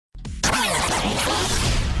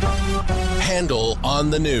Handel on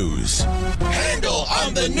the news. Handel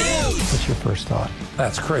on the news. What's your first thought?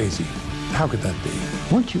 That's crazy. How could that be?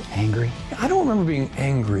 Weren't you angry? I don't remember being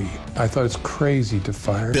angry. I thought it's crazy to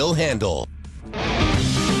fire. Bill Handel.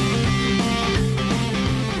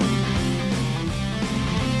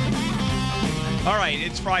 All right,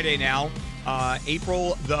 it's Friday now,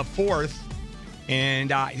 April the 4th, and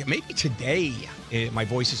maybe today my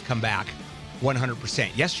voice has come back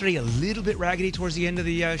 100%. Yesterday, a little bit raggedy towards the end of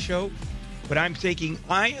the show, but I am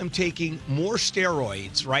taking more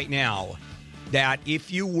steroids right now that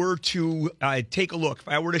if you were to take a look, if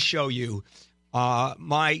I were to show you,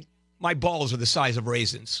 my balls are the size of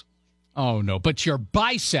raisins. Oh, no, but your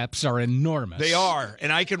biceps are enormous. They are,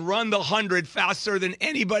 and I can run the 100 faster than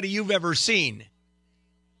anybody you've ever seen.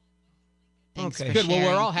 Thanks Okay. Good. Sharing.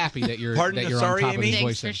 Well, we're all happy that you're Pardon? that you're Sorry, on top Amy? of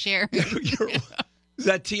his Thanks voice. for sharing. Is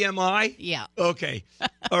that TMI? Yeah. Okay.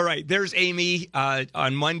 All right. There's Amy.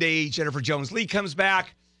 On Monday, Jennifer Jones-Lee comes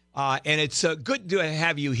back, and it's good to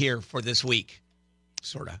have you here for this week,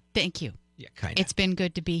 sort of. Thank you. Yeah, kind of. It's been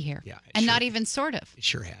good to be here. Yeah, And sure. not even sort of. It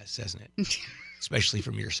sure has, hasn't it? Especially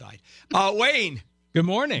from your side. Wayne, Good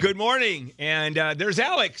morning. good morning. And there's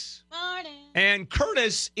Alex. Morning. And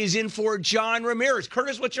Curtis is in for John Ramirez.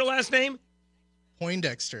 Curtis, what's your last name?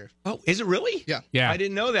 Poindexter. Oh, is it really? Yeah. Yeah. I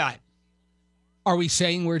didn't know that. Are we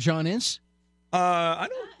saying where John is? I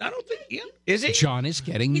don't think. Yeah. Is he? John is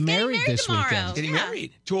getting married this tomorrow. weekend. Getting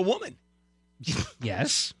married to a woman.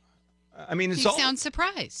 Yes. I mean, it's You all. sound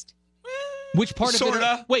surprised. Which part of it?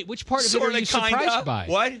 Sorta. Wait, which part of it are Sorta, you kinda. surprised by?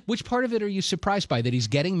 What? Which part of it are you surprised by? That he's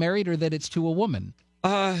getting married or that it's to a woman?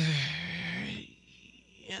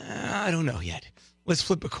 Yeah, I don't know yet. Let's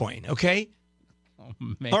flip a coin, okay? Oh,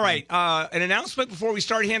 man. All right. An announcement before we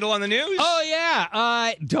start Handle on the News. Oh,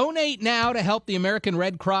 yeah. Donate now to help the American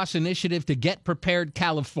Red Cross Initiative to Get Prepared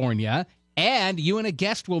California. And you and a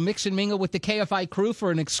guest will mix and mingle with the KFI crew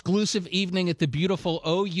for an exclusive evening at the beautiful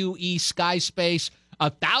OUE Sky Space,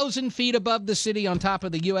 1,000 feet above the city on top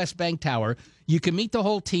of the U.S. Bank Tower. You can meet the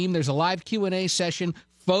whole team. There's a live Q&A session,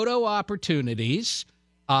 photo opportunities.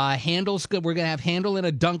 Handel's good. We're going to have Handel in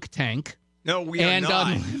a dunk tank. No, we are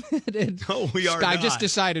not. Unlimited. No, we are I not. just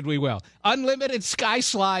decided we will. Unlimited Sky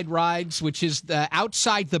Slide rides, which is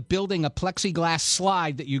outside the building, a plexiglass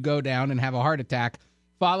slide that you go down and have a heart attack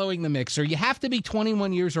following the mixer. You have to be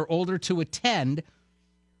 21 years or older to attend.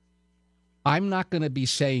 I'm not going to be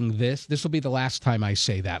saying this. This will be the last time I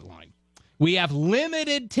say that line. We have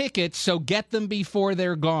limited tickets, so get them before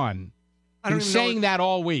they're gone. I'm saying that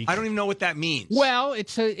all week. I don't even know what that means. Well,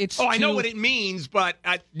 it's. I know what it means, but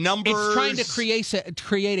at numbers. It's trying to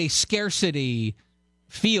create a scarcity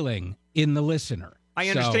feeling in the listener. I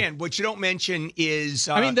understand. What you don't mention is.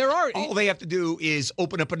 I mean, there are. All they have to do is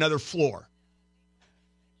open up another floor.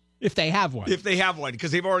 If they have one. If they have one, because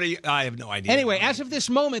they've already. I have no idea. Anyway, as of this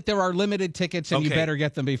moment, there are limited tickets, and you Okay. better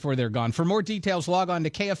get them before they're gone. For more details, log on to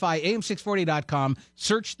KFIAM640.com.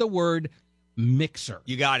 Search the word mixer.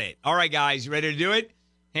 You got it. All right, guys, you ready to do it?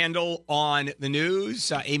 Handle on the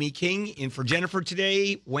news. Amy King in for Jennifer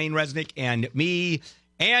today, Wayne Resnick and me.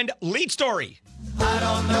 And lead story. I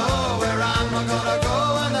don't know where I'm gonna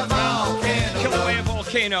go when the volcano. Kilauea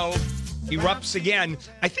volcano erupts again.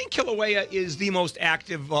 I think Kilauea is the most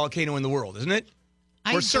active volcano in the world, isn't it?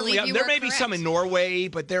 I We're certainly believe you there are may be correct. some in Norway,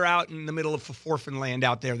 but they're out in the middle of Forfinland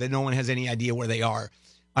out there that no one has any idea where they are.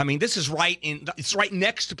 I mean, this is it's right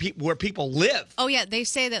next to people where people live. Oh, yeah. They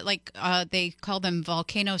say that, they call them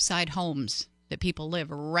volcano-side homes, that people live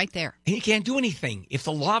right there. And you can't do anything. If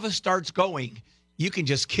the lava starts going, you can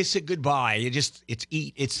just kiss it goodbye.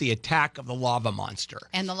 It's the attack of the lava monster.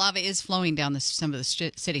 And the lava is flowing down some of the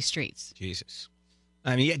city streets. Jesus.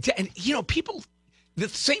 I mean, and people, the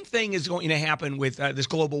same thing is going to happen with this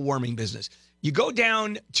global warming business. You go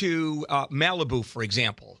down to Malibu, for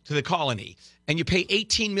example, to the colony, and you pay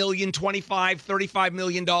 $18 million, $25, $35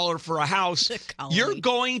 million for a house. The colony. You're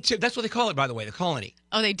going to, that's what they call it, by the way, the colony.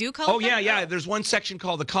 Oh, they do call it Oh, yeah, that? yeah. There's one section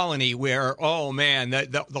called the colony where, oh, man,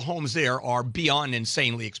 the homes there are beyond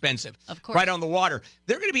insanely expensive. Of course. Right on the water.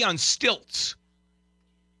 They're going to be on stilts.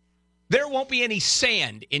 There won't be any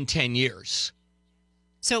sand in 10 years.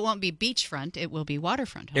 So it won't be beachfront. It will be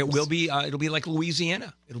waterfront homes. It will be. It'll be like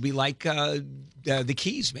Louisiana. It'll be like the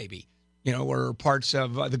Keys, maybe. Or parts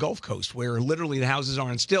of the Gulf Coast, where literally the houses are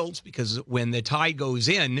on stilts because when the tide goes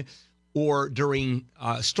in, or during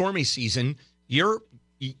stormy season,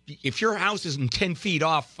 if your house isn't 10 feet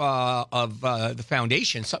off of the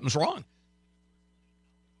foundation, something's wrong.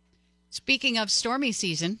 Speaking of stormy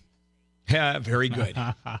season, Yeah, very good.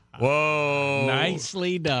 Whoa.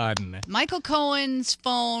 Nicely done. Michael Cohen's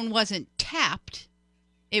phone wasn't tapped.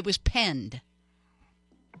 It was penned.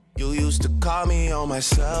 You used to call me on my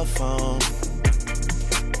cell phone.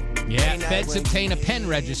 Yeah, feds obtain a pen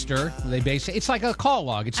register. It's like a call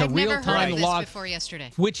log. It's a real-time log before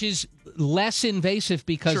yesterday, which is less invasive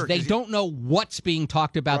because they don't know what's being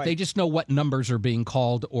talked about. Right. They just know what numbers are being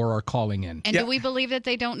called or are calling in. And do we believe that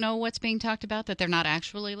they don't know what's being talked about? That they're not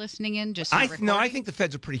actually listening in? No, I think the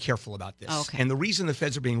feds are pretty careful about this. Okay. And the reason the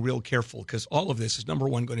feds are being real careful because all of this is number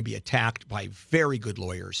one going to be attacked by very good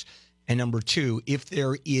lawyers, and number two, if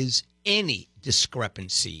there is any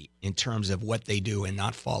discrepancy in terms of what they do and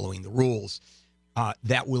not following the rules,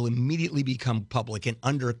 that will immediately become public and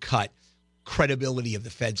undercut credibility of the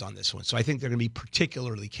feds on this one. So I think they're going to be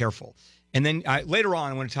particularly careful. And then later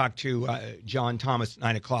on, I want to talk to John Thomas at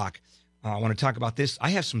 9 o'clock. I want to talk about this. I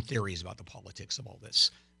have some theories about the politics of all this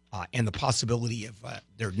and the possibility of,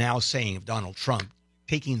 they're now saying, of Donald Trump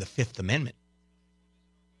taking the Fifth Amendment.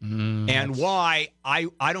 And why I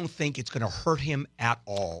don't think it's going to hurt him at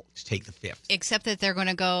all to take the Fifth. Except that they're going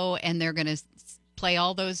to go and they're going to play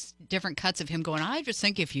all those different cuts of him going, I just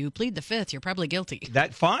think if you plead the Fifth, you're probably guilty.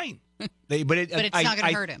 That's fine. But it's not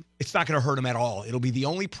going to hurt him. It's not going to hurt him at all. It'll be the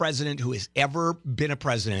only president who has ever been a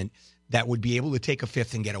president that would be able to take a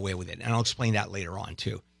Fifth and get away with it. And I'll explain that later on,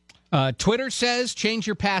 too. Twitter says change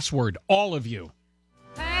your password, all of you.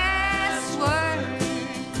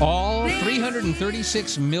 All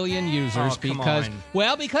 336 million users because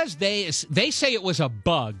they say it was a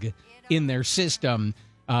bug in their system.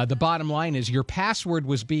 The bottom line is your password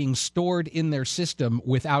was being stored in their system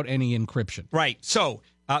without any encryption. Right. So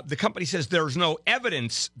the company says there's no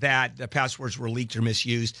evidence that the passwords were leaked or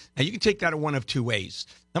misused. Now, you can take that in one of two ways.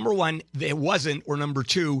 Number one, it wasn't, or number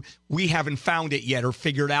two, we haven't found it yet or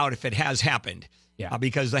figured out if it has happened. Yeah.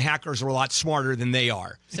 Because the hackers are a lot smarter than they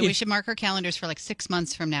are. So we should mark our calendars for like 6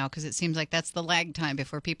 months from now because it seems like that's the lag time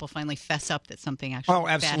before people finally fess up that something actually Oh,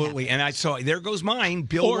 absolutely. bad And so there goes mine.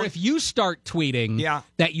 Bill. Or if you start tweeting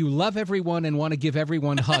that you love everyone and want to give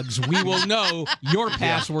everyone hugs, we will know your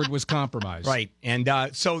password was compromised. Right. And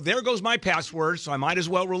so there goes my password, so I might as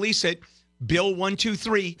well release it.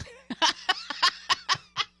 Bill123.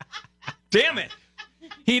 Damn it.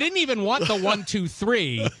 He didn't even want the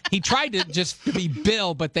 123. He tried to just be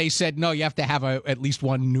Bill, but they said, no, you have to have at least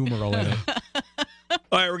one numeral in it. All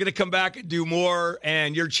right, we're going to come back and do more,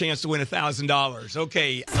 and your chance to win $1,000.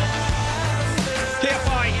 Okay.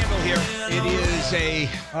 KFI Handel here. It is a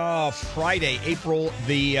Friday, April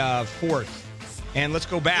the 4th. And let's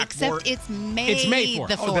go back. Except it's May 4th.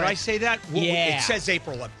 The 4th. Oh, did I say that? Yeah. It says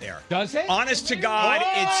April up there. Does it? Honest to God,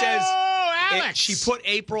 it says... Alex. She put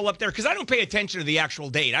April up there because I don't pay attention to the actual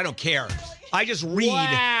date. I don't care. I just read.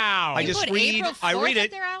 Wow. I just read. I read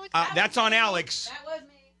it. That's on Alex. That was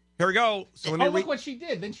me. Here we go. So let me look what she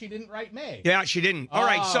did. Then she didn't write May. Yeah, she didn't. All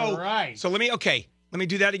right. So let me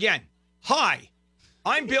do that again. Hi,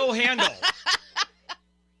 I'm Bill Handel.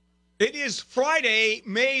 It is Friday,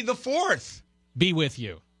 May the 4th. Be with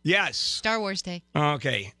you. Yes. Star Wars Day.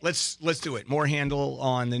 Okay, let's do it. More Handel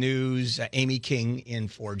on the news. Amy King in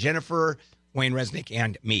for Jennifer, Wanye Resnick,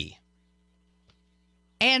 and me.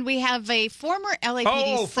 And we have a former LAPD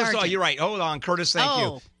sergeant. First of all, you're right. Hold on, Curtis. Thank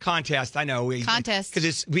you. Contest. I know. Contest.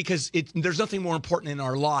 Because there's nothing more important in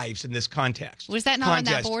our lives in this context. Was that not on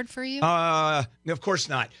that board for you? Of course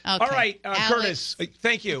not. Okay. All right, Curtis.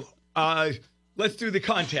 Thank you. Let's do the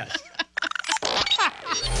contest.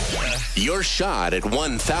 Your shot at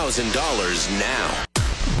 $1,000 now.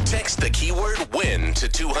 Text the keyword WIN to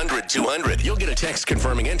 200-200. You'll get a text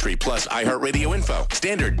confirming entry plus iHeartRadio info.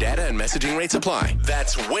 Standard data and messaging rates apply.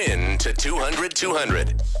 That's WIN to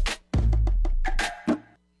 200-200.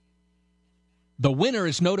 The winner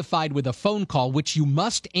is notified with a phone call, which you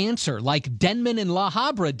must answer. Like Denman in La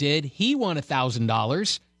Habra did, he won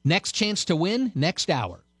 $1,000. Next chance to win, next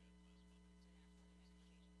hour.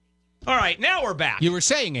 All right, now we're back. You were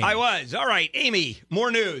saying, Amy. I was. All right, Amy, more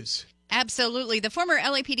news. Absolutely. The former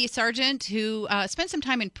LAPD sergeant who spent some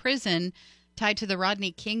time in prison tied to the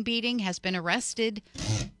Rodney King beating has been arrested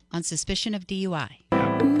on suspicion of DUI.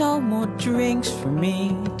 No more drinks for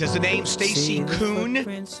me. Does the name Stacy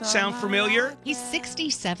Kuhn sound familiar? He's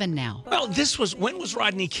 67 now. Well, when was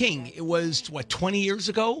Rodney King? It was, 20 years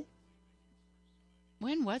ago?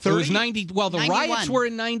 When was it? It was 90. Well, the 91. riots were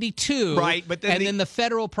in 92. Right, but then the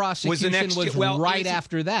federal prosecution was right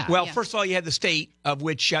after that. Well, first of all, you had the state of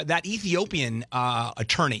which that Ethiopian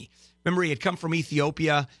attorney. Remember, he had come from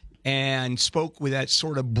Ethiopia and spoke with that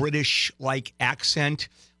sort of British-like accent.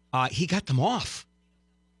 He got them off.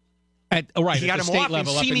 He got them state off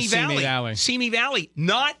level in Simi Valley. Simi Valley,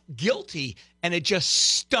 not guilty, and it just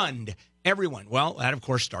stunned everyone. Well, that, of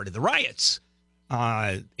course, started the riots.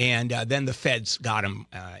 And then the feds got him,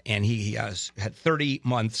 and he has had 30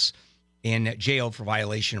 months in jail for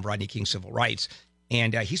violation of Rodney King's civil rights.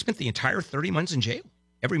 And he spent the entire 30 months in jail,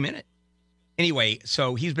 every minute. Anyway,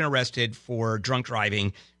 so he's been arrested for drunk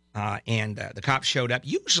driving, and the cops showed up.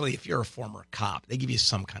 Usually, if you're a former cop, they give you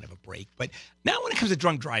some kind of a break. But now when it comes to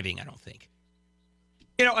drunk driving, I don't think.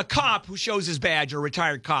 You know, a cop who shows his badge or a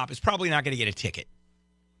retired cop is probably not going to get a ticket.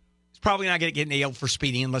 He's probably not going to get nailed for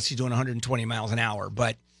speeding unless he's doing 120 miles an hour.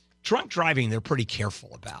 But drunk driving, they're pretty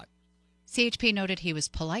careful about. CHP noted he was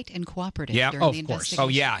polite and cooperative Yeah, during the of course. investigation. Oh,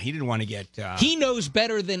 yeah, he didn't want to get... He knows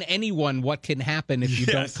better than anyone what can happen if you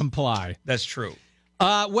don't comply. That's true.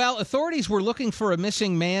 Well, authorities were looking for a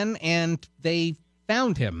missing man, and they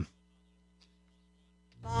found him.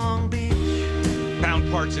 Found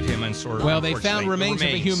parts of him and sort of... Well, they found remains of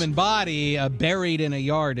a human body buried in a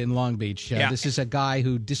yard in Long Beach. This is a guy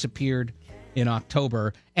who disappeared in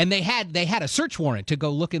October, and they had a search warrant to go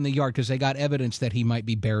look in the yard because they got evidence that he might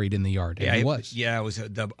be buried in the yard. And he was. Yeah, it was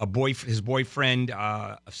his boyfriend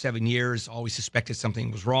of 7 years always suspected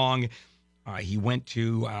something was wrong. He went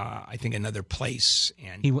to, I think, another place,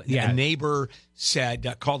 and a neighbor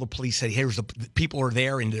said, called the police, said, "Here's the people are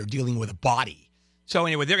there, and they're dealing with a body." So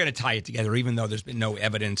anyway, they're going to tie it together, even though there's been no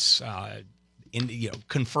evidence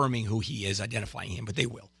confirming who he is, identifying him, but they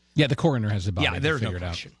will. Yeah, the coroner has the body. Yeah, there's no figured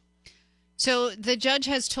question. out. So the judge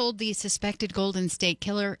has told the suspected Golden State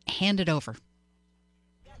Killer, hand it over.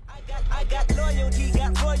 And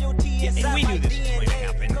we knew this was going to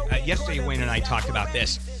happen. Yesterday, Wayne and I talked about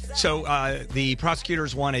this. So the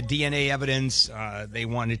prosecutors wanted DNA evidence. They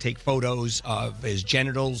wanted to take photos of his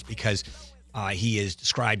genitals because he is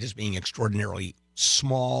described as being extraordinarily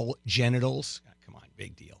small genitals. Come on,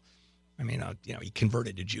 big deal. I mean, he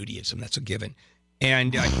converted to Judaism. That's a given.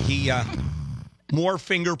 And he more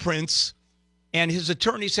fingerprints. And his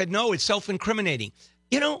attorney said, no, it's self-incriminating.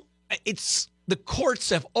 It's the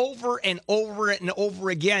courts have over and over and over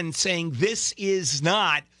again saying this is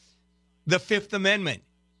not the Fifth Amendment.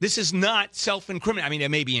 This is not self-incriminating. I mean,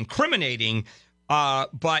 it may be incriminating,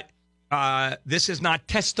 but this is not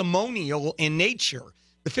testimonial in nature.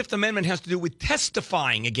 The Fifth Amendment has to do with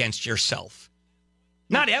testifying against yourself,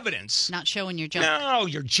 not evidence. Not showing your junk. No,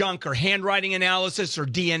 your junk or handwriting analysis or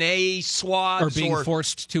DNA swabs. Or being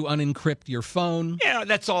forced to unencrypt your phone. Yeah,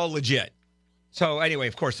 that's all legit. So anyway,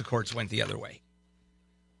 of course, the courts went the other way.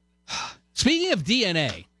 Speaking of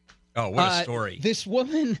DNA. Oh, what a story. This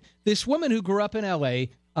woman who grew up in L.A.,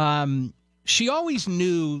 she always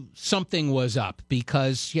knew something was up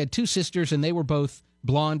because she had two sisters and they were both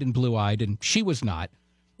blonde and blue-eyed, and she was not.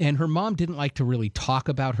 And her mom didn't like to really talk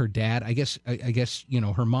about her dad. I guess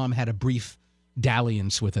her mom had a brief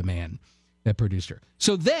dalliance with a man that produced her.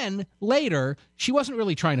 So then later, she wasn't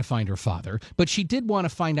really trying to find her father, but she did want to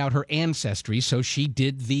find out her ancestry. So she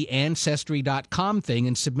did the Ancestry.com thing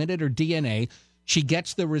and submitted her DNA. She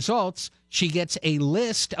gets the results. She gets a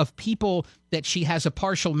list of people that she has a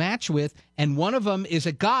partial match with. And one of them is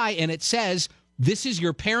a guy, and it says, this is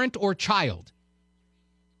your parent or child.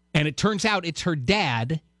 And it turns out it's her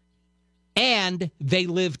dad. And they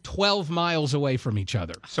live 12 miles away from each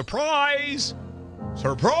other. Surprise!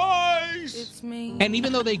 Surprise! And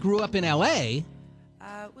even though they grew up in L.A.,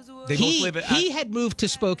 he had moved to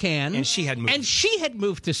Spokane. And she had moved. And she had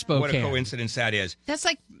moved to Spokane. What a coincidence that is. That's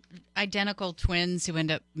like identical twins who end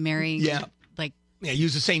up marrying. Yeah.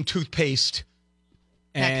 Use the same toothpaste.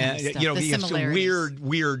 And, kind of stuff. You have some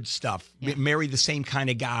weird stuff. Yeah. Marry the same kind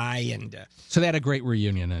of guy. And so they had a great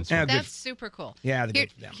reunion. That's super cool. Yeah,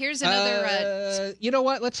 good for them. Here's another... you know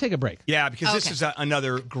what? Let's take a break. Yeah, because this is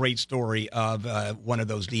another great story of one of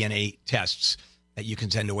those DNA tests that you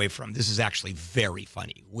can send away from. This is actually very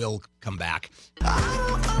funny. We'll come back.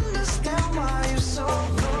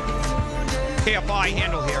 KFI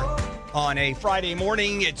Handel here on a Friday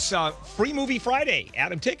morning. It's Free Movie Friday.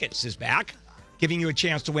 Adam Tickets is back, giving you a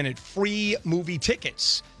chance to win at free movie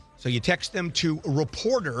tickets. So you text them to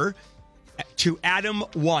reporter to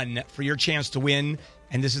Adam1 for your chance to win.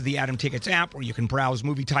 And this is the Adam Tickets app where you can browse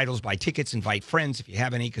movie titles, buy tickets, invite friends if you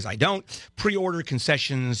have any, because I don't. Pre-order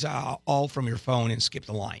concessions all from your phone and skip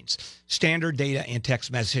the lines. Standard data and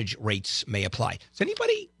text message rates may apply. Does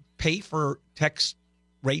anybody pay for text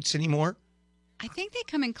rates anymore? I think they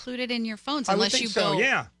come included in your phones unless you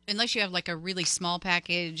have like a really small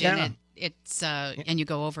package and it's and you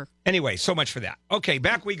go over. Anyway, so much for that. Okay,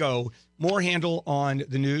 back we go. More Handel on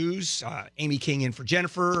the news. Amy King in for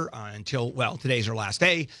Jennifer until today's her last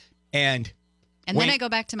day, and then I go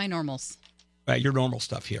back to my normals. Your normal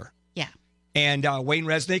stuff here. Yeah. And Wayne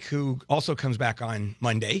Resnick, who also comes back on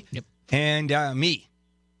Monday. Yep. And me.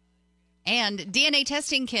 And DNA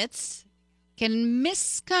testing kits can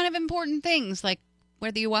miss kind of important things like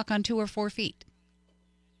whether you walk on 2 or 4 feet.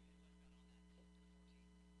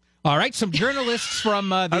 All right, some journalists from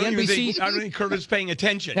the NBC. I don't think Curtis is paying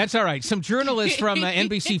attention. That's all right. Some journalists from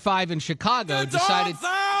NBC5 in Chicago decided.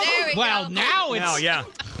 Well, now it's. Oh, yeah.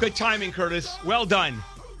 Good timing, Curtis. Well done.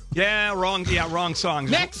 Yeah, wrong song.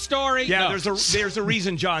 Next story. Yeah, No. there's a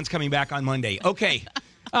reason John's coming back on Monday. Okay.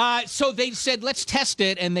 So they said, let's test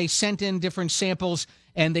it, and they sent in different samples,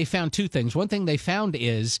 and they found 2 things. One thing they found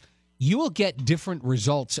is you will get different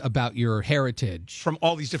results about your heritage From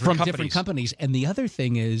all these different companies. different companies. And the other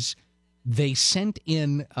thing is they sent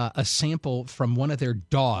in a sample from one of their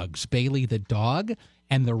dogs, Bailey the dog,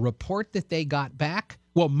 and the report that they got back,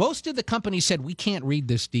 well, most of the companies said, we can't read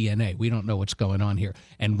this DNA. We don't know what's going on here.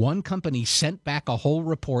 And one company sent back a whole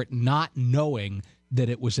report not knowing that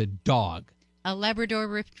it was a dog. A Labrador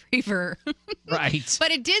Retriever. Right.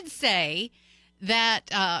 But it did say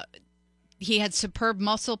that he had superb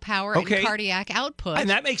muscle power and cardiac output. And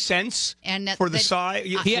that makes sense And for the size.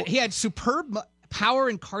 He had superb power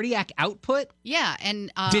and cardiac output. Yeah,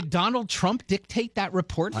 and Did Donald Trump dictate that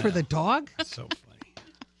report for the dog? That's so funny.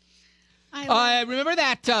 Remember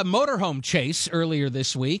that motorhome chase earlier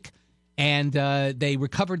this week? And they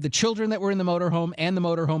recovered the children that were in the motorhome and the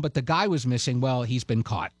motorhome, but the guy was missing. Well, he's been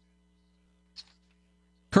caught.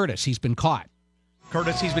 Curtis, he's been caught.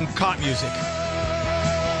 Curtis, he's been caught music.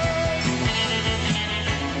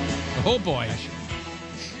 Oh, boy.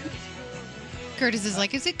 Curtis is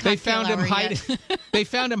like, is it cocktail They found him hour hiding. yet? They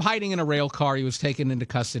found him hiding in a rail car. He was taken into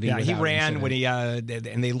custody. Yeah, he without ran incident. when he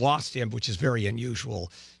and they lost him, which is very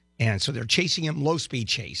unusual. And so they're chasing him, low-speed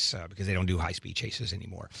chase, because they don't do high-speed chases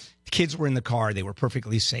anymore. The kids were in the car. They were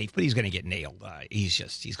perfectly safe, but he's going to get nailed.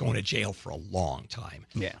 He's going to jail for a long time.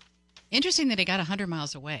 Yeah. Interesting that he got 100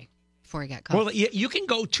 miles away before he got caught. Well, you can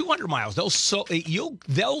go 200 miles.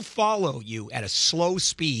 They'll follow you at a slow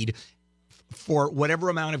speed for whatever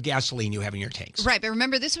amount of gasoline you have in your tanks. Right, but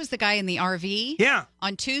remember, this was the guy in the RV Yeah.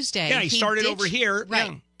 on Tuesday. Yeah, he started over here.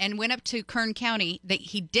 Right, Yeah. and went up to Kern County.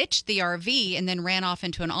 He ditched the RV and then ran off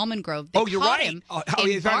into an almond grove. Oh, you're right. Him How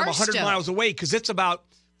in you found him 100 Barstow. miles away, because it's about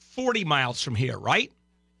 40 miles from here, right?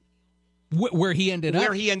 Where he ended up?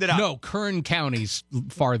 Where he ended up. No, Kern County's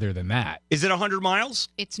farther than that. Is it 100 miles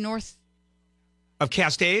It's north. of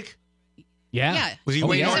Castaic? Yeah. Yeah. Was he Oh,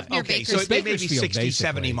 way yeah. north? Up near Okay, so it may be Bakersfield, 60,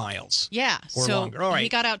 70 basically. miles. Yeah, Or so longer. All right. he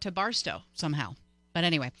got out to Barstow somehow. But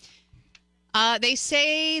anyway, they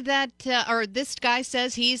say that, or this guy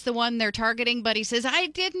says he's the one they're targeting, but he says, I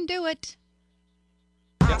didn't do it.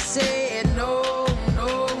 I said no,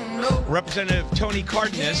 no, no. Representative Tony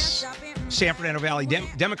Cardenas, San Fernando Valley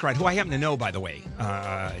Democrat, who I happen to know, by the way.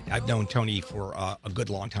 I've known Tony for a good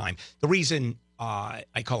long time. The reason I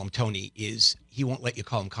call him Tony is he won't let you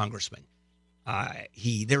call him congressman.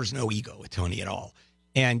 There's no ego with Tony at all.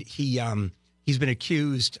 And he's been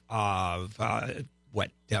accused of,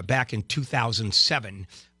 back in 2007,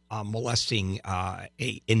 molesting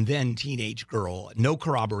a then teenage girl. No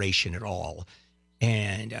corroboration at all.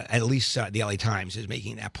 And at least the LA Times is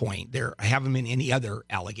making that point. There haven't been any other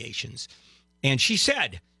allegations. And she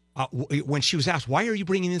said, when she was asked, why are you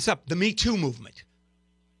bringing this up? The Me Too movement.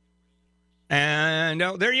 And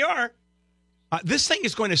there you are. This thing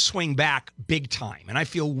is going to swing back big time. And I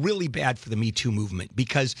feel really bad for the Me Too movement,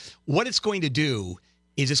 because what it's going to do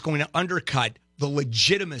is it's going to undercut the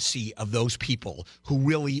legitimacy of those people who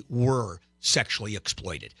really were sexually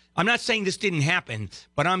exploited. I'm not saying this didn't happen,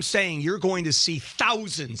 but I'm saying you're going to see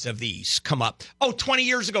thousands of these come up. Oh, 20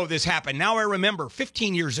 years ago this happened. Now I remember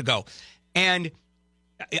 15 years ago. And,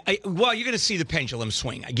 you're going to see the pendulum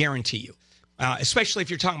swing, I guarantee you, especially if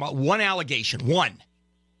you're talking about one allegation,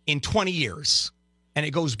 in 20 years. And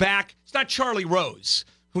it goes back. It's not Charlie Rose,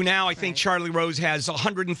 who now I think Charlie Rose has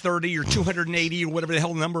 130 or 280 or whatever the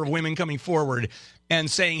hell number of women coming forward and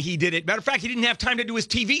saying he did it. Matter of fact, he didn't have time to do his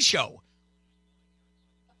TV show.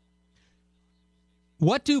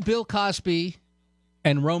 What do Bill Cosby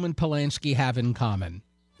and Roman Polanski have in common?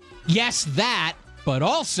 Yes, that, but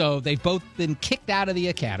also they've both been kicked out of the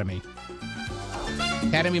Academy.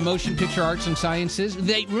 Academy of Motion Picture Arts and Sciences.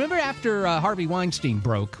 Remember after Harvey Weinstein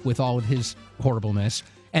broke with all of his horribleness,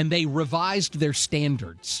 and they revised their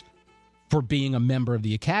standards for being a member of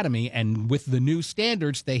the Academy, and with the new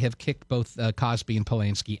standards, they have kicked both Cosby and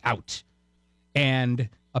Polanski out. And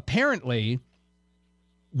apparently,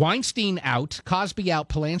 Weinstein out, Cosby out,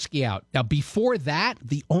 Polanski out. Now, before that,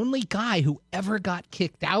 the only guy who ever got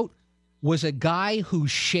kicked out was a guy who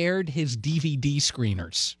shared his DVD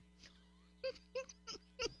screeners.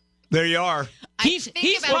 There you are. He's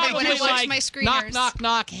about it when I watch my screeners. knock, knock,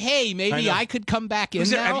 knock. Hey, maybe I could come back in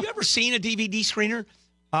now. Have you ever seen a DVD screener?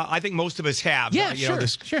 I think most of us have. Yeah, you know,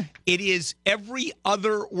 sure. It is every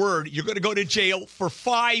other word. You're going to go to jail for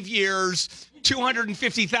 5 years,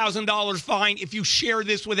 $250,000 fine if you share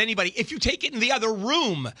this with anybody. If you take it in the other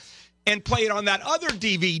room and play it on that other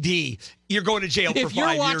DVD, you're going to jail for 5 years. If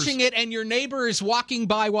you're watching it and your neighbor is walking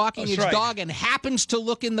by, walking his dog, and happens to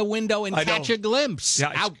look in the window and catch a glimpse,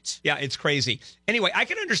 out. Yeah, it's crazy. Anyway, I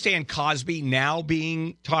can understand Cosby now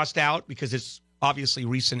being tossed out because it's obviously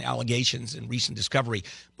recent allegations and recent discovery.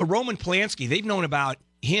 But Roman Polanski, they've known about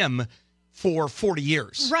him for 40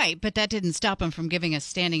 years. Right, but that didn't stop him from giving a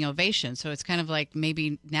standing ovation. So it's kind of like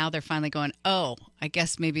maybe now they're finally going, oh, I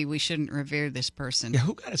guess maybe we shouldn't revere this person. Yeah,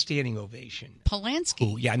 who got a standing ovation?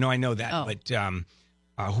 Polanski. Ooh, yeah, no, I know that. Oh. But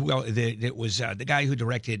who else? It was the guy who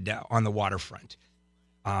directed On the Waterfront.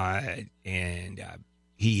 And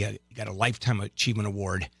he got a Lifetime Achievement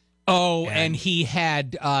Award. Oh, and he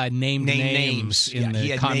had named names in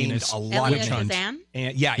the communist named a lot Elia of Kazan?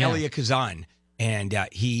 And, Elia Kazan. And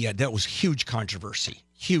that was huge controversy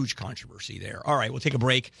there. All right, we'll take a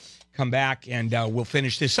break, come back, and we'll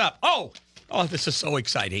finish this up. Oh, this is so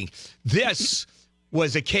exciting. This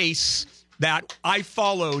was a case that I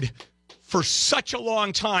followed for such a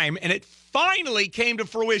long time, and it finally came to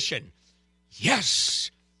fruition.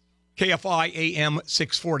 Yes. KFI AM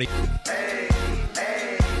 640.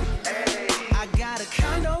 I got a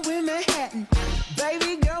condo in Manhattan.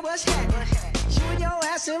 Baby girl, what's happening? You and your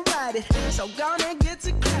ass invited. So gonna get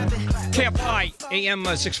to clapping. KFI AM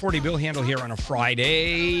 640. Bill Handel here on a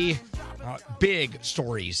Friday. Big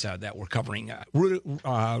stories that we're covering. Rudy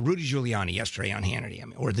Giuliani yesterday on Hannity,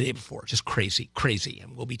 or the day before. Just crazy.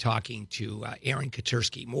 And we'll be talking to Aaron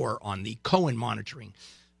Katursky more on the Cohen monitoring.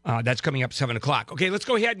 That's coming up 7 o'clock. Okay, let's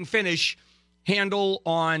go ahead and finish Handel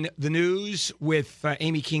on the news with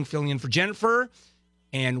Amy King filling in for Jennifer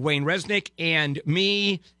and Wanye Resnick and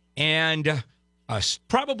me, and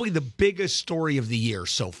probably the biggest story of the year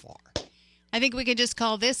so far. I think we could just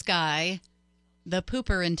call this guy the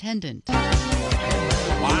pooper intendant.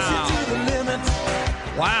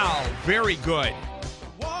 Wow, very good.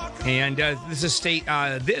 And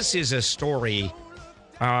this is a story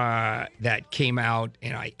that came out,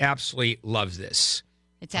 and I absolutely love this.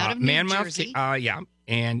 It's out of New Jersey.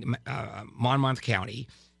 And Monmouth County.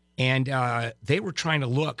 And they were trying to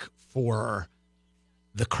look for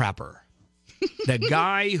the crapper. The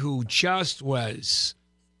guy who just was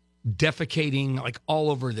defecating like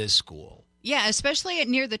all over this school. Yeah, especially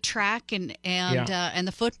near the track and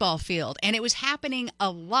the football field. And it was happening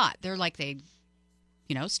a lot. They're like they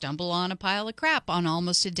stumble on a pile of crap on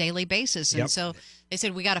almost a daily basis. And so they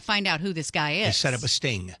said, we got to find out who this guy is. They set up a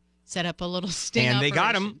sting. Set up a little sting and operation. They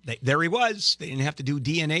got him. There he was. They didn't have to do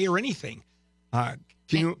DNA or anything.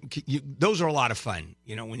 Those are a lot of fun,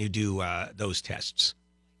 when you do those tests.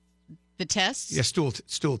 The tests? Yeah, stool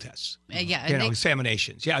tests.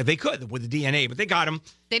 Examinations. Yeah, they could with the DNA, but they got him.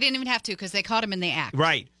 They didn't even have to because they caught him in the act.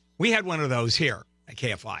 Right. We had one of those here at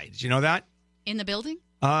KFI. Did you know that? In the building?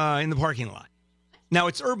 In the parking lot. Now,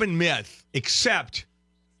 it's urban myth, except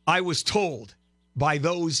I was told by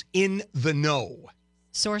those in the know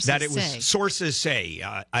sources say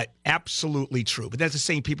absolutely true. But that's the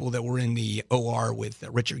same people that were in the OR with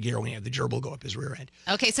Richard Gere when he had the gerbil go up his rear end.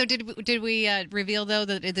 Okay, so did we reveal, though,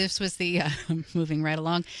 that this was the, moving right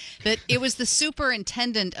along, that it was the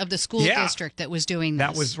superintendent of the school district that was doing this?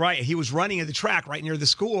 That was right. He was running at the track right near the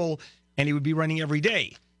school, and he would be running every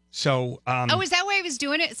day. So, is that why he was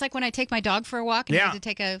doing it? It's like when I take my dog for a walk and I have to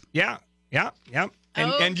take a... Yeah.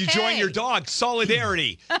 And you join your dog.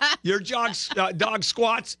 Solidarity. Your dog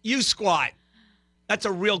squats, you squat. That's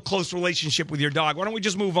a real close relationship with your dog. Why don't we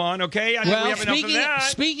just move on, okay? I think we have enough of that.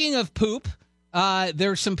 Speaking of poop,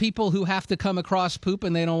 there's some people who have to come across poop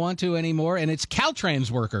and they don't want to anymore, and it's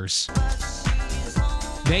Caltrans workers.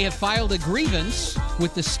 They have filed a grievance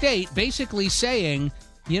with the state basically saying,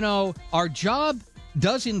 our job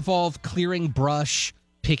does involve clearing brush,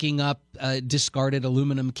 picking up discarded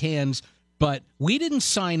aluminum cans, but we didn't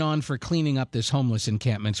sign on for cleaning up this homeless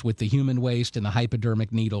encampments with the human waste and the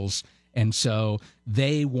hypodermic needles. And so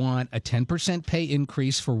they want a 10% pay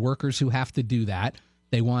increase for workers who have to do that.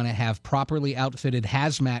 They want to have properly outfitted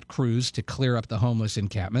hazmat crews to clear up the homeless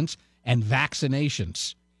encampments and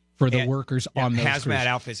vaccinations for the workers on those hazmat crews.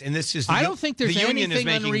 Outfits. And this is I don't think there's anything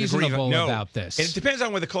unreasonable about this. It depends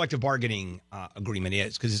on what the collective bargaining agreement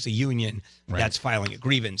is, because it's a union that's filing a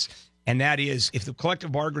grievance. And that is, if the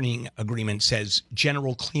collective bargaining agreement says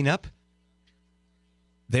general cleanup,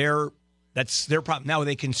 they're That's their problem. Now,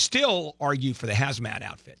 they can still argue for the hazmat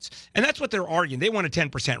outfits. And that's what they're arguing. They want a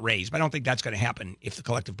 10% raise, but I don't think that's going to happen if the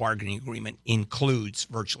collective bargaining agreement includes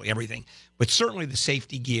virtually everything. But certainly the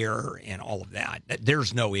safety gear and all of that,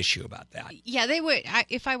 there's no issue about that. Yeah, they would.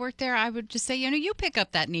 If I worked there, I would just say, you pick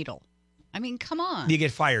up that needle. I mean, come on. You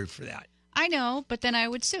get fired for that. I know, but then I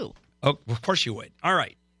would sue. Oh, of course you would. All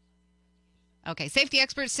right. Okay, safety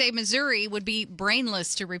experts say Missouri would be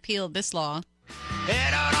brainless to repeal this law.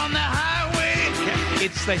 Head out on the highway. Yeah,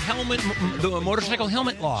 it's the motorcycle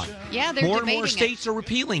helmet law. Yeah, they're more and debating more states are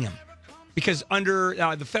repealing them because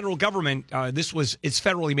under the federal government, it's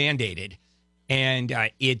federally mandated, and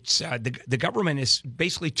the government is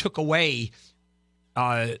basically took away,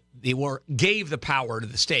 gave the power to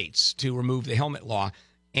the states to remove the helmet law,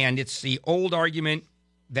 and it's the old argument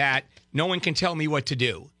that no one can tell me what to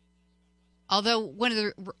do. Although one of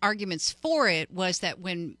the arguments for it was that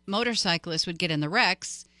when motorcyclists would get in the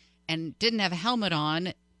wrecks and didn't have a helmet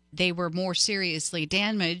on, they were more seriously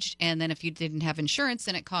damaged. And then if you didn't have insurance,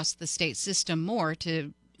 then it cost the state system more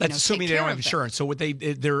to That's assuming they don't have insurance. So what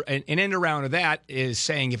an end around of that is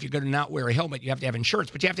saying if you're going to not wear a helmet, you have to have insurance.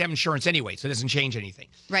 But you have to have insurance anyway, so it doesn't change anything.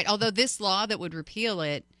 Right. Although this law that would repeal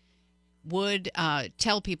it would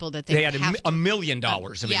tell people that they had $1 million of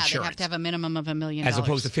insurance. Yeah, they have to have a minimum of $1 million. As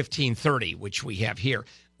opposed to $1,530, which we have here.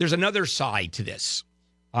 There's another side to this,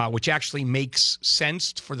 which actually makes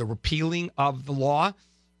sense for the repealing of the law,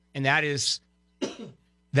 and that is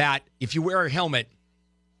that if you wear a helmet,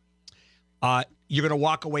 you're going to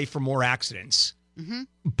walk away from more accidents. Mm-hmm.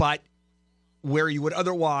 But where you would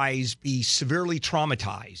otherwise be severely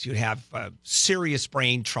traumatized, you'd have serious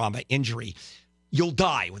brain trauma injury, you'll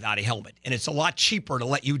die without a helmet. And it's a lot cheaper to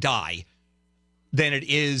let you die than it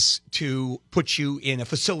is to put you in a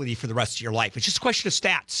facility for the rest of your life. It's just a question of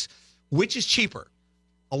stats. Which is cheaper?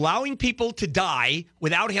 Allowing people to die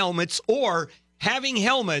without helmets or having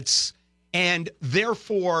helmets and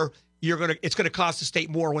therefore it's going to cost the state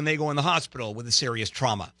more when they go in the hospital with a serious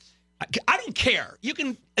trauma. I don't care. You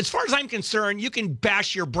can, as far as I'm concerned, you can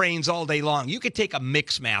bash your brains all day long. You could take a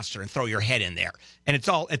mix master and throw your head in there, and it's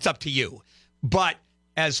up to you. But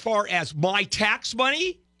as far as my tax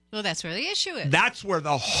money, well, that's where the issue is. That's where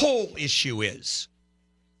the whole issue is.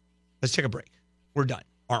 Let's take a break. We're done,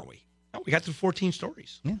 aren't we? Oh, we got through 14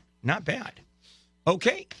 stories. Yeah. Not bad.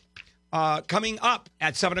 Okay. Coming up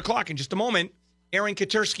at 7 o'clock in just a moment, Aaron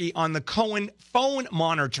Katersky on the Cohen phone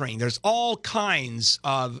monitoring. There's all kinds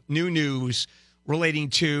of new news relating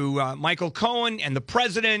to Michael Cohen and the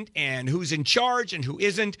president and who's in charge and who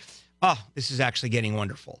isn't. Oh, this is actually getting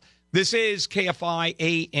wonderful. This is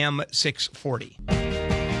KFI AM 640. So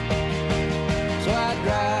I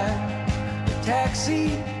drive a taxi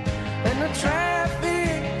and the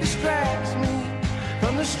traffic distracts me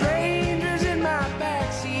from the strangers in my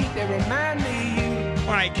backseat. They remind me of you.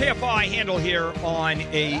 All right, KFI Handel here on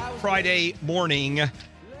a Friday morning.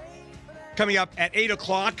 Coming up at 8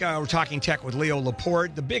 o'clock, we're talking tech with Leo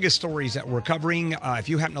Laporte. The biggest stories that we're covering, if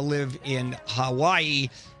you happen to live in Hawaii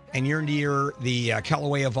and you're near the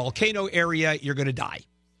Kilauea volcano area, you're going to die.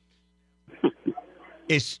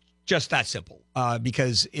 It's just that simple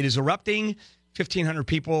because it is erupting. 1,500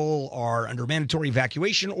 people are under mandatory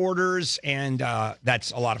evacuation orders, and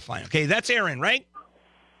that's a lot of fun. Okay, that's Aaron, right?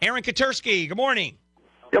 Aaron Katersky, good morning.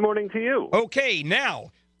 Good morning to you. Okay, now,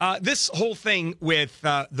 this whole thing with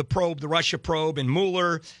the probe, the Russia probe, and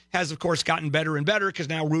Mueller has, of course, gotten better and better because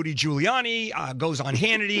now Rudy Giuliani goes on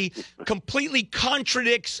Hannity, completely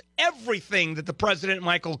contradicts everything that the president,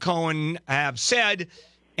 Michael Cohen, have said.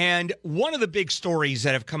 And one of the big stories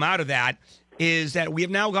that have come out of that is that we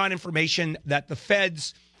have now got information that the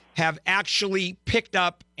feds have actually picked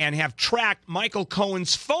up and have tracked Michael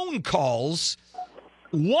Cohen's phone calls,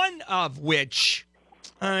 one of which...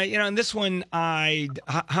 and this one,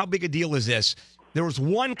 how big a deal is this? There was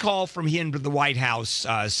one call from him to the White House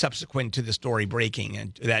subsequent to the story breaking,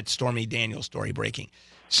 and that Stormy Daniels story breaking.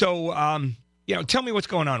 So, tell me what's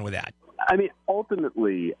going on with that. I mean,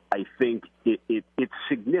 ultimately, I think it's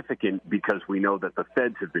significant because we know that the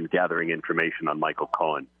feds have been gathering information on Michael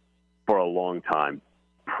Cohen for a long time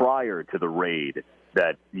prior to the raid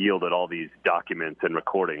that yielded all these documents and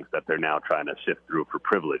recordings that they're now trying to sift through for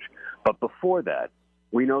privilege. But before that,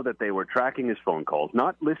 we know that they were tracking his phone calls,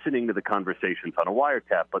 not listening to the conversations on a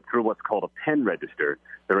wiretap, but through what's called a pen register.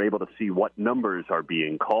 They're able to see what numbers are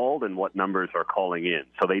being called and what numbers are calling in.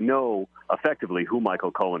 So they know effectively who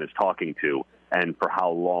Michael Cohen is talking to and for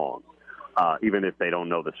how long, even if they don't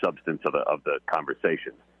know the substance of the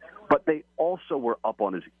conversation. But they also were up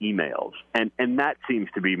on his emails, and that seems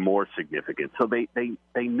to be more significant. So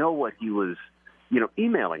they know what he was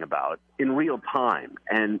emailing about in real time.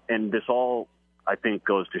 And this all, I think,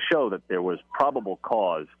 goes to show that there was probable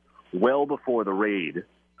cause well before the raid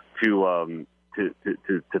to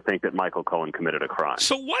think that Michael Cohen committed a crime.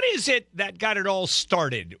 So what is it that got it all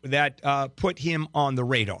started, that put him on the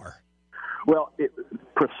radar? Well,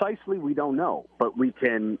 precisely we don't know, but we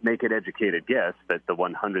can make an educated guess that the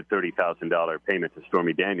 $130,000 payment to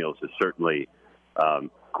Stormy Daniels is certainly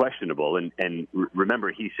questionable. And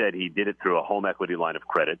remember, he said he did it through a home equity line of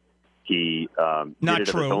credit. He did it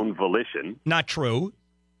of his own volition. Not true.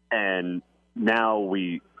 And now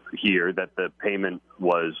we hear that the payment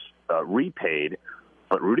was repaid.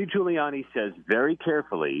 But Rudy Giuliani says very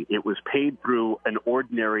carefully it was paid through an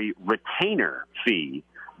ordinary retainer fee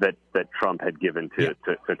that Trump had given to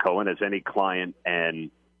Cohen, as any client and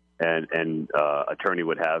attorney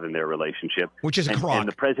would have in their relationship. Which is a crock. And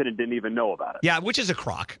the president didn't even know about it. Yeah, which is a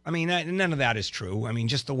crock. I mean, none of that is true. I mean,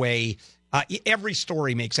 just the way every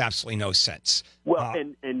story makes absolutely no sense. Well,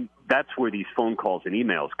 and that's where these phone calls and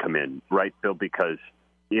emails come in, right, Bill? Because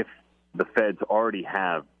if the feds already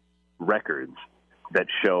have records that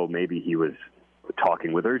show maybe he was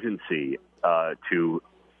talking with urgency to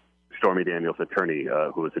Stormy Daniels' attorney,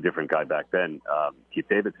 who was a different guy back then, Keith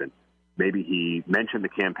Davidson. Maybe he mentioned the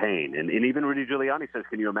campaign. And even Rudy Giuliani says,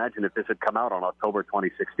 can you imagine if this had come out on October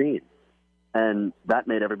 2016? And that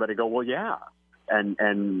made everybody go, well, yeah,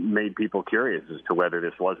 and made people curious as to whether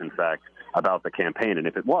this was, in fact, about the campaign. And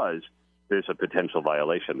if it was, there's a potential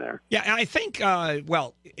violation there. Yeah, I think,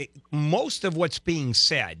 most of what's being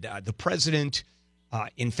said, the president,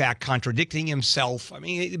 in fact, contradicting himself. I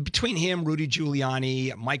mean, between him, Rudy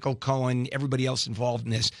Giuliani, Michael Cohen, everybody else involved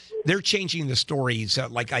in this, they're changing the stories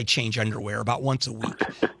like I change underwear about once a week.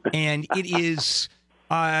 And it is,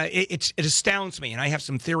 it astounds me. And I have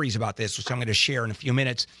some theories about this, which I'm going to share in a few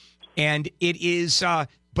minutes. And it is,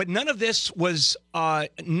 but none of this was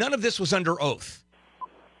under oath.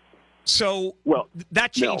 So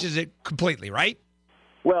that changes it completely, right?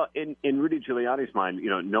 Well, in Rudy Giuliani's mind,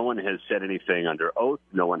 no one has said anything under oath.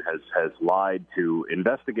 No one has lied to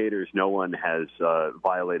investigators. No one has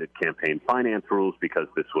violated campaign finance rules because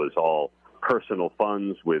this was all personal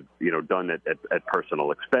funds with, done at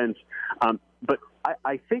personal expense. But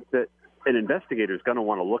I think that an investigator is going to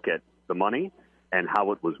want to look at the money and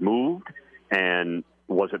how it was moved and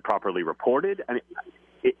was it properly reported. I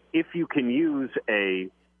mean, if you can use a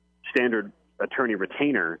standard attorney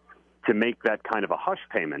retainer to make that kind of a hush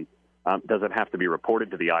payment, does it have to be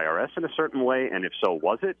reported to the IRS in a certain way? And if so,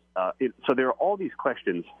 was it? So there are all these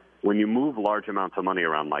questions when you move large amounts of money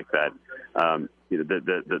around like that.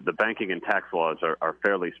 The banking and tax laws are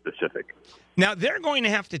fairly specific. Now, they're going to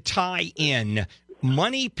have to tie in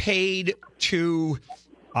money paid to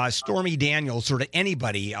Stormy Daniels or to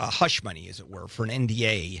anybody, hush money, as it were, for an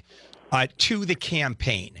NDA, to the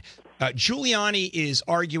campaign. Giuliani is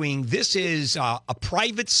arguing this is a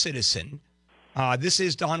private citizen. This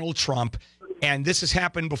is Donald Trump, and this has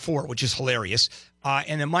happened before, which is hilarious.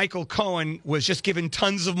 And then Michael Cohen was just given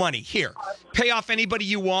tons of money. Here, pay off anybody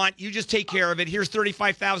you want. You just take care of it. Here's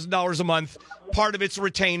 $35,000 a month. Part of it's a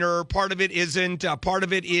retainer. Part of it isn't. Part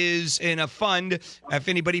of it is in a fund. If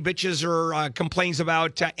anybody bitches or complains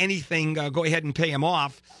about anything, go ahead and pay him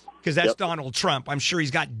off, because that's Donald Trump. I'm sure he's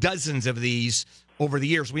got dozens of these over the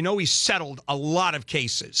years. We know he's settled a lot of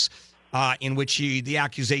cases in which the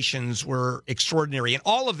accusations were extraordinary, and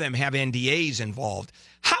all of them have NDAs involved.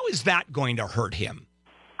 How is that going to hurt him?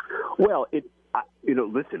 Well,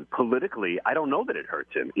 listen, politically, I don't know that it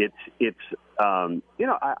hurts him.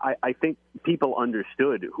 I think people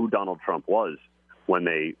understood who Donald Trump was when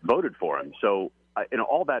they voted for him. So,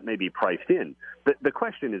 all that may be priced in. The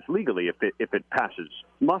question is legally if it passes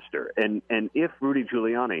muster, and if Rudy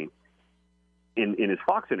Giuliani in his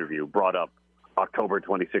Fox interview brought up October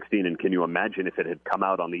 2016, and can you imagine if it had come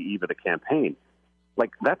out on the eve of the campaign?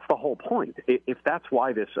 Like, that's the whole point. If that's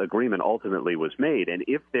why this agreement ultimately was made, and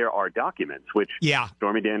if there are documents, which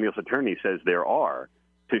Stormy Daniels' attorney says there are,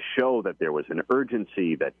 to show that there was an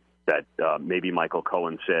urgency, that maybe Michael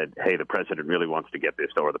Cohen said, hey, the president really wants to get this,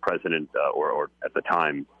 or the president, or at the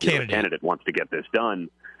time, candidate wants to get this done.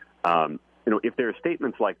 If there are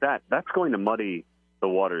statements like that, that's going to muddy the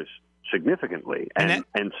waters significantly.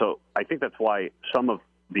 And so I think that's why some of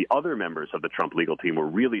the other members of the Trump legal team were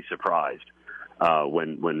really surprised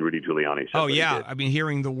when Rudy Giuliani said what he did. I've been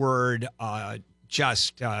hearing the word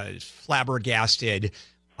just flabbergasted,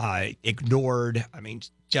 ignored. I mean,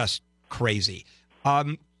 just crazy.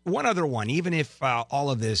 One other one, even if all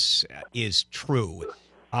of this is true,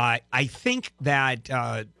 I think that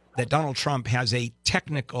that Donald Trump has a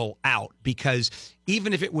technical out, because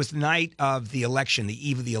even if it was the night of the election, the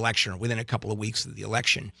eve of the election, or within a couple of weeks of the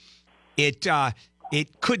election, it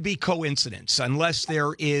could be coincidence unless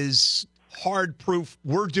there is hard proof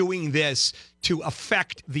we're doing this to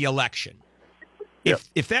affect the election. Yep.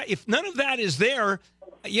 If none of that is there,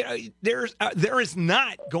 there is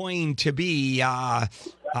not going to be. I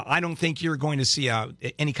don't think you're going to see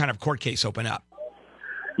any kind of court case open up.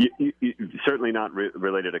 You, certainly not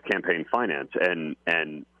related to campaign finance, and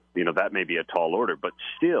that may be a tall order, but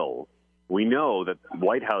still, we know that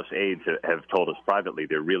White House aides have told us privately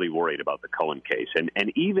they're really worried about the Cohen case, and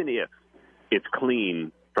even if it's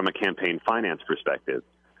clean from a campaign finance perspective,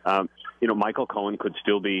 Michael Cohen could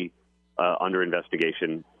still be under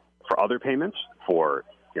investigation for other payments, for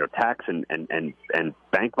tax and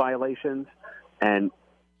bank violations, and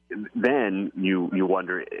then you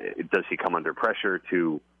wonder, does he come under pressure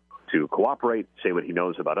to cooperate, say what he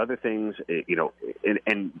knows about other things?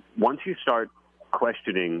 And once you start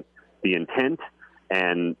questioning the intent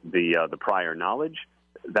and the prior knowledge,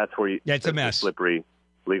 that's where it's a mess. Slippery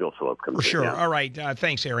legal slope comes for sure. in. Yeah. All right.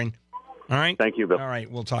 Thanks, Aaron. All right. Thank you, Bill. All right.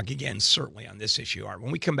 We'll talk again, certainly, on this issue. All right.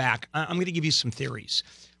 When we come back, I'm going to give you some theories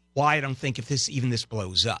why I don't think if this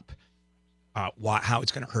blows up, how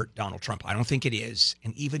it's going to hurt Donald Trump. I don't think it is.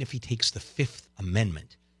 And even if he takes the Fifth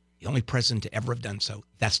Amendment, the only president to ever have done so,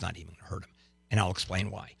 that's not even going to hurt him. And I'll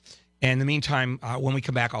explain why. And in the meantime, when we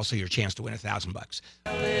come back, also your chance to win $1,000.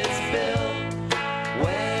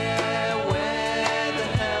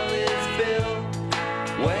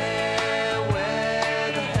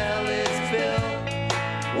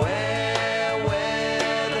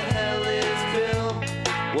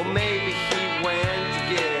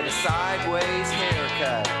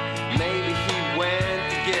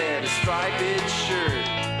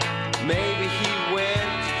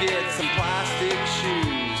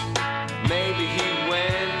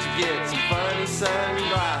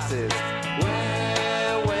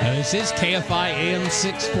 This is KFI AM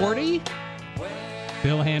 640,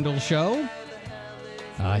 Bill Handel Show.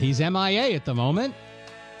 He's MIA at the moment.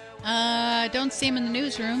 Don't see him in the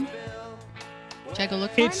newsroom. Should I go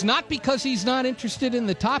look for him? It's not because he's not interested in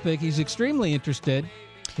the topic. He's extremely interested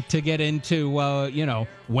to get into,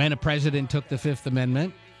 when a president took the Fifth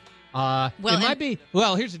Amendment. Might be.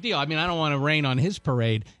 Well, here's the deal. I mean, I don't want to rain on his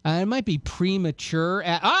parade. It might be premature.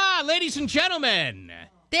 Ladies and gentlemen.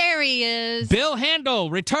 There he is. Bill Handel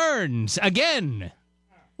returns again.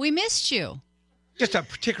 We missed you. Just a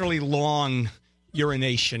particularly long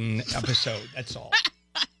urination episode. That's all.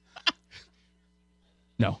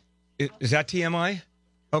 No. Is that TMI?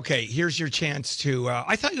 Okay, here's your chance to.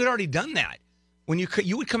 I thought you had already done that. When you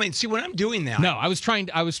would come in, see when I'm doing that. No, I was trying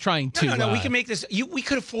to. No. We can make this. We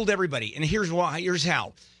could have fooled everybody, and here's why. Here's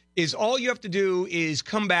how. Is all you have to do is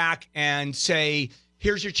come back and say,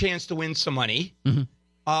 "Here's your chance to win some money." Mm-hmm.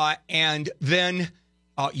 And then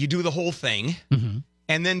you do the whole thing. Mm-hmm.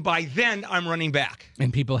 And then by then, I'm running back.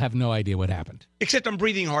 And people have no idea what happened. Except I'm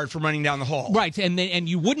breathing hard from running down the hall. Right. And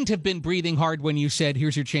you wouldn't have been breathing hard when you said,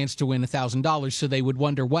 here's your chance to win $1,000. So they would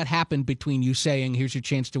wonder what happened between you saying, here's your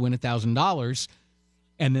chance to win $1,000.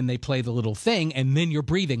 And then they play the little thing. And then you're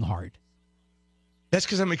breathing hard. That's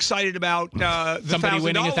because I'm excited about the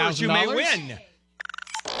 $1,000 you may win.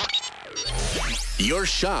 Your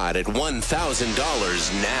shot at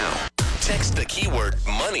 $1,000 now. Text the keyword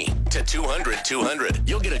money to 200-200.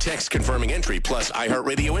 You'll get a text confirming entry plus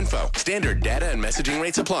iHeartRadio info. Standard data and messaging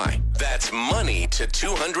rates apply. That's money to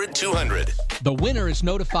 200-200. The winner is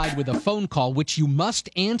notified with a phone call, which you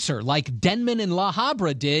must answer, like Denman in La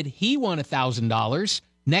Habra did. He won $1,000.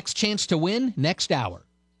 Next chance to win, next hour.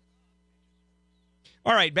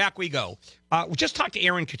 All right, back we go. We just talked to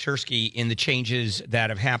Aaron Katersky in the changes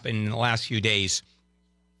that have happened in the last few days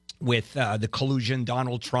with the collusion,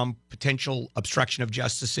 Donald Trump, potential obstruction of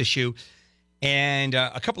justice issue, and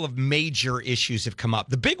a couple of major issues have come up.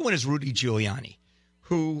 The big one is Rudy Giuliani,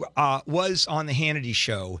 who was on the Hannity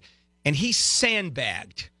Show, and he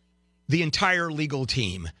sandbagged the entire legal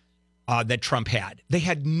team that Trump had. They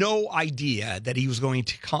had no idea that he was going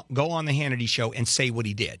to go on the Hannity Show and say what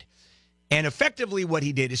he did. And effectively what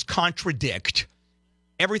he did is contradict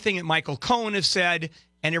everything that Michael Cohen has said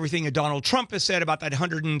and everything that Donald Trump has said about that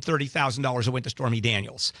 $130,000 that went to Stormy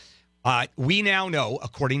Daniels. We now know,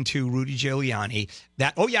 according to Rudy Giuliani,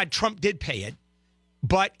 that, Trump did pay it,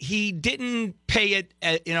 but he didn't pay it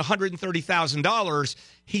in $130,000.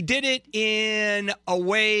 He did it in a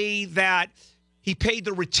way that he paid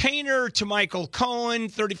the retainer to Michael Cohen,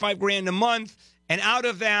 $35,000 a month, and out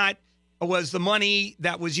of that, was the money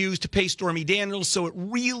that was used to pay Stormy Daniels, so it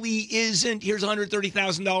really isn't. Here's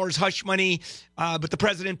 $130,000 hush money, but the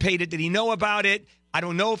president paid it. Did he know about it? I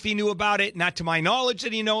don't know if he knew about it. Not to my knowledge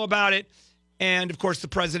did he know about it. And, of course, the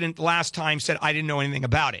president last time said, I didn't know anything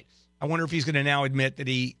about it. I wonder if he's going to now admit that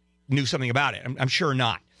he knew something about it. I'm sure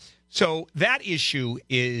not. So that issue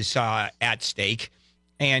is at stake,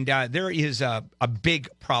 and there is a big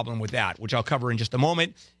problem with that, which I'll cover in just a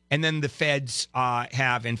moment. And then the feds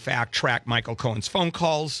have, in fact, tracked Michael Cohen's phone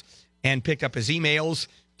calls and picked up his emails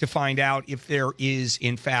to find out if there is,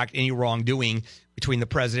 in fact, any wrongdoing between the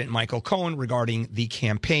president and Michael Cohen regarding the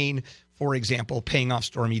campaign. For example, paying off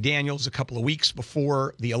Stormy Daniels a couple of weeks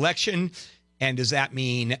before the election. And does that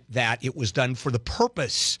mean that it was done for the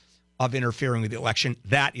purpose of interfering with the election?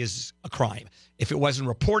 That is a crime. If it wasn't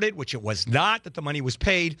reported, which it was not, that the money was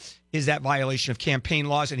paid, is that violation of campaign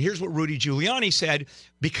laws? And here's what Rudy Giuliani said.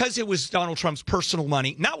 Because it was Donald Trump's personal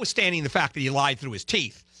money, notwithstanding the fact that he lied through his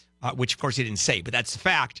teeth, which, of course, he didn't say, but that's the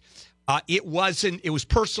fact. It was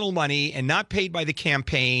personal money and not paid by the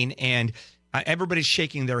campaign, and everybody's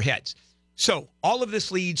shaking their heads. So all of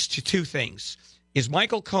this leads to two things. Is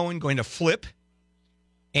Michael Cohen going to flip?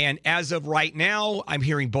 And as of right now, I'm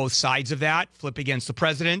hearing both sides of that, flip against the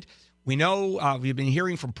president. We know, we've been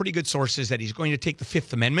hearing from pretty good sources that he's going to take the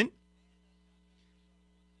Fifth Amendment.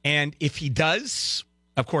 And if he does,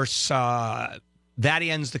 of course, that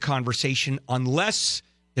ends the conversation. Unless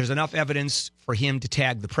there's enough evidence for him to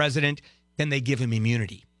tag the president, then they give him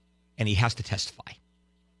immunity, and he has to testify.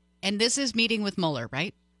 And this is meeting with Mueller,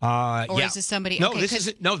 right? Is this somebody? No, okay, this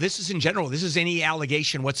is in general. This is any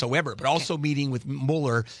allegation whatsoever, but also meeting with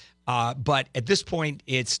Mueller. But at this point,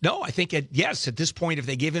 I think at this point, if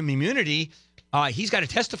they give him immunity, he's got to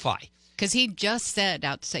testify. Because he just said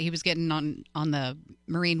he was getting on the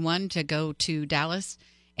Marine One to go to Dallas,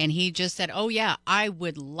 and he just said, "Oh yeah, I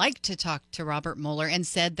would like to talk to Robert Mueller," and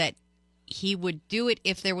said that he would do it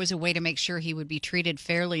if there was a way to make sure he would be treated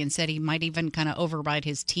fairly, and said he might even kind of override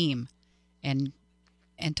his team and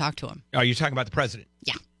talk to him. Are you talking about the president?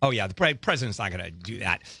 Yeah. Oh, yeah. The president's not going to do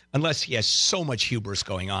that unless he has so much hubris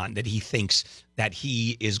going on that he thinks that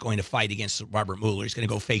he is going to fight against Robert Mueller. He's going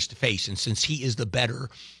to go face to face. And since he is the better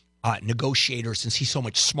negotiator, since he's so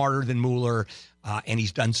much smarter than Mueller, and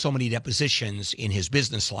he's done so many depositions in his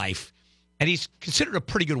business life, and he's considered a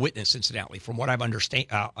pretty good witness, incidentally, from what I've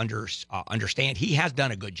understand, he has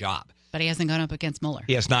done a good job. But he hasn't gone up against Mueller.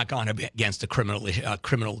 He has not gone up against a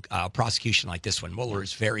criminal prosecution like this one. Mueller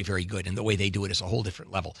is very, very good, and the way they do it is a whole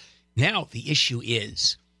different level. Now, the issue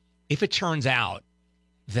is, if it turns out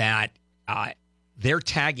that they're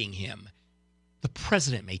tagging him, the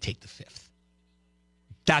president may take the Fifth.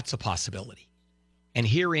 That's a possibility. And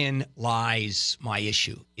herein lies my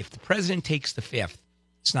issue. If the president takes the Fifth,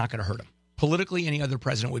 it's not going to hurt him. Politically, any other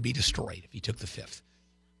president would be destroyed if he took the Fifth.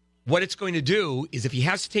 What it's going to do is, if he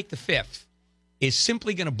has to take the Fifth, is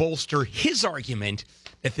simply going to bolster his argument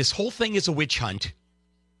that this whole thing is a witch hunt,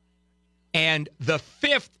 and the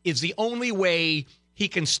Fifth is the only way he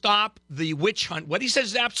can stop the witch hunt. What he says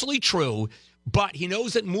is absolutely true, but he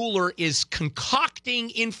knows that Mueller is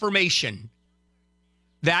concocting information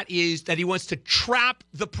that he wants to trap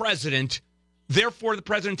the president. Therefore, the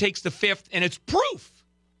president takes the Fifth, and it's proof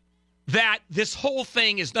that this whole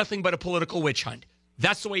thing is nothing but a political witch hunt.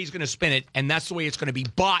 That's the way he's going to spin it, and that's the way it's going to be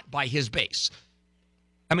bought by his base.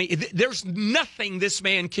 I mean, there's nothing this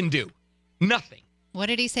man can do. Nothing. What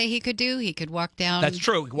did he say he could do? He could walk down. That's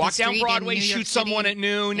true. Walk down Broadway, shoot someone at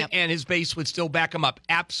noon, Yep. and his base would still back him up.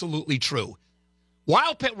 Absolutely true.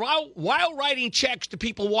 While writing checks to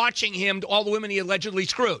people watching him, to all the women he allegedly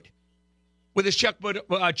screwed, with his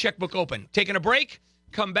checkbook open. Taking a break,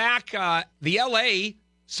 come back. The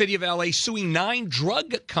city of LA, suing 9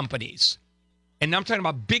 drug companies. And I'm talking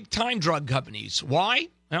about big-time drug companies. Why?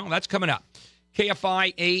 Well, that's coming up.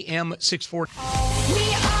 KFI AM 640.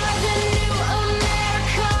 We are the new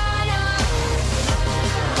Americana.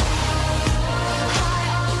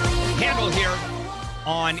 Handel here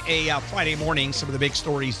on a Friday morning. Some of the big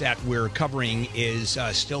stories that we're covering is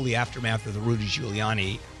still the aftermath of the Rudy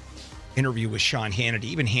Giuliani interview with Sean Hannity.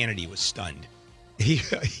 Even Hannity was stunned.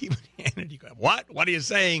 Even Hannity, what? What are you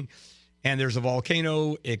saying? And there's a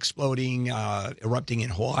volcano exploding, erupting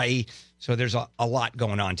in Hawaii. So there's a lot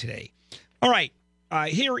going on today. All right.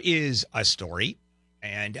 Here is a story,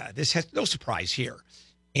 and this has no surprise here.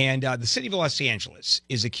 And the city of Los Angeles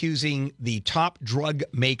is accusing the top drug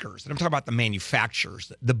makers, and I'm talking about the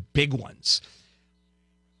manufacturers, the big ones,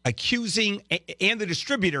 accusing and the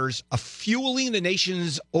distributors of fueling the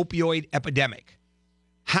nation's opioid epidemic.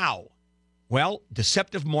 How? Well,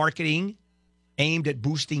 deceptive marketing aimed at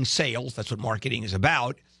boosting sales. That's what marketing is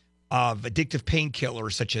about. of addictive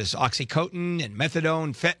painkillers such as oxycodone and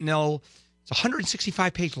methadone, fentanyl. It's a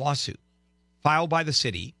 165-page lawsuit filed by the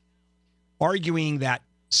city arguing that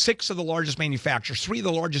 6 of the largest manufacturers, 3 of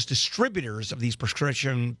the largest distributors of these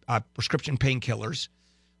prescription painkillers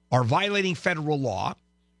are violating federal law,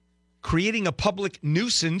 creating a public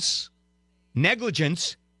nuisance,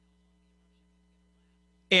 negligence,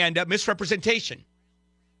 and misrepresentation.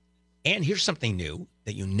 And here's something new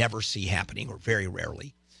that you never see happening, or very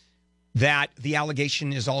rarely, that the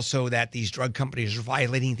allegation is also that these drug companies are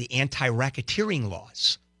violating the anti-racketeering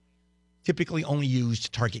laws, typically only used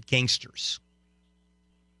to target gangsters.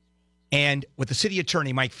 And what the city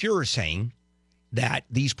attorney, Mike Fuhrer, is saying, that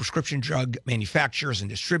these prescription drug manufacturers and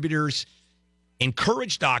distributors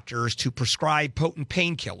encourage doctors to prescribe potent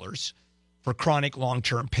painkillers for chronic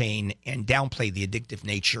long-term pain and downplay the addictive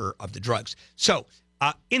nature of the drugs. So,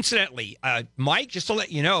 incidentally, Mike, just to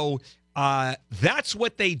let you know, that's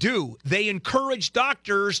what they do. They encourage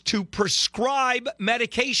doctors to prescribe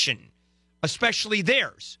medication, especially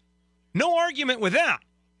theirs. No argument with that.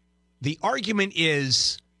 The argument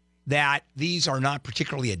is that these are not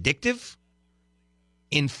particularly addictive.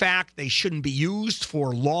 In fact, they shouldn't be used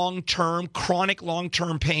for long-term, chronic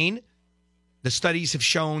long-term pain. The studies have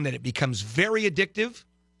shown that it becomes very addictive.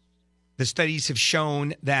 The studies have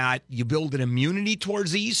shown that you build an immunity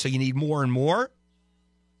towards these, so you need more and more.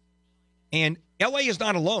 And LA is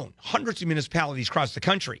not alone. Hundreds of municipalities across the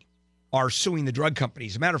country are suing the drug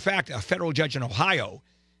companies. As a matter of fact, a federal judge in Ohio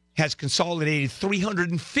has consolidated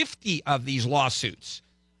 350 of these lawsuits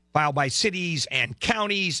filed by cities and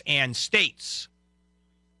counties and states.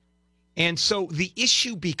 And so the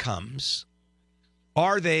issue becomes,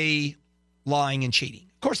 are they lying and cheating?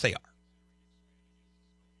 Of course they are.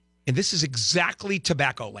 And this is exactly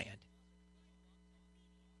tobacco land.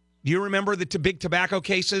 Do you remember the big tobacco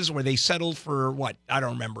cases where they settled for what? I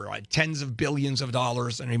don't remember, like tens of billions of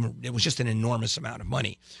dollars. And it was just an enormous amount of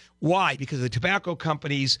money. Why? Because the tobacco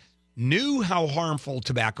companies knew how harmful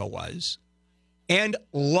tobacco was and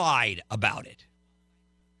lied about it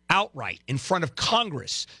outright in front of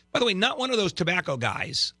Congress. By the way, not one of those tobacco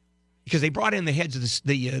guys, because they brought in the heads of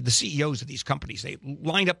the CEOs of these companies. They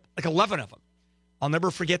lined up like 11 of them. I'll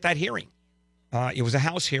never forget that hearing. It was a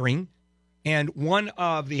House hearing, and one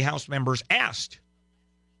of the House members asked,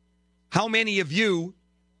 how many of you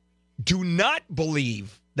do not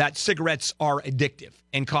believe that cigarettes are addictive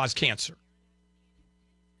and cause cancer?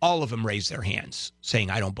 All of them raised their hands, saying,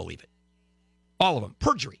 I don't believe it. All of them.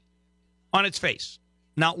 Perjury on its face.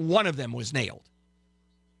 Not one of them was nailed.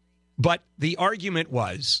 But the argument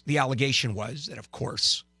was, the allegation was that, of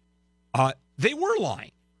course, they were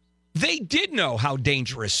lying. They did know how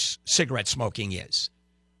dangerous cigarette smoking is.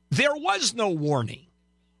 There was no warning.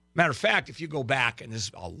 Matter of fact, if you go back, and this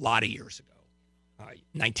is a lot of years ago,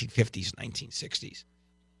 1950s, 1960s,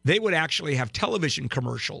 they would actually have television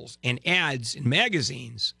commercials and ads in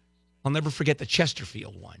magazines. I'll never forget the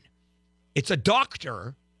Chesterfield one. It's a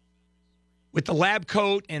doctor with the lab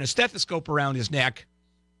coat and a stethoscope around his neck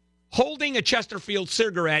holding a Chesterfield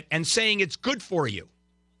cigarette and saying it's good for you,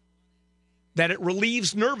 that it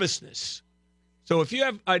relieves nervousness. So if you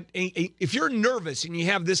have if you're nervous and you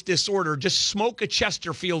have this disorder, just smoke a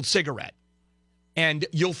Chesterfield cigarette and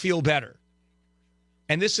you'll feel better.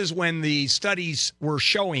 And this is when the studies were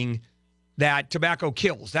showing that tobacco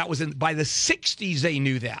kills. That was by the 60s they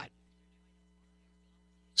knew that.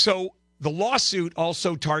 So the lawsuit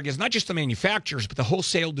also targets not just the manufacturers, but the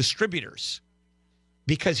wholesale distributors.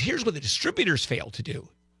 Because here's what the distributors fail to do,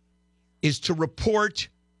 is to report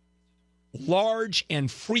large and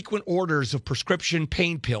frequent orders of prescription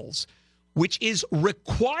pain pills, which is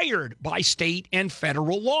required by state and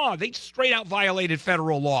federal law. They straight out violated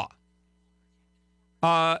federal law.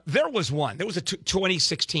 There was one. There was a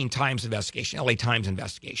 2016 Times investigation, LA Times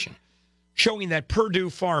investigation, showing that Purdue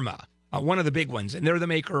Pharma, one of the big ones, and they're the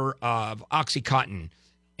maker of Oxycontin.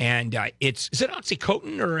 And is it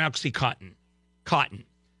Oxycontin or Oxycontin? Cotton.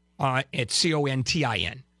 It's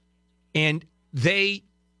Contin. And they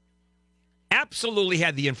absolutely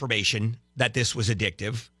had the information that this was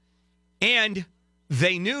addictive. And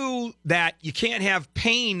they knew that you can't have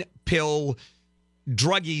pain pill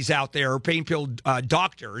druggies out there, pain pill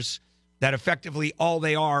doctors, that effectively all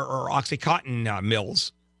they are Oxycontin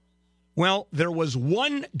mills. Well, there was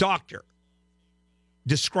one doctor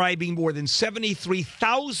describing more than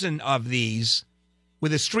 73,000 of these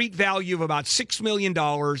with a street value of about $6 million,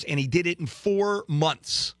 and he did it in 4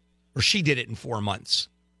 months, or she did it in 4 months.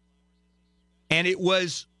 And it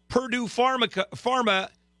was Purdue Pharma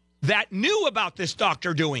that knew about this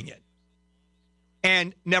doctor doing it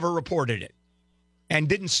and never reported it and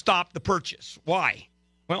didn't stop the purchase. Why?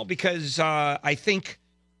 Well, because I think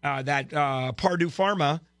that Purdue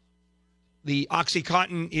Pharma, the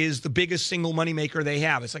OxyContin, is the biggest single moneymaker they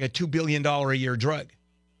have. It's like a $2 billion a year drug.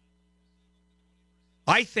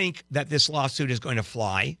 I think that this lawsuit is going to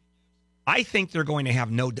fly. I think they're going to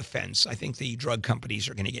have no defense. I think the drug companies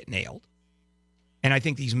are going to get nailed. And I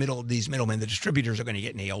think these middlemen, the distributors, are going to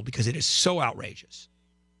get nailed because it is so outrageous.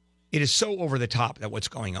 It is so over the top that what's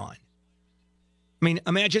going on. I mean,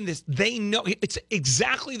 imagine this. They know it's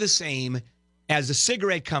exactly the same as a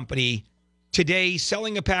cigarette company today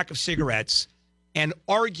selling a pack of cigarettes and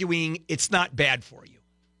arguing it's not bad for you.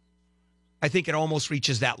 I think it almost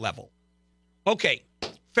reaches that level. Okay,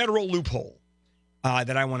 federal loophole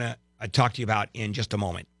that I want to talk to you about in just a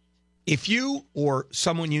moment. If you or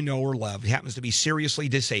someone you know or love happens to be seriously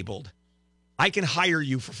disabled, I can hire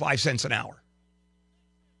you for 5 cents an hour.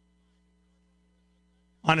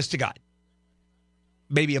 Honest to God.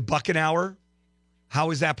 Maybe $1 an hour.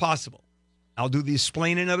 How is that possible? I'll do the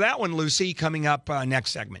explaining of that one, Lucy, coming up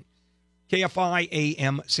next segment. KFI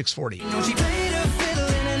AM 640. She played a fiddle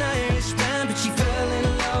in an Irish band, but she fell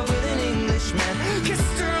in love with an Englishman.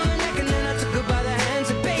 Kissed her on the neck and then I took her by the hand.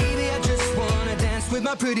 Said, baby, I just want to dance with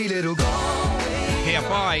my pretty little Galway.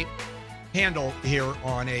 KFI Handel here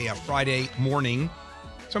on a Friday morning.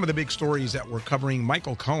 Some of the big stories that we're covering.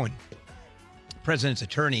 Michael Cohen, president's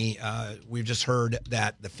attorney, we've just heard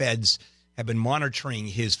that the feds have been monitoring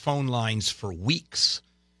his phone lines for weeks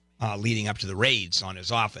leading up to the raids on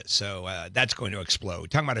his office. So that's going to explode.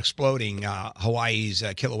 Talking about exploding, Hawaii's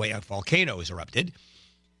Kilauea volcano has erupted.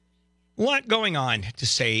 A lot going on, to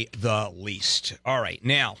say the least. All right,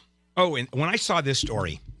 now, and when I saw this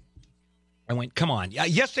story, I went, come on.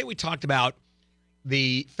 Yesterday we talked about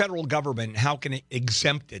the federal government, how can it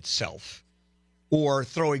exempt itself or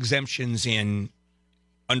throw exemptions in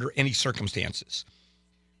under any circumstances.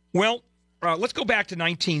 Well, let's go back to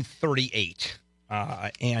 1938.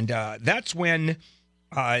 And that's when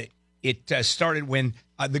it started, when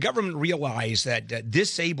the government realized that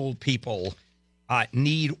disabled people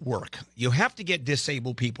need work. You have to get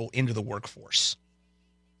disabled people into the workforce.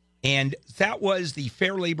 And that was the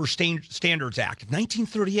Fair Labor Standards Act of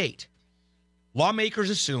 1938. Lawmakers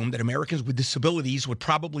assumed that Americans with disabilities would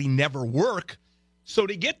probably never work. So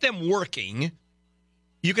to get them working,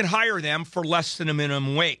 you can hire them for less than a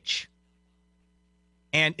minimum wage.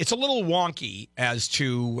 And it's a little wonky as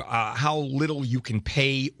to how little you can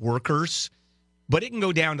pay workers, but it can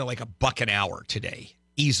go down to like $1 an hour today,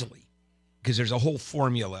 easily, because there's a whole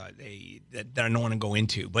formula that I don't want to go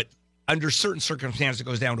into. But under certain circumstances, it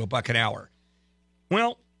goes down to $1 an hour.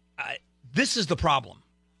 Well, this is the problem.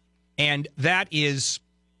 And that is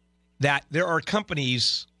that there are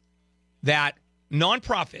companies that,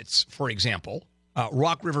 nonprofits, for example,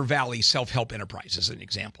 Rock River Valley Self-Help Enterprise is an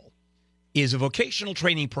example, is a vocational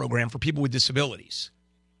training program for people with disabilities.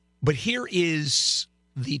 But here is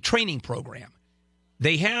the training program.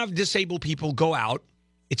 They have disabled people go out.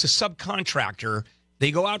 It's a subcontractor.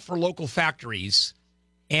 They go out for local factories,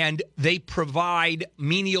 and they provide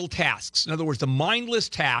menial tasks. In other words, the mindless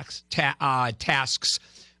tasks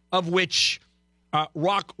of which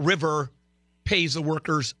Rock River pays the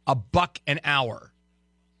workers $1 an hour.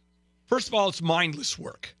 First of all, it's mindless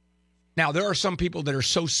work. Now, there are some people that are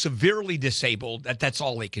so severely disabled that that's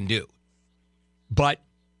all they can do. But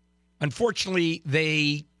unfortunately,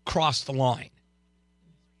 they cross the line.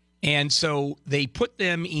 And so they put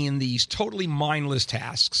them in these totally mindless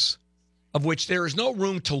tasks of which there is no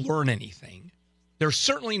room to learn anything. There's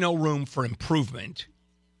certainly no room for improvement.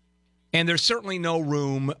 And there's certainly no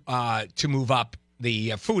room to move up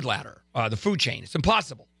the food ladder, the food chain. It's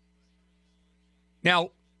impossible.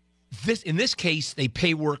 Now, in this case, they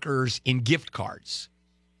pay workers in gift cards.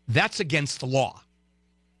 That's against the law.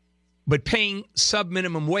 But paying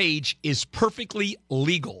sub-minimum wage is perfectly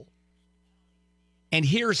legal. And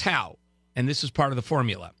here's how, and this is part of the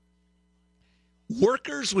formula.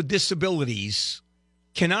 Workers with disabilities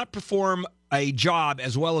cannot perform a job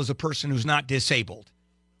as well as a person who's not disabled.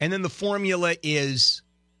 And then the formula is,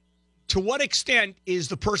 to what extent is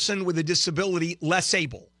the person with a disability less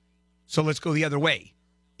able? So let's go the other way.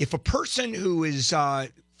 If a person who is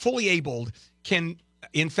fully abled can,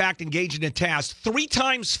 in fact, engage in a task 3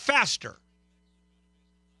 times faster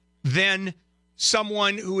than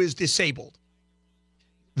someone who is disabled,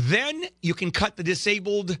 then you can cut the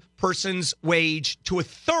disabled person's wage to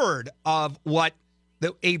 1/3 of what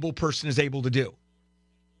the able person is able to do.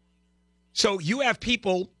 So you have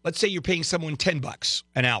people, let's say you're paying someone $10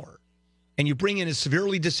 an hour, and you bring in a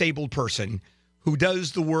severely disabled person who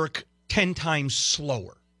does the work 10 times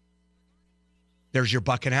slower. There's your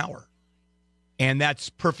 $1 an hour. And that's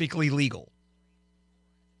perfectly legal.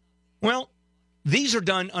 Well, these are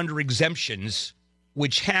done under exemptions,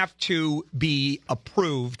 which have to be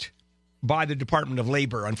approved by the Department of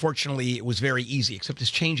Labor. Unfortunately, it was very easy, except it's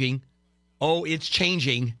changing. Oh, it's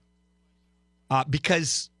changing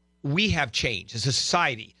because we have changed as a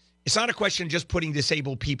society. It's not a question of just putting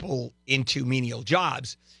disabled people into menial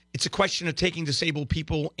jobs. It's a question of taking disabled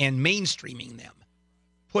people and mainstreaming them,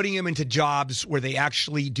 putting them into jobs where they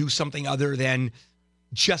actually do something other than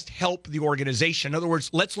just help the organization. In other words,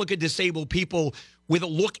 let's look at disabled people with a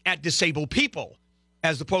look at disabled people,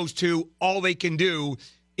 as opposed to all they can do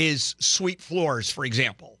is sweep floors, for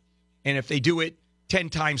example. And if they do it 10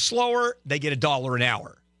 times slower, they get $1 an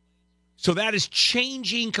hour. So that is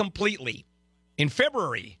changing completely. In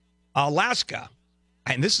February, Alaska,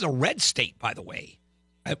 and this is a red state, by the way,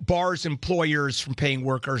 bars employers from paying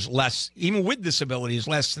workers less, even with disabilities,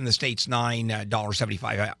 less than the state's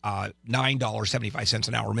 $9.75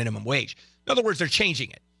 an hour minimum wage. In other words, they're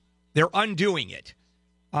changing it. They're undoing it.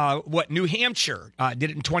 New Hampshire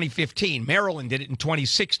did it in 2015. Maryland did it in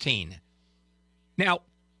 2016. Now,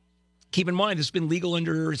 keep in mind, it's been legal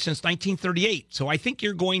since 1938. So I think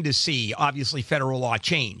you're going to see, obviously, federal law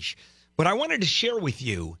change. But I wanted to share with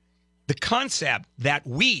you the concept that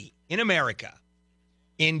we in America,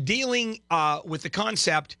 in dealing with the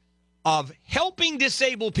concept of helping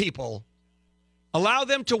disabled people, allow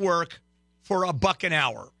them to work for $1 an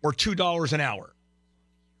hour or $2 an hour,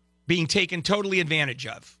 being taken totally advantage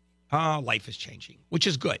of. Life is changing, which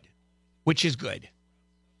is good,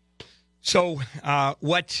 So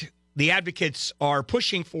what the advocates are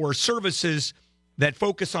pushing for services that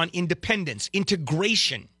focus on independence,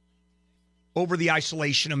 integration, over the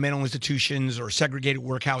isolation of mental institutions or segregated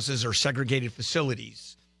workhouses or segregated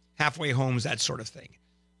facilities, halfway homes, that sort of thing.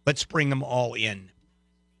 Let's bring them all in.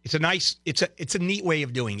 It's a neat way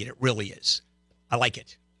of doing it. It really is. I like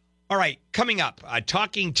it. All right, coming up,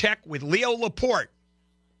 Talking Tech with Leo Laporte.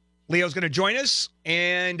 Leo's going to join us,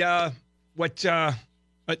 and the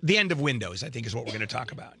end of Windows, I think, is what we're going to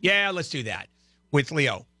talk about. Yeah, let's do that with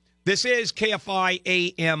Leo. This is KFI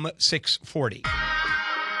AM 640.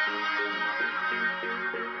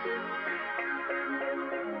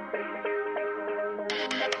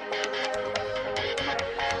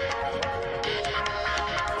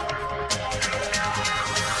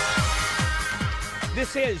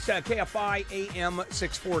 This is KFI AM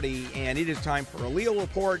 640, and it is time for a Leo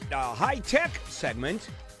Laporte high-tech segment.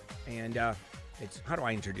 And it's, how do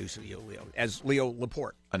I introduce you, Leo? As Leo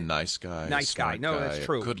Laporte. A nice guy. Nice guy. No, guy, that's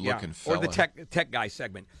true. Good-looking fella. Or the tech guy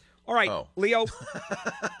segment. All right, Leo.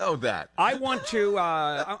 That. I want to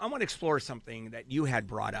explore something that you had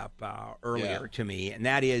brought up earlier to me, and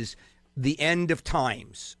that is the end of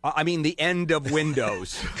times. I mean, the end of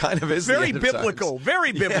Windows. Kind of is very the end biblical. Of times.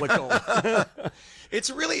 Very biblical. Yeah. It's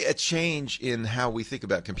really a change in how we think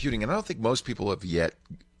about computing, and I don't think most people have yet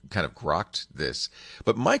kind of grokked this,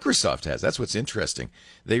 but Microsoft has. That's what's interesting.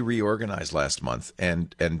 They reorganized last month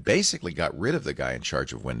and basically got rid of the guy in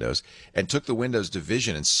charge of Windows and took the Windows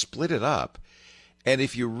division and split it up. And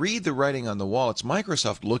if you read the writing on the wall, it's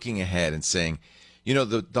Microsoft looking ahead and saying, you know,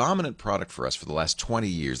 the dominant product for us for the last 20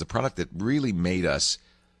 years, the product that really made us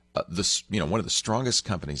one of the strongest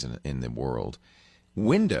companies in the world,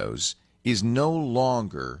 Windows is no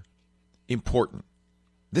longer important.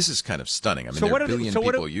 This is kind of stunning. I mean, there are a billion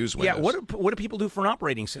people use Windows. Yeah, what do people do for an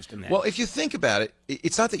operating system then? Well, if you think about it,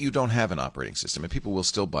 it's not that you don't have an operating system, and people will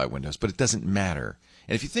still buy Windows, but it doesn't matter.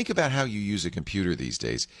 And if you think about how you use a computer these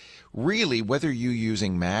days, really, whether you're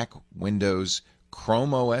using Mac, Windows,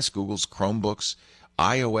 Chrome OS, Google's Chromebooks,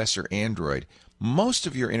 iOS, or Android, most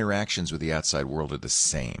of your interactions with the outside world are the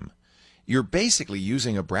same. You're basically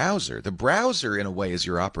using a browser. The browser, in a way, is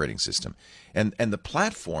your operating system. And the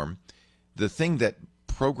platform, the thing that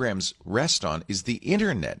programs rest on, is the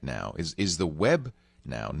internet now, is the web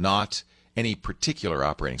now, not any particular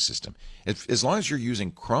operating system. As long as you're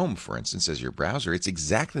using Chrome, for instance, as your browser, it's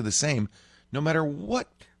exactly the same no matter what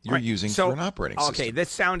you're using for an operating system. Okay, that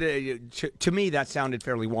sounded to me that sounded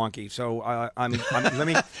fairly wonky. So let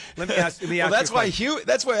me ask. Well,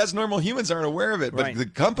 that's why us normal humans aren't aware of it, but the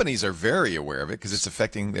companies are very aware of it because it's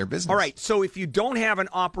affecting their business. All right. So if you don't have an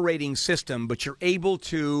operating system, but you're able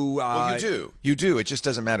to, you do. It just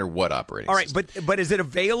doesn't matter what operating. All right, system. but is it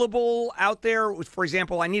available out there? For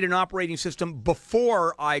example, I need an operating system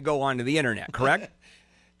before I go onto the internet. Correct?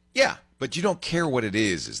 Yeah, but you don't care what it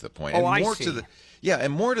is the point. And I see.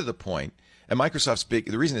 And more to the point, and Microsoft's the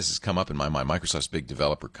reason this has come up in my mind, Microsoft's big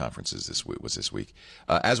developer conferences was this week,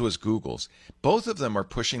 as was Google's. Both of them are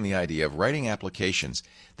pushing the idea of writing applications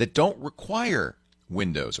that don't require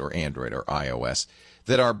Windows or Android or iOS,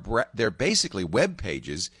 that they're basically web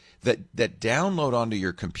pages that download onto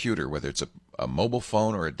your computer, whether it's a mobile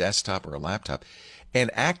phone or a desktop or a laptop, and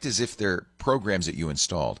act as if they're programs that you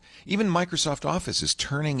installed. Even Microsoft Office is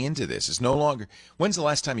turning into this. It's no longer. When's the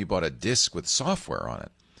last time you bought a disk with software on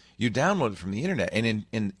it? You download it from the internet, and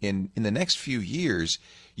in the next few years,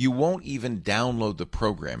 you won't even download the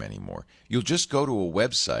program anymore. You'll just go to a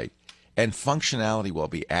website, and functionality will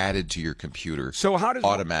be added to your computer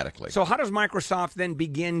automatically. So how does Microsoft then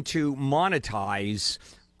begin to monetize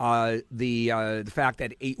the fact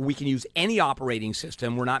that we can use any operating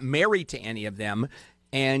system? We're not married to any of them.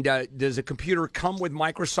 And does a computer come with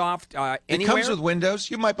Microsoft anywhere? It comes with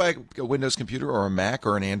Windows. You might buy a Windows computer or a Mac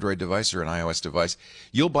or an Android device or an iOS device.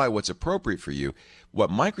 You'll buy what's appropriate for you. What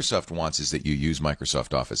Microsoft wants is that you use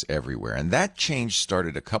Microsoft Office everywhere. And that change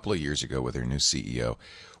started a couple of years ago with their new CEO,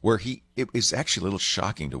 where it was actually a little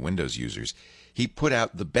shocking to Windows users. He put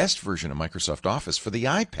out the best version of Microsoft Office for the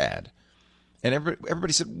iPad. And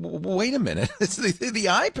everybody said, wait a minute, it's the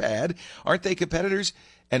iPad. Aren't they competitors?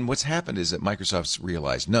 And what's happened is that Microsoft's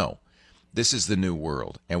realized, no, this is the new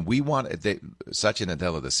world. And we want, Satya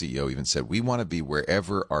Nadella, the CEO, even said, we want to be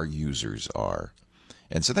wherever our users are.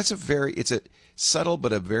 And so it's a subtle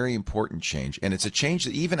but a very important change. And it's a change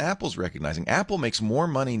that even Apple's recognizing. Apple makes more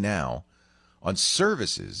money now on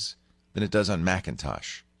services than it does on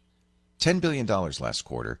Macintosh. $10 billion last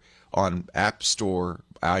quarter on App Store,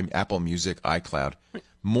 Apple Music, iCloud,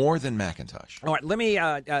 more than Macintosh. All right, let me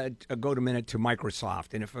go to a minute to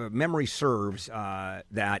Microsoft. And if memory serves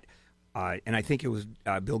that, and I think it was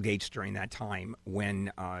Bill Gates during that time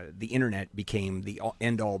when the Internet became the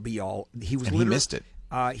end-all, be-all. He missed it.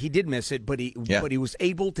 He did miss it, but he was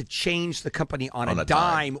able to change the company on a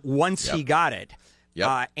dime once he got it.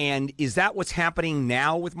 Yep. And is that what's happening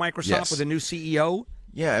now with Microsoft with a new CEO?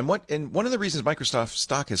 Yeah, and one of the reasons Microsoft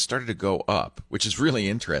stock has started to go up, which is really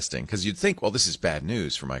interesting, because you'd think, well, this is bad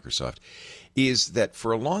news for Microsoft, is that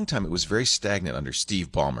for a long time it was very stagnant under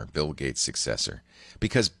Steve Ballmer, Bill Gates' successor,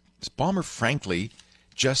 because Ballmer, frankly,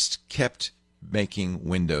 just kept making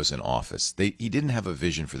Windows and Office. He didn't have a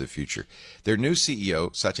vision for the future. Their new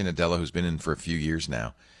CEO, Satya Nadella, who's been in for a few years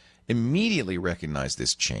now, immediately recognized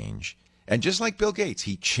this change. And just like Bill Gates,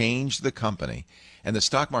 he changed the company, and the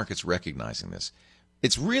stock market's recognizing this.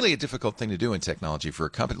 It's really a difficult thing to do in technology for a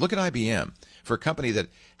company. Look at IBM, for a company that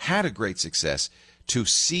had a great success, to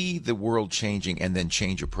see the world changing and then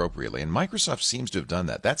change appropriately. And Microsoft seems to have done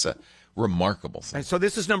that. That's a remarkable thing. And so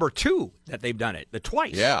this is number 2 that they've done it,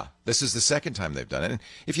 twice. Yeah, this is the second time they've done it. And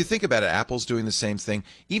if you think about it, Apple's doing the same thing.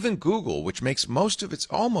 Even Google, which makes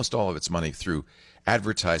almost all of its money through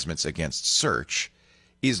advertisements against search,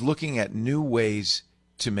 is looking at new ways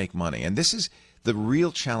to make money. And this is the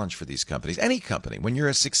real challenge for these companies. Any company, when you're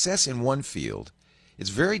a success in one field, it's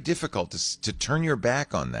very difficult to turn your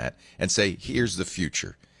back on that and say, here's the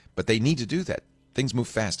future. But they need to do that. Things move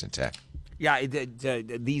fast in tech. Yeah,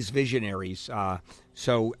 these visionaries.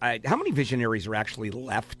 So how many visionaries are actually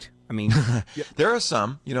left? I mean, there are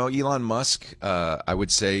some. Elon Musk, I would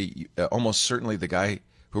say almost certainly the guy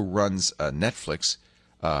who runs Netflix,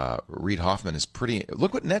 Reid Hoffman, is pretty.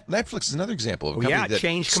 Look what Netflix is another example of a company that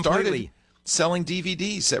changed started completely. Selling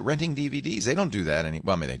DVDs, renting DVDs. They don't do that anymore.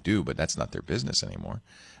 Well, I mean, they do, but that's not their business anymore.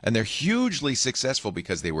 And they're hugely successful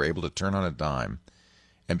because they were able to turn on a dime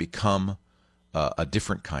and become a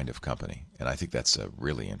different kind of company. And I think that's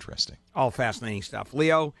really interesting. All fascinating stuff.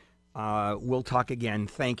 Leo, we'll talk again.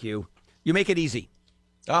 Thank you. You make it easy.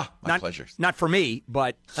 My pleasure. Not for me,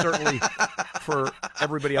 but certainly for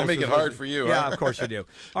everybody else. I make it hard for you. Yeah, huh? of course you do.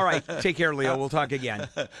 All right. Take care, Leo. We'll talk again.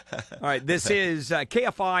 All right. This is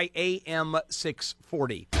KFI AM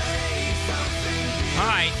 640.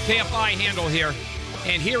 Hi, KFI Handel here.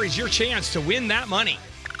 And here is your chance to win that money.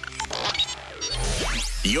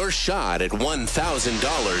 Your shot at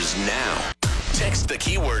 $1,000 now. Text the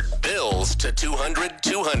keyword BILLS to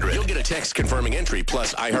 200-200. You'll get a text confirming entry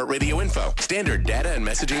plus iHeartRadio info. Standard data and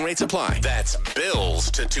messaging rates apply. That's BILLS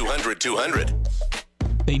to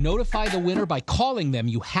 200-200. They notify the winner by calling them.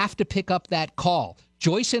 You have to pick up that call.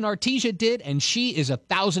 Joyce in Artesia did, and she is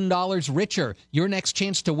 $1,000 richer. Your next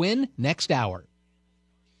chance to win, next hour.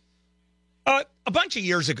 A bunch of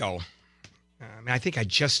years ago, I think I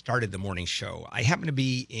just started the morning show. I happened to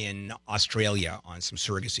be in Australia on some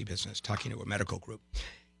surrogacy business, talking to a medical group.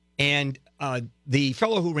 And the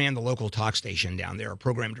fellow who ran the local talk station down there, a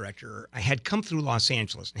program director, I had come through Los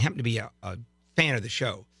Angeles and happened to be a fan of the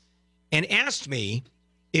show, and asked me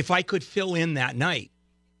if I could fill in that night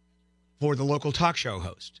for the local talk show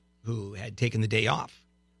host who had taken the day off.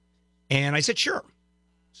 And I said, sure.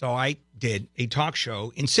 So I did a talk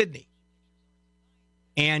show in Sydney.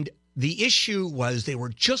 And the issue was they were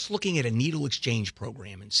just looking at a needle exchange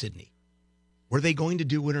program in Sydney. Were they going to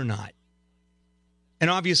do it or not? And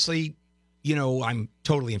obviously, I'm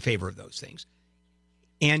totally in favor of those things.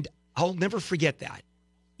 And I'll never forget that.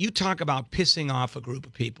 You talk about pissing off a group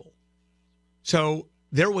of people. So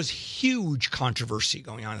there was huge controversy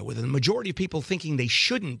going on with the majority of people thinking the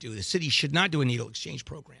city should not do a needle exchange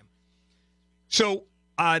program. So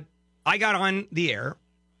I got on the air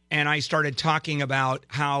and I started talking about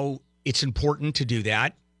how it's important to do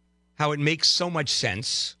that, how it makes so much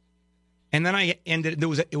sense. And then I ended,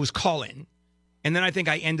 it was call-in. And then I think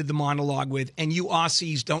I ended the monologue with, and you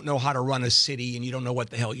Aussies don't know how to run a city and you don't know what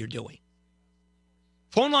the hell you're doing.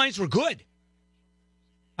 Phone lines were good.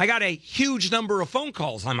 I got a huge number of phone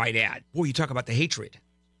calls, I might add. Boy, you talk about the hatred.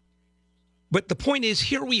 But the point is,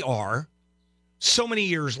 here we are, so many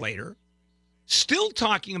years later, still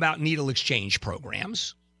talking about needle exchange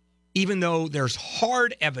programs, even though there's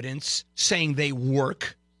hard evidence saying they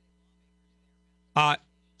work.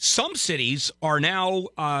 Some cities are now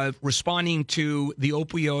responding to the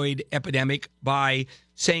opioid epidemic by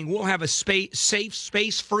saying we'll have a safe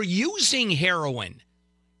space for using heroin.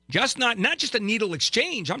 Not just a needle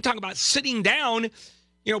exchange. I'm talking about sitting down,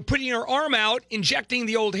 putting your arm out, injecting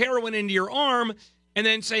the old heroin into your arm, and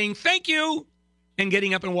then saying thank you, and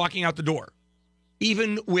getting up and walking out the door.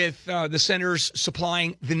 Even with the centers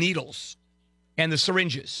supplying the needles and the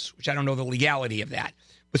syringes, which I don't know the legality of that,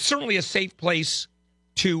 but certainly a safe place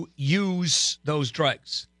to use those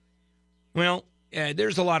drugs. Well,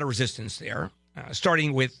 there's a lot of resistance there,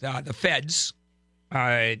 starting with the feds.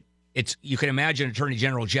 You can imagine Attorney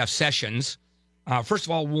General Jeff Sessions, first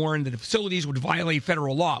of all, warned that the facilities would violate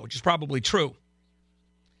federal law, which is probably true.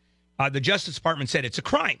 The Justice Department said it's a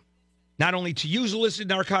crime, not only to use illicit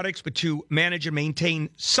narcotics, but to manage and maintain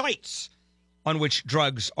sites on which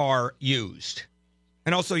drugs are used.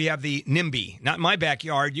 And also you have the NIMBY, not in my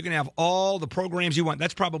backyard. You can have all the programs you want.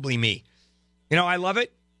 That's probably me. I love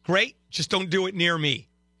it. Great. Just don't do it near me.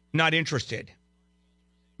 Not interested.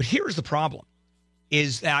 But here's the problem,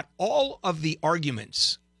 is that all of the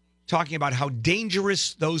arguments talking about how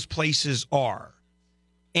dangerous those places are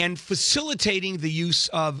and facilitating the use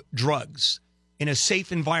of drugs in a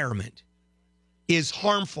safe environment is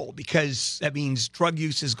harmful, because that means drug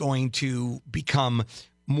use is going to become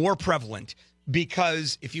more prevalent.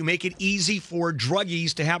 Because if you make it easy for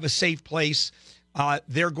druggies to have a safe place,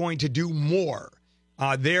 they're going to do more.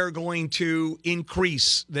 They're going to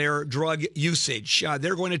increase their drug usage.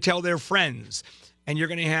 They're going to tell their friends. And you're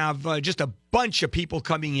going to have just a bunch of people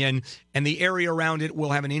coming in, and the area around it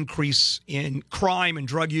will have an increase in crime and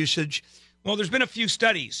drug usage. Well, there's been a few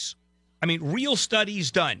studies. Real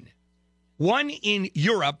studies done. One in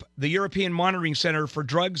Europe, the European Monitoring Center for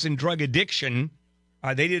Drugs and Drug Addiction,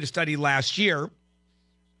 they did a study last year,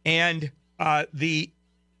 and the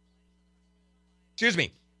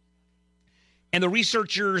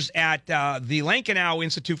researchers at the Lankenau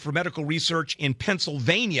Institute for Medical Research in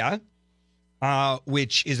Pennsylvania,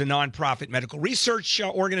 which is a nonprofit medical research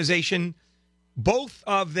organization, both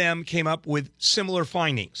of them came up with similar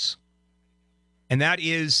findings. And that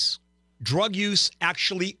is drug use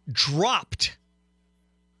actually dropped.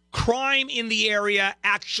 Crime in the area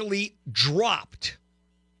actually dropped.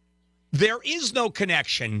 There is no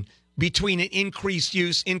connection between an increased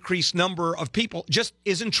use, increased number of people. Just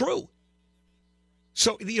isn't true.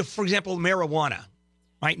 So, for example, marijuana,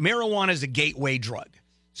 right? Marijuana is a gateway drug.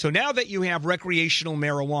 So now that you have recreational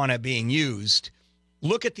marijuana being used,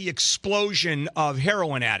 look at the explosion of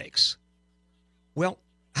heroin addicts. Well,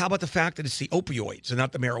 how about the fact that it's the opioids and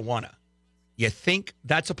not the marijuana? You think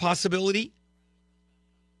that's a possibility?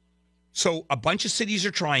 So a bunch of cities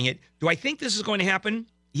are trying it. Do I think this is going to happen?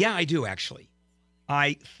 Yeah, I do, actually.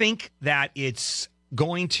 I think that it's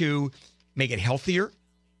going to make it healthier.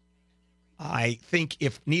 I think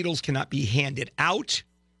if needles cannot be handed out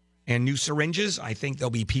and new syringes, I think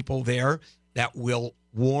there'll be people there that will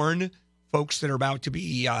warn folks that are about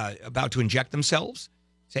to inject themselves,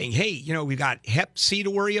 saying, hey, we've got Hep C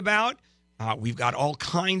to worry about. We've got all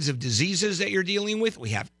kinds of diseases that you're dealing with. We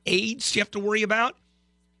have AIDS you have to worry about.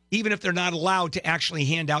 Even if they're not allowed to actually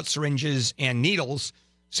hand out syringes and needles,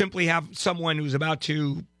 simply have someone who's about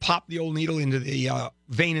to pop the old needle into the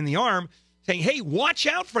vein in the arm saying, hey, watch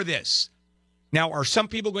out for this. Now, are some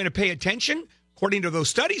people going to pay attention? According to those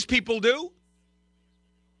studies, people do.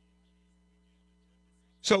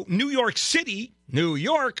 So New York City,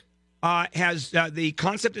 has the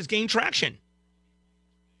concept has gained traction.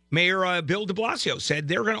 Mayor Bill de Blasio said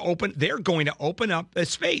they're going to open up a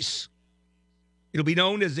space. It'll be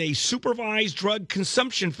known as a supervised drug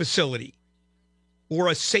consumption facility or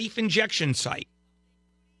a safe injection site.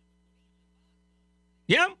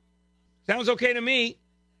 Yeah, sounds okay to me.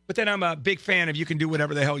 But then I'm a big fan of you can do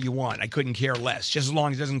whatever the hell you want. I couldn't care less, just as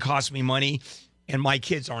long as it doesn't cost me money and my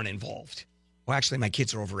kids aren't involved. Well, actually, my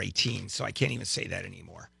kids are over 18, so I can't even say that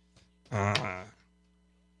anymore.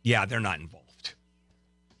 Yeah, they're not involved.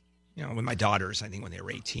 You know, with my daughters, I think when they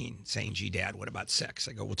were 18, saying, gee, Dad, what about sex?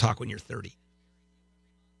 I go, we'll talk when you're 30.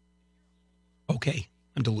 Okay,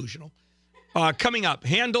 I'm delusional. Coming up,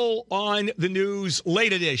 Handel on the News,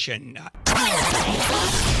 late edition.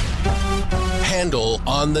 Handel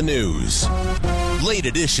on the News. Late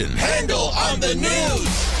edition. Handel on the News.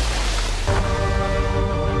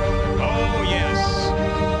 Oh, yes.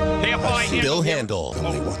 KFI Handel. Bill Handel.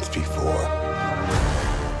 Only once before.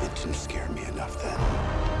 It didn't scare me enough then.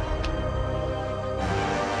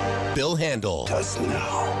 Bill Handel. Does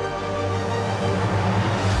now.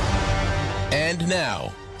 And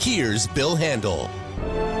now, here's Bill Handel.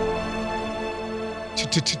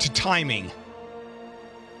 Timing.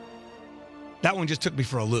 That one just took me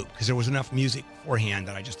for a loop because there was enough music beforehand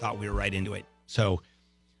that I just thought we were right into it. So,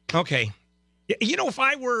 okay. You know, if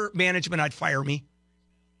I were management, I'd fire me.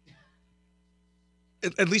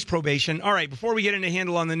 At least probation. All right, before we get into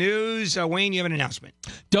Handel on the News, Wayne, you have an announcement.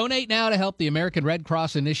 Donate now to help the American Red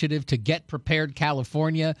Cross initiative to Get Prepared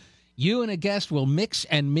California. You and a guest will mix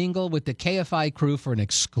and mingle with the KFI crew for an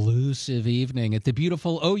exclusive evening at the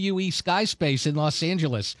beautiful OUE Sky Space in Los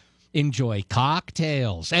Angeles. Enjoy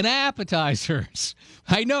cocktails and appetizers.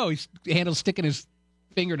 I know, Handel's sticking his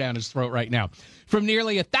finger down his throat right now. From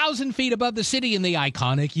nearly 1,000 feet above the city in the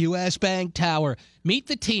iconic U.S. Bank Tower. Meet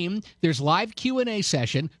the team. There's live Q&A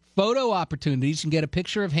session, photo opportunities, and get a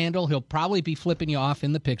picture of Handel. He'll probably be flipping you off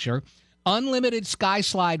in the picture. Unlimited sky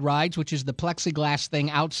slide rides, which is the plexiglass thing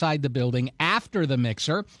outside the building after the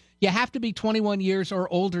mixer. You have to be 21 years or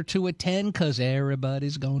older to attend because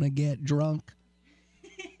everybody's going to get drunk.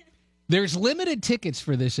 There's limited tickets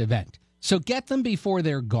for this event, so get them before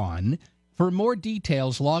they're gone. For more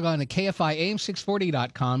details, log on to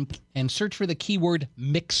KFIAM640.com and search for the keyword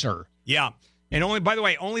mixer. Yeah. And only, by the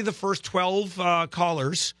way, only the first 12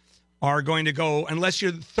 callers are going to go, unless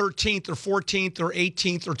you're the 13th or 14th or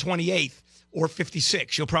 18th or 28th or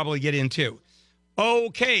 56. You'll probably get in too.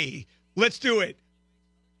 Okay, let's do it.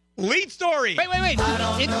 Lead story. Wait.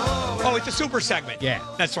 It's a super segment. Yeah.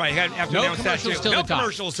 That's right. I have to No announce that too. commercials till the top. No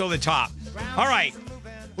commercials till the top. All right.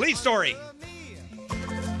 Lead story.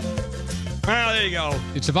 Well, there you go.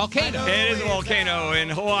 It's a volcano. It is a volcano in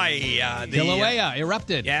Hawaii. Kilauea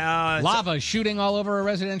erupted. Yeah. Lava shooting all over a It's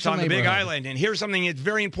residential on the Big neighborhood. Island. And here's something that's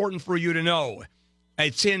very important for you to know.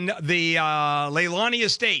 It's in the Leilani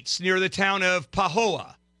Estates near the town of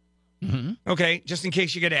Pahoa. Mm-hmm. Okay, just in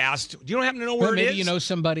case you get asked. Do you happen to know where Well, it is? maybe you know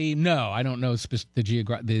somebody. No, I don't know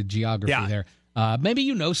the geography there. Maybe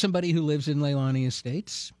you know somebody who lives in Leilani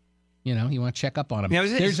Estates. You know, you want to check up on them. Yeah,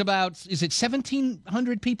 There's about, is it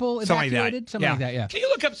 1,700 people evacuated? Something like that, yeah. Can you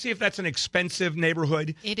look up, see if that's an expensive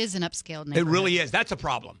neighborhood? It is an upscale neighborhood. It really is. That's a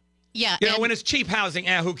problem. Yeah. You know, when it's cheap housing,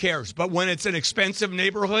 who cares? But when it's an expensive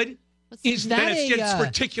neighborhood, Is then that it's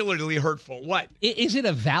particularly hurtful. What? Is it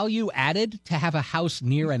a value added to have a house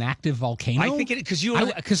near an active volcano? I think it is,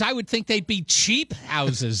 because I would think they'd be cheap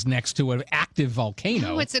houses next to an active volcano.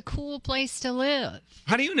 No, it's a cool place to live.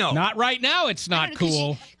 How do you know? Not right now. It's not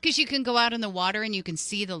cool. Because you can go out in the water and you can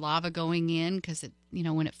see the lava going in because it,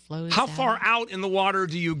 when it flows. How far out in the water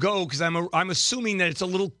do you go? Because I'm assuming that it's a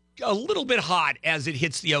little bit hot as it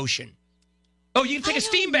hits the ocean. Oh, you can take a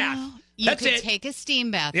steam bath. That's you it. could take a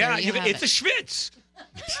steam bath. Yeah, there you have it's it. a schwitz.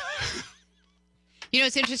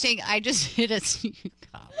 It's interesting. I just did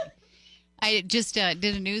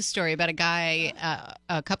a news story about a guy,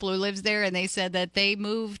 a couple who lives there, and they said that they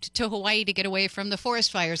moved to Hawaii to get away from the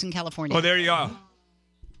forest fires in California. Oh, there you are.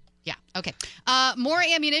 Yeah. Okay. More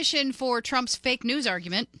ammunition for Trump's fake news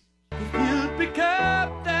argument. You pick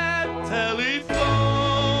up that telephone.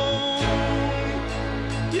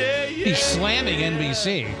 Yeah. He's slamming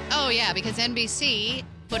NBC. Oh, yeah, because NBC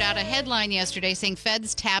put out a headline yesterday saying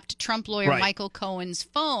feds tapped Trump lawyer Michael Cohen's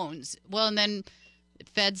phones. Well, and then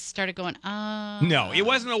feds started going, No, it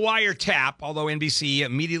wasn't a wiretap, although NBC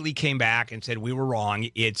immediately came back and said we were wrong.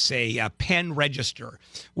 It's a pen register.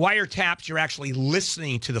 Wiretaps, you're actually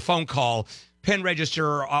listening to the phone call. Pen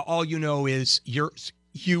register, all you know is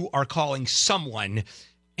you are calling someone,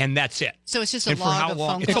 and that's it. So it's just a log of phone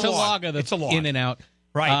calls. It's a log of the in and out.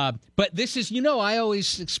 Right. But this is, I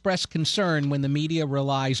always express concern when the media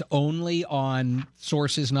relies only on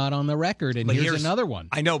sources not on the record. And here's another one.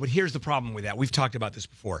 I know, but here's the problem with that. We've talked about this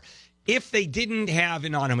before. if they didn't have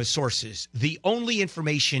anonymous sources, the only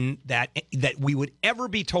information that we would ever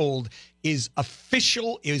be told is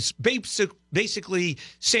official, is basically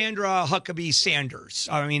Sarah Huckabee Sanders.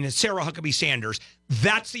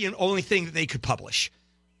 That's the only thing that they could publish.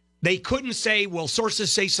 They couldn't say, well,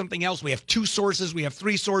 sources say something else. We have 2 sources. We have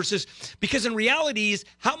 3 sources. Because in reality,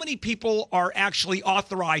 how many people are actually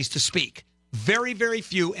authorized to speak? Very, very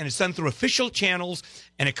few. And it's done through official channels.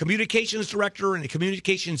 And a communications director and a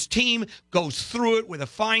communications team goes through it with a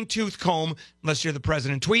fine-tooth comb, unless you're the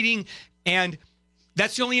president tweeting. And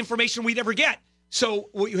that's the only information we'd ever get. So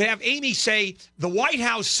what you have Amy say, the White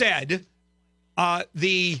House said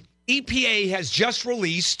the EPA has just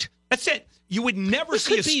released. That's it. You would never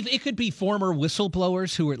see it could be former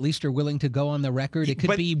whistleblowers who at least are willing to go on the record. It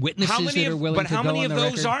could be witnesses that are willing to go on the record. But how many of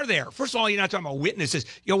those are there? First of all, you're not talking about witnesses.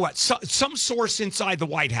 You know what? Some source inside the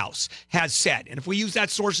White House has said, and if we use that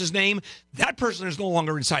source's name, that person is no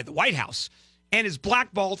longer inside the White House and is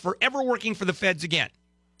blackballed for ever working for the feds again.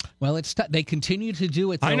 Well, they continue to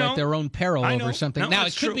do it, though, at their own peril over something. No, now,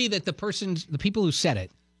 it could be that the people who said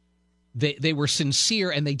it, they were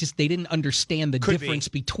sincere and they didn't understand the difference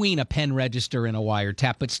between a pen register and a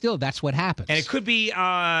wiretap, but still, that's what happens. And it could be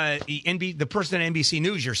the person at NBC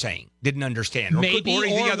News you're saying didn't understand. Or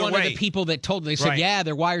the other one way. Of the people that told them, they said, yeah,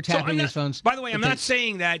 they're wiretapping his phones. By the way, I'm not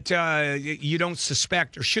saying that you don't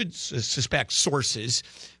suspect or should suspect sources,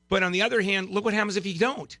 but on the other hand, look what happens if you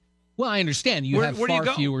don't. Well, I understand. You have far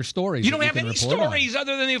fewer stories. You don't have any stories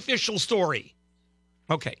other than the official story.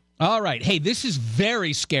 Okay. All right. Hey, this is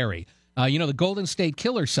very scary. The Golden State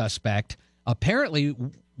Killer suspect apparently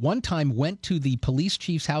one time went to the police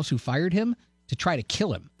chief's house who fired him to try to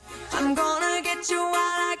kill him. I'm gonna get you while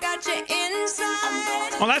I got you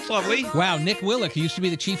inside. Oh, that's lovely. Wow, Nick Willick, who used to be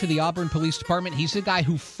the chief of the Auburn Police Department. He's the guy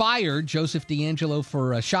who fired Joseph DeAngelo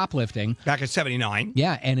for shoplifting. Back in 79.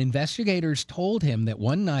 Yeah, and investigators told him that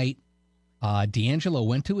one night DeAngelo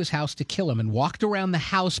went to his house to kill him and walked around the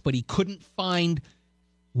house, but he couldn't find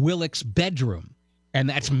Willick's bedroom. And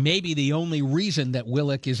that's maybe the only reason that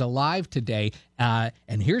Willick is alive today.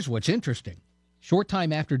 And here's what's interesting. Short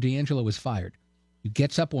time after DeAngelo was fired, he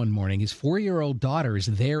gets up one morning. His 4-year-old daughter is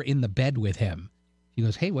there in the bed with him. He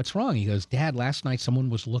goes, hey, what's wrong? He goes, Dad, last night someone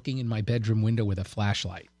was looking in my bedroom window with a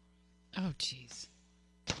flashlight. Oh, jeez.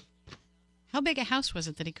 How big a house was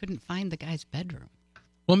it that he couldn't find the guy's bedroom?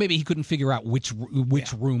 Well, maybe he couldn't figure out which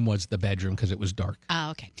room was the bedroom because it was dark.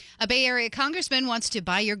 Okay. A Bay Area congressman wants to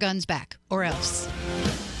buy your guns back, or else.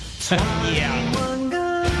 Yeah.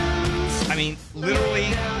 I mean, literally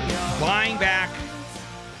buying back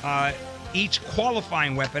each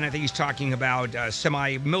qualifying weapon. I think he's talking about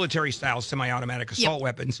military style semi-automatic assault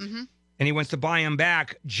weapons. Mm-hmm. And he wants to buy them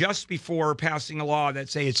back just before passing a law that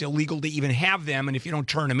say it's illegal to even have them. And if you don't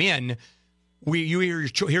turn them in, here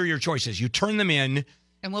are your choices. You turn them in.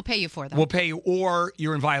 And we'll pay you for them. We'll pay you, or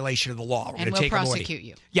you're in violation of the law. And we'll prosecute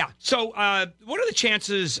you. Yeah. So what are the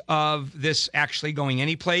chances of this actually going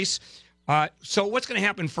anyplace? So what's going to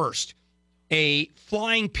happen first? A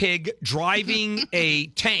flying pig driving a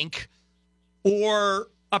tank or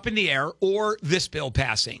up in the air, or this bill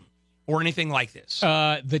passing, or anything like this?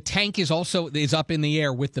 The tank is up in the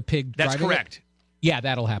air with the pig driving. That's correct. It? Yeah,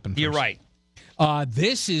 that'll happen first. You're right.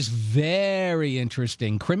 This is very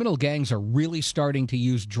interesting. Criminal gangs are really starting to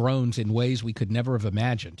use drones in ways we could never have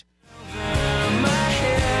imagined.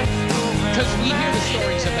 Because we hear the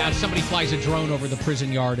stories about somebody flies a drone over the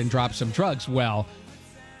prison yard and drops some drugs. Well,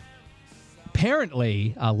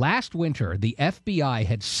 apparently, last winter, the FBI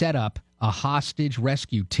had set up a hostage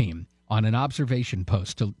rescue team on an observation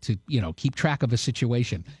post to keep track of a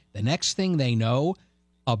situation. The next thing they know,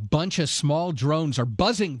 a bunch of small drones are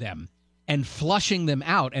buzzing them and flushing them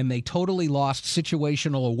out, and they totally lost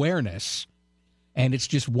situational awareness. And it's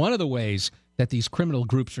just one of the ways that these criminal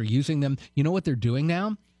groups are using them. You know what they're doing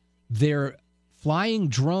now? They're flying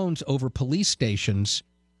drones over police stations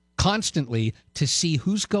constantly to see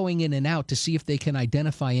who's going in and out, to see if they can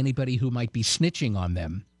identify anybody who might be snitching on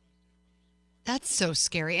them. That's so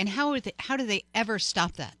scary. And how do they ever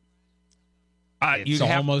stop that? It's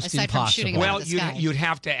almost impossible. Well, you'd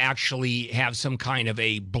have to actually have some kind of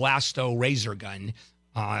a blasto razor gun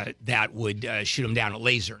that would shoot them down, a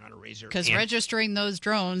laser, not a razor. Because registering those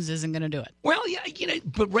drones isn't going to do it. Well, yeah,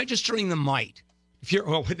 but registering them might. If you're,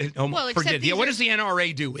 what does the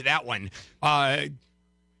NRA do with that one?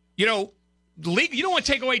 You don't want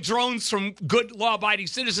to take away drones from good law-abiding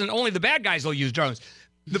citizens. Only the bad guys will use drones.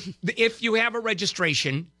 If you have a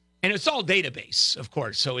registration, And it's all database, of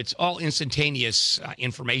course, so it's all instantaneous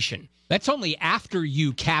information. That's only after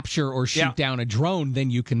you capture or shoot down a drone,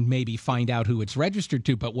 then you can maybe find out who it's registered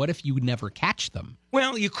to. But what if you never catch them?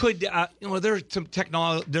 Well, you could. There's some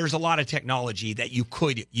technology. There's a lot of technology that you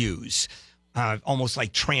could use, almost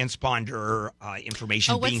like transponder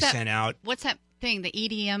information being sent out. What's that thing? The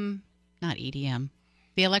EDM, not EDM,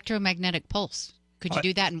 the electromagnetic pulse. Could you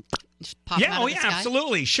do that and just pop them out of the sky?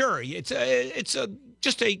 Absolutely, sure. It's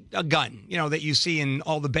just a gun, that you see in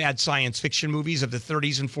all the bad science fiction movies of the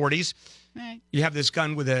 30s and 40s. Right. You have this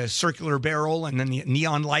gun with a circular barrel, and then the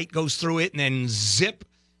neon light goes through it, and then zip.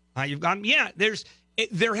 You've got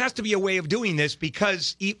there has to be a way of doing this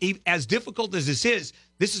because as difficult as this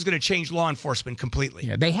is going to change law enforcement completely.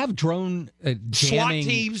 Yeah, they have drone jamming. SWAT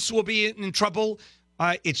teams will be in trouble.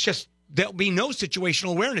 It's just there'll be no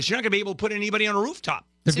situational awareness. You're not going to be able to put anybody on a rooftop.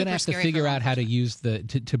 They're going to have to figure out how to use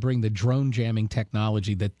to bring the drone jamming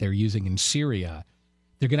technology that they're using in Syria.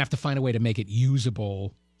 They're going to have to find a way to make it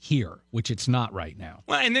usable here, which it's not right now.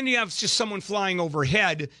 Well, and then you have just someone flying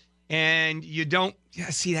overhead, and you don't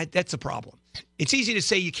see that's a problem. It's easy to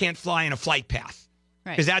say you can't fly in a flight path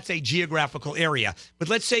because that's a geographical area. But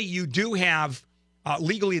let's say you do have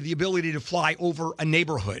legally the ability to fly over a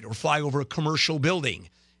neighborhood or fly over a commercial building,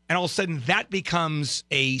 and all of a sudden that becomes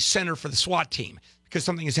a center for the SWAT team because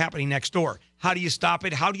something is happening next door. How do you stop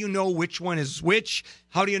it? How do you know which one is which?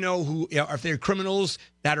 How do you know who if they're criminals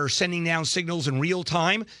that are sending down signals in real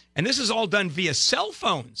time? And this is all done via cell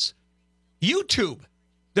phones, YouTube.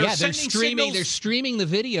 They're streaming the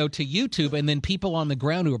video to YouTube, and then people on the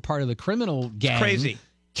ground who are part of the criminal gang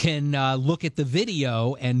can look at the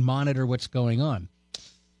video and monitor what's going on.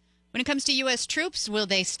 When it comes to U.S. troops, will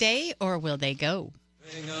they stay or will they go?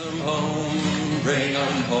 Bring 'em home, bring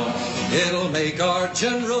 'em home. It'll make our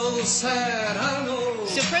generals sad, I know.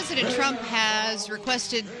 So President Trump has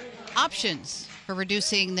requested options for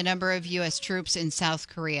reducing the number of U.S. troops in South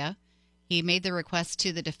Korea. He made the request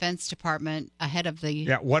to the Defense Department ahead of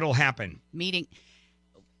the what'll happen meeting.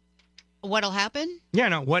 What'll happen? Yeah,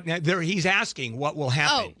 no. He's asking what will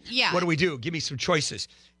happen. Oh, yeah. What do we do? Give me some choices.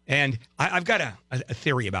 And I've got a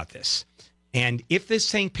theory about this. And if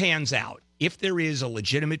this thing pans out, if there is a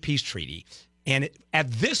legitimate peace treaty, and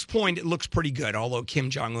at this point it looks pretty good, although Kim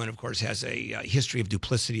Jong-un, of course, has a history of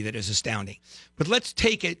duplicity that is astounding. But let's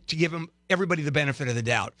take it to give everybody the benefit of the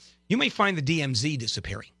doubt. You may find the DMZ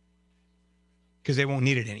disappearing because they won't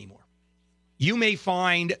need it anymore. You may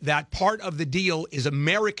find that part of the deal is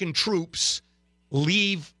American troops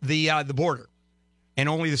leave the border, and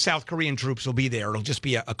only the South Korean troops will be there. It'll just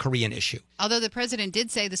be a Korean issue. Although the president did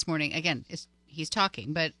say this morning, again, he's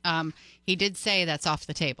talking, but he did say that's off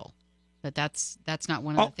the table. That's not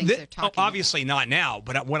one of the things they're talking about. Obviously not now,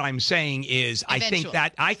 but what I'm saying is Eventually.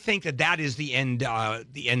 I think that is the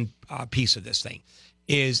end piece of this thing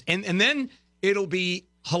is, and then it'll be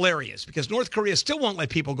hilarious because North Korea still won't let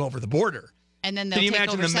people go over the border. And then they'll Can you take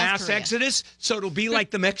imagine over the South mass Korea. exodus? So it'll be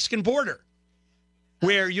like the Mexican border,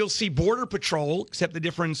 where you'll see Border Patrol, except the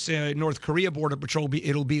difference, North Korea Border Patrol,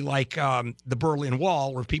 it'll be like the Berlin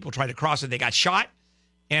Wall, where people try to cross it. They got shot.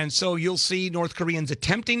 And so you'll see North Koreans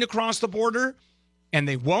attempting to cross the border, and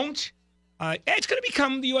they won't. It's going to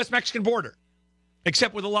become the U.S.-Mexican border,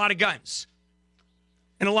 except with a lot of guns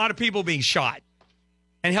and a lot of people being shot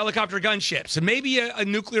and helicopter gunships and maybe a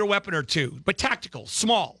nuclear weapon or two, but tactical,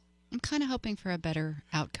 small. I'm kind of hoping for a better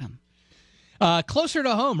outcome. Closer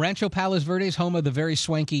to home, Rancho Palos Verdes, home of the very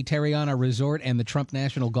swanky Terriana Resort and the Trump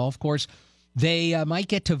National Golf Course. They might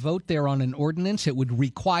get to vote there on an ordinance. It would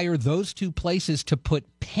require those two places to put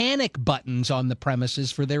panic buttons on the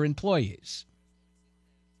premises for their employees.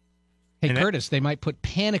 Hey, Curtis, they might put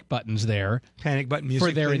panic buttons there. Panic button music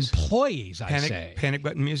for their please. employees, I say. Panic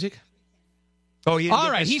button music? Oh, yeah. All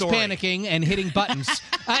right, he's panicking and hitting buttons.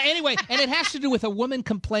 Anyway, and it has to do with a woman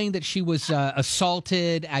complained that she was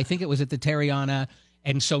assaulted. I think it was at the Terriana.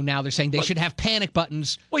 And so now they're saying they should have panic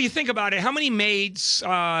buttons. Well, you think about it. How many maids,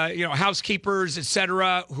 housekeepers, et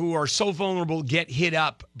cetera, who are so vulnerable get hit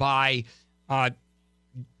up by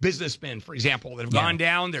businessmen, for example, that have gone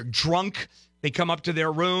down. They're drunk. They come up to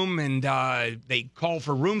their room and they call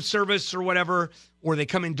for room service or whatever, or they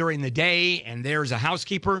come in during the day and there's a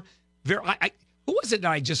housekeeper. Who was it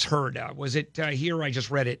that I just heard? Was it here? I just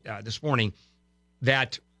read it this morning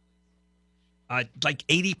that like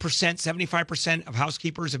 80%, 75% of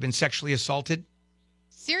housekeepers have been sexually assaulted.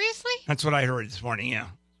 Seriously? That's what I heard this morning, yeah.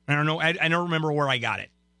 I don't know. I don't remember where I got it.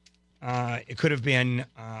 It could have been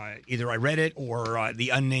either I read it or the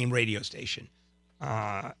unnamed radio station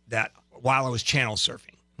that while I was channel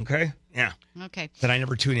surfing. Okay? Yeah. Okay. That I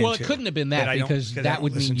never tune into. Well, it couldn't have been that because that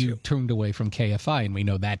would mean you tuned away from KFI, and we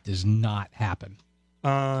know that does not happen.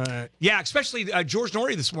 Yeah, especially George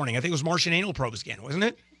Norrie this morning. I think it was Martian anal probes again, wasn't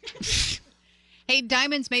it? Hey,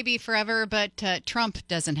 diamonds may be forever, but Trump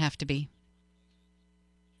doesn't have to be.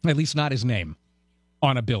 At least not his name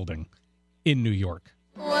on a building in New York.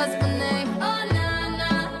 What's my name?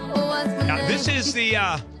 Oh, What's my Now, name? this is the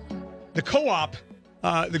co-op,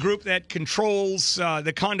 the group that controls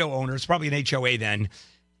the condo owners, probably an HOA then.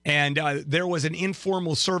 And there was an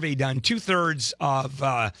informal survey done. 2/3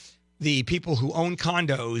 of the people who own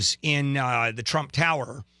condos in the Trump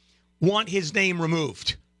Tower want his name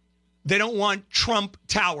removed. They don't want Trump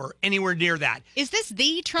Tower anywhere near that. Is this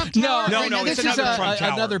the Trump Tower? No, this it's is another Trump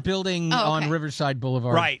Tower. another building on Riverside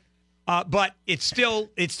Boulevard. Right. But it still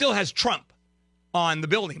has Trump on the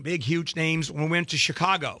building. Big, huge names. When we went to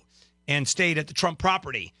Chicago and stayed at the Trump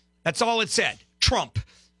property, that's all it said. Trump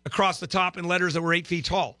across the top in letters that were 8 feet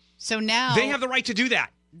tall. So now they have the right to do that.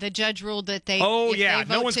 The judge ruled that they, Oh, if yeah. they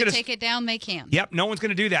vote No one's to gonna take it down, they can. Yep, no one's going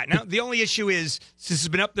to do that. Now, the only issue is, since it's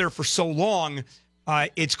been up there for so long,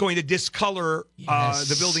 it's going to discolor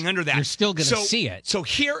the building under that. You're still going to see it. So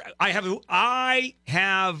here, I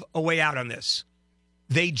have a way out on this.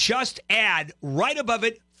 They just add right above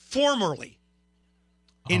it, formerly,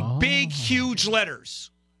 in big, huge letters.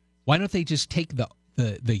 Why don't they just take the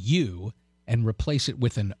U and replace it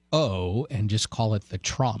with an O and just call it the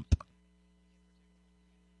Trump?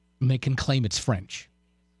 And they can claim it's French.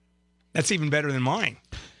 That's even better than mine.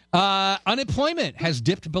 Unemployment has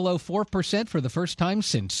dipped below 4% for the first time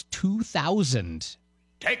since 2000.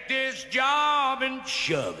 Take this job and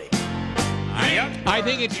shove it. I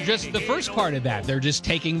think it's just the first part of that. They're just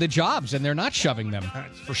taking the jobs and they're not shoving them.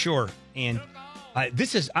 For sure. And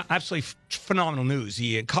this is absolutely phenomenal news.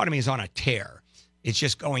 The economy is on a tear. It's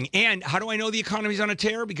just going. And how do I know the economy's on a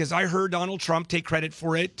tear? Because I heard Donald Trump take credit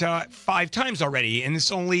for it 5 times already. And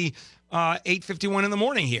it's only 8:51 in the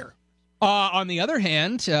morning here. On the other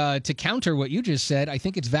hand, to counter what you just said, I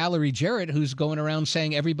think it's Valerie Jarrett who's going around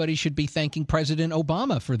saying everybody should be thanking President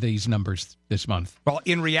Obama for these numbers this month. Well,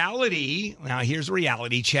 in reality, now here's a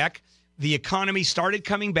reality check. The economy started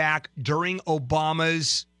coming back during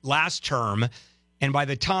Obama's last term. And by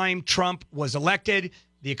the time Trump was elected,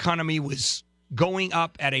 the economy was going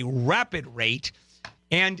up at a rapid rate.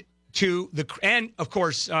 And of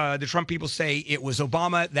course, the Trump people say it was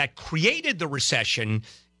Obama that created the recession,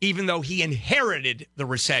 even though he inherited the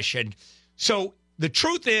recession. So the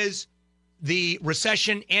truth is the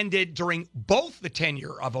recession ended during both the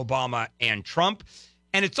tenure of Obama and Trump,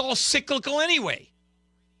 and it's all cyclical anyway.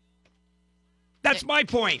 That's my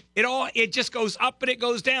point. It just goes up and it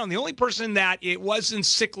goes down. The only person that it wasn't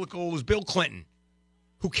cyclical was Bill Clinton,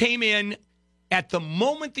 who came in at the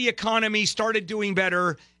moment the economy started doing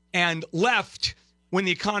better and left when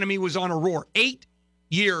the economy was on a roar. 8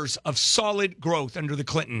 years of solid growth under the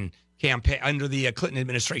Clinton campaign, under the Clinton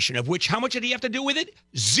administration, of which how much did he have to do with it?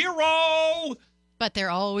 0. But they're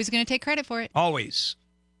always going to take credit for it. Always.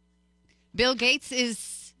 Bill Gates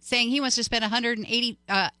is saying he wants to spend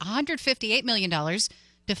 $158 million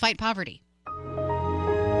to fight poverty.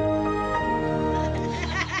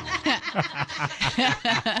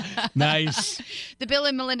 Nice. The Bill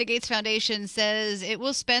and Melinda Gates Foundation says it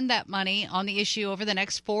will spend that money on the issue over the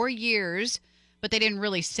next 4 years, but they didn't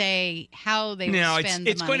really say how they would spend the money.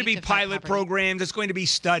 It's going to be pilot programs. It's going to be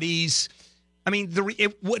studies. I mean,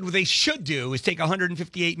 what they should do is take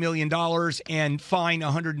 $158 million and fine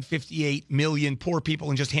 158 million poor people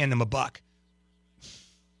and just hand them $1.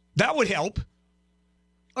 That would help.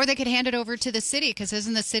 Or they could hand it over to the city, because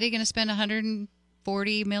isn't the city going to spend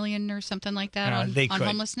 $140 million or something like that on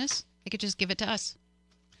homelessness? They could just give it to us.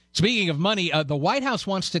 Speaking of money, the White House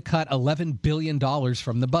wants to cut $11 billion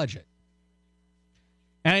from the budget.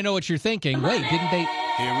 And I know what you're thinking. Wait, didn't they?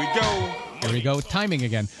 Here we go. Here we go with timing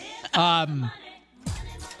again.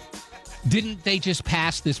 Didn't they just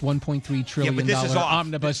pass this $1.3 trillion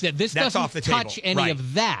omnibus? This That's doesn't off the table. touch any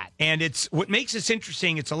of that. And it's what makes this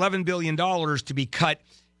interesting. It's $11 billion to be cut.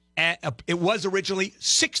 It was originally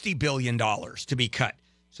 $60 billion to be cut.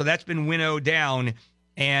 So that's been winnowed down.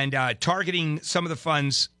 And targeting some of the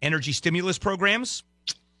funds, energy stimulus programs,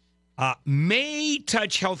 may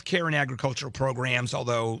touch healthcare and agricultural programs,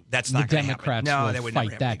 although that's not going to happen. No, they would fight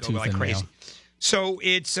never that go like crazy. So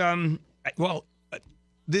it's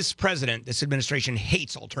this president, this administration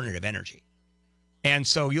hates alternative energy, and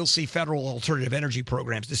so you'll see federal alternative energy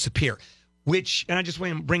programs disappear. Which, and I just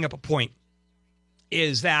want to bring up a point,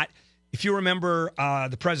 is that if you remember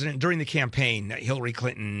the president during the campaign, Hillary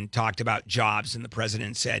Clinton talked about jobs, and the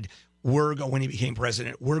president said, when he became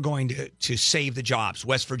president, we're going to save the jobs.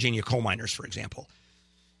 West Virginia coal miners, for example.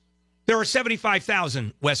 There are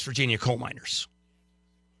 75,000 West Virginia coal miners.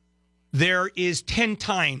 There is 10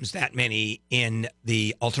 times that many in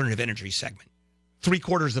the alternative energy segment.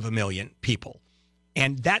 750,000 people.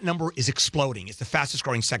 And that number is exploding. It's the fastest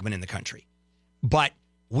growing segment in the country. But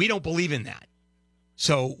we don't believe in that.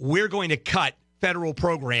 So we're going to cut federal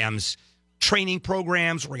programs, training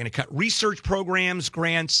programs. We're going to cut research programs,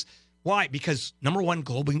 grants. Why? Because, number one,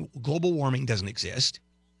 global warming doesn't exist.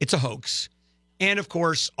 It's a hoax. And, of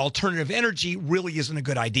course, alternative energy really isn't a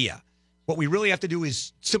good idea. What we really have to do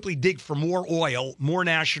is simply dig for more oil, more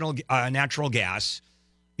natural gas,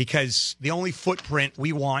 because the only footprint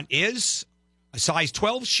we want is a size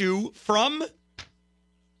 12 shoe from...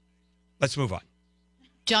 Let's move on.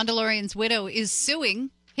 John DeLorean's widow is suing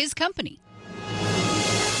his company.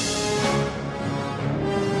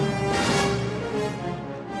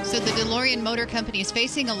 So the DeLorean Motor Company is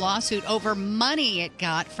facing a lawsuit over money it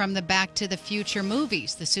got from the Back to the Future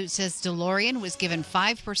movies. The suit says DeLorean was given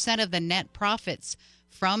 5% of the net profits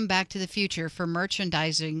from Back to the Future for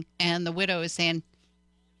merchandising, and the widow is saying,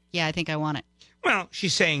 yeah, I think I want it. Well,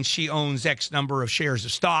 she's saying she owns X number of shares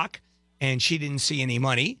of stock, and she didn't see any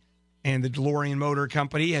money, and the DeLorean Motor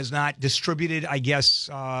Company has not distributed, I guess,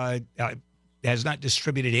 has not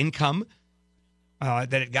distributed income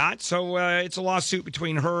that it got. So it's a lawsuit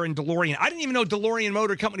between her and DeLorean. I didn't even know DeLorean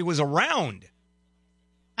Motor Company was around.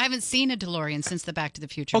 I haven't seen a DeLorean since the Back to the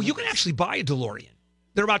Future movies. You can actually buy a DeLorean.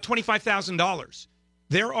 They're about $25,000.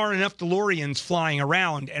 There are enough DeLoreans flying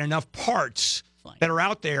around and enough parts that are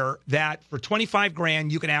out there that for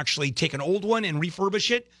 $25,000 you can actually take an old one and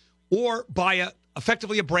refurbish it or buy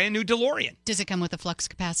effectively a brand new DeLorean. Does it come with a flux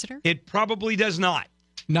capacitor? It probably does not.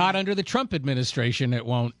 Not under the Trump administration, it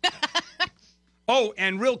won't. Oh,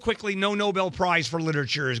 and real quickly, no Nobel Prize for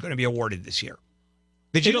Literature is going to be awarded this year.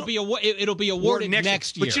 It'll be awarded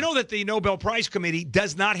next year. But you know that the Nobel Prize Committee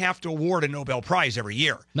does not have to award a Nobel Prize every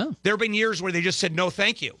year. No. There have been years where they just said, no,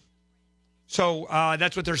 thank you. So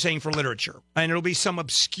that's what they're saying for literature. And it'll be some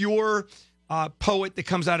obscure poet that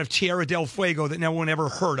comes out of Tierra del Fuego that no one ever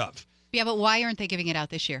heard of. Yeah, but why aren't they giving it out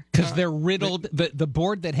this year? Because they're riddled. The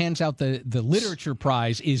board that hands out the literature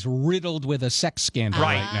prize is riddled with a sex scandal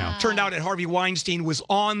right now. Turned out that Harvey Weinstein was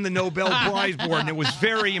on the Nobel Prize board, and it was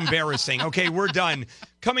very embarrassing. Okay, we're done.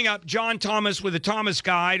 Coming up, John Thomas with the Thomas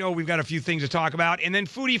Guide. Oh, we've got a few things to talk about. And then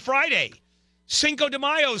Foodie Friday. Cinco de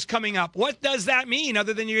Mayo's coming up. What does that mean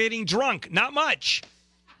other than you're getting drunk? Not much.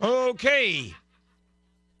 Okay.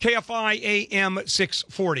 KFI AM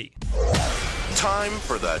 640. Time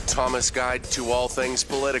for the Thomas Guide to all things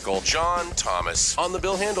political. John Thomas on the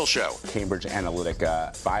Bill Handel Show. Cambridge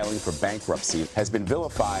Analytica filing for bankruptcy has been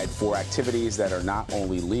vilified for activities that are not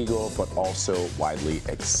only legal but also widely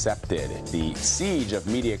accepted. The siege of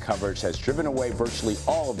media coverage has driven away virtually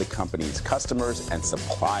all of the company's customers and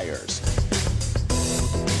suppliers.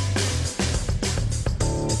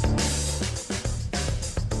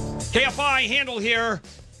 KFI Handel here.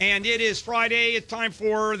 And it is Friday. It's time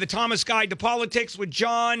for the Thomas Guide to Politics with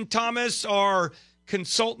John Thomas, our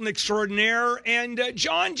consultant extraordinaire. And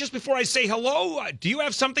John, just before I say hello, do you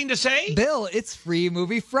have something to say? Bill, it's Free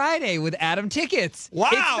Movie Friday with Adam Tickets. Wow.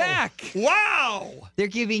 It's back. Wow. They're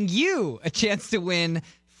giving you a chance to win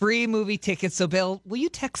free movie tickets. So, Bill, will you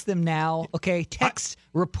text them now? Okay, text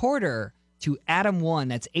reporter to Adam1,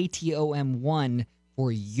 that's ATOM1,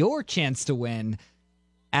 for your chance to win.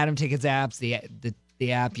 Adam Tickets apps, the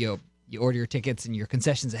app, you order your tickets and your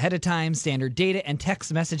concessions ahead of time. Standard data and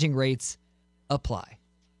text messaging rates apply.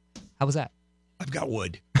 How was that? I've got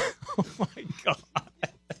wood. Oh, my God.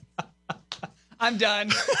 I'm done.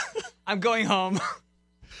 I'm going home.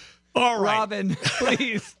 All right. Robin,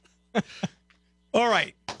 please. All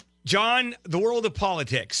right. John, the world of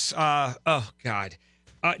politics. Oh, God.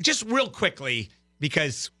 Just real quickly,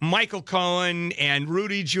 because Michael Cohen and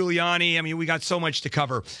Rudy Giuliani, I mean, we got so much to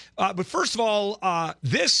cover. But first of all,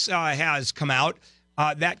 this has come out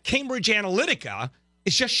that Cambridge Analytica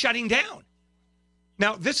is just shutting down.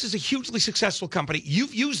 Now, this is a hugely successful company.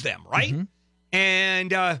 You've used them, right? Mm-hmm.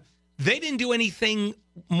 And they didn't do anything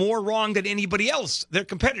more wrong than anybody else. They're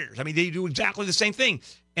competitors. I mean, they do exactly the same thing.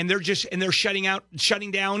 And they're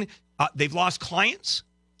shutting down. They've lost clients.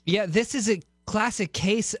 Yeah, this is a classic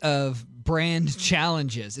case of brand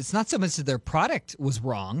challenges. It's not so much that their product was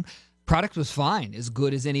wrong. Product was fine, as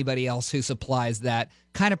good as anybody else who supplies that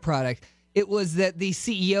kind of product. It was that the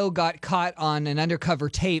CEO got caught on an undercover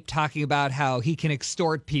tape talking about how he can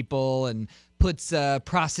extort people and puts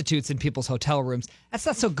prostitutes in people's hotel rooms. That's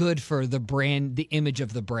not so good for the brand, the image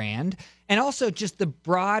of the brand, and also just the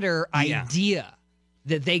broader idea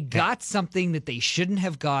that they got something that they shouldn't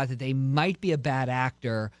have got, that they might be a bad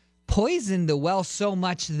actor, poisoned the well so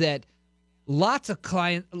much that lots of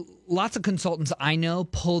consultants I know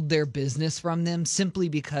pulled their business from them simply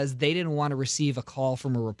because they didn't want to receive a call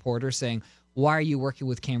from a reporter saying, "Why are you working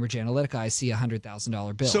with Cambridge Analytica? I see a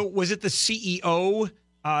 $100,000 bill." So was it the CEO?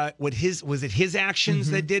 Was it his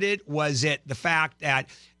actions that did it? Was it the fact that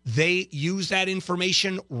they used that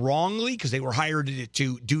information wrongly because they were hired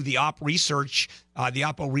to do the oppo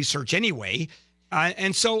research anyway?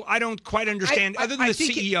 And so I don't quite understand, other than the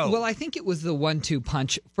CEO. I think it was the 1-2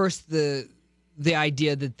 punch. First, the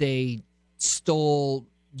idea that they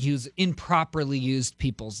improperly used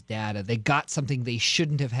people's data. They got something they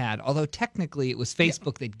shouldn't have had, although technically it was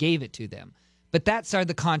Facebook that gave it to them. But that started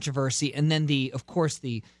the controversy, and then the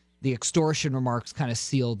extortion remarks kind of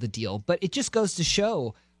sealed the deal. But it just goes to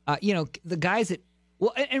show, the guys that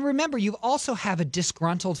and remember, you also have a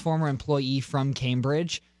disgruntled former employee from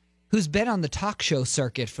Cambridge who's been on the talk show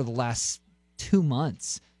circuit for the last 2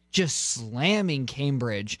 months, just slamming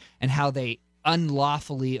Cambridge and how they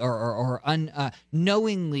unlawfully or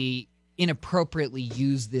unknowingly inappropriately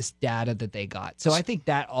use this data that they got. So I think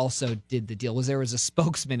that also did the deal. There was a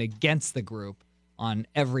spokesman against the group on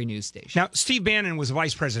every news station. Now, Steve Bannon was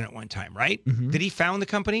vice president at one time, right? Did he found the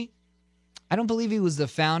company? I don't believe he was the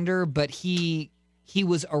founder, but he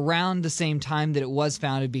was around the same time that it was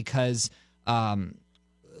founded because a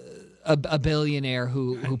billionaire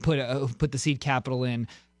who put the seed capital in,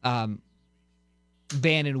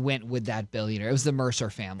 Bannon went with that billionaire. It was the Mercer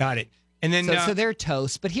family. Got it. And then so they're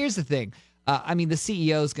toast. But here's the thing. The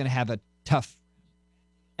CEO is going to have a tough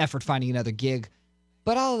effort finding another gig.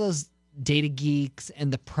 But all of those data geeks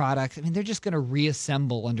and the product, they're just going to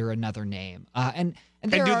reassemble under another name. And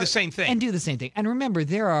do the same thing. And remember,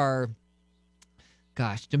 there are,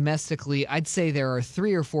 domestically, I'd say there are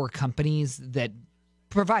 3 or 4 companies that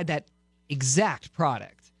provide that exact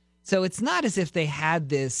product. So it's not as if they had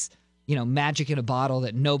this, magic in a bottle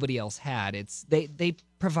that nobody else had. It's they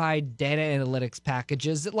provide data analytics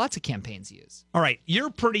packages that lots of campaigns use. All right. You're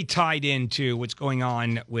pretty tied into what's going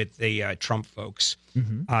on with the Trump folks.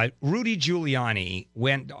 Rudy Giuliani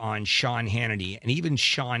went on Sean Hannity, and even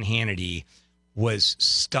Sean Hannity was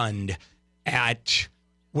stunned at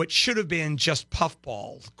what should have been just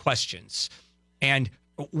puffball questions. And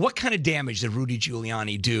what kind of damage did Rudy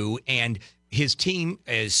Giuliani do? And his team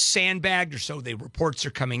is sandbagged, or so the reports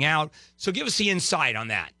are coming out. So give us the insight on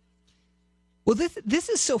that. Well, this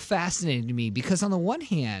is so fascinating to me because on the one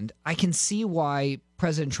hand, I can see why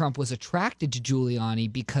President Trump was attracted to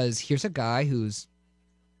Giuliani, because here's a guy who's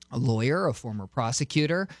a lawyer, a former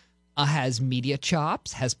prosecutor, has media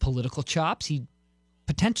chops, has political chops. He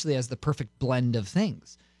potentially has the perfect blend of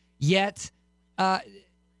things. Yet,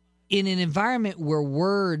 in an environment where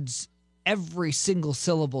words, every single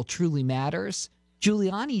syllable truly matters,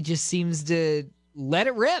 Giuliani just seems to let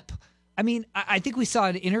it rip. I think we saw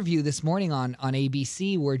an interview this morning on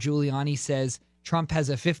ABC where Giuliani says Trump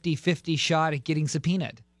has a 50-50 shot at getting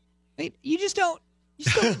subpoenaed. You just don't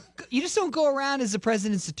go around as the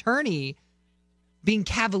president's attorney being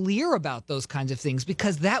cavalier about those kinds of things,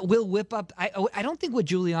 because that will whip up. I don't think what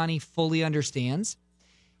Giuliani fully understands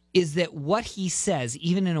is that what he says,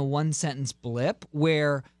 even in a one-sentence blip,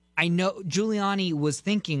 where I know Giuliani was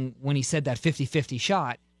thinking when he said that 50-50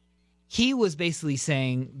 shot, he was basically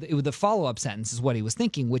saying, the follow-up sentence is what he was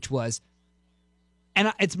thinking, which was,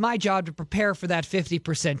 and it's my job to prepare for that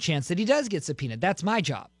 50% chance that he does get subpoenaed. That's my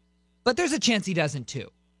job. But there's a chance he doesn't too.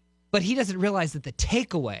 But he doesn't realize that the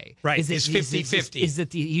takeaway is 50-50. Is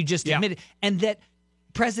that you just admitted, and that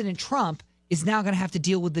President Trump is now going to have to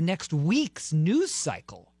deal with the next week's news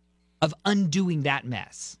cycle of undoing that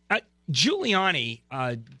mess. Giuliani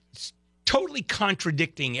totally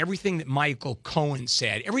contradicting everything that Michael Cohen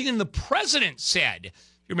said, everything the president said. You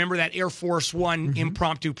remember that Air Force One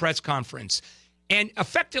impromptu press conference, and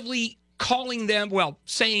effectively calling them,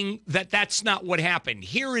 saying that that's not what happened.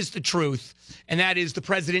 Here is the truth, and that is the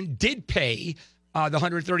president did pay the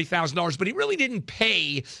 $130,000, but he really didn't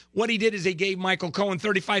pay. What he did is they gave Michael Cohen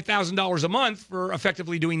 $35,000 a month for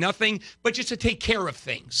effectively doing nothing, but just to take care of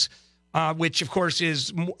things, which, of course,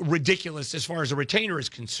 is ridiculous as far as a retainer is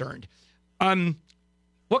concerned.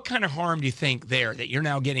 What kind of harm do you think there that you're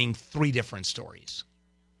now getting 3 different stories?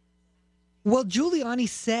 Well, Giuliani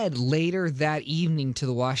said later that evening to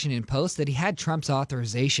the Washington Post that he had Trump's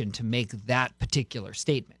authorization to make that particular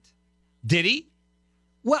statement. Did he?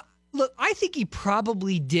 Well, look, I think he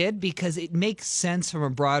probably did, because it makes sense from a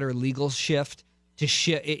broader legal shift to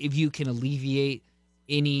if you can alleviate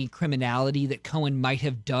any criminality that Cohen might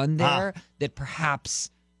have done there, that perhaps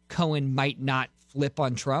Cohen might not flip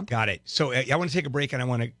on Trump. Got it. So I want to take a break and I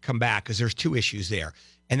want to come back because there's two issues there.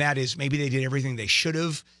 And that is maybe they did everything they should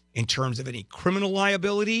have in terms of any criminal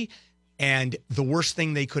liability. And the worst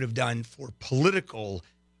thing they could have done for political,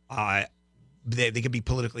 they could be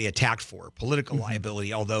politically attacked for political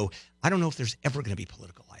liability. Although I don't know if there's ever going to be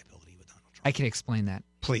political liability with Donald Trump. I can explain that.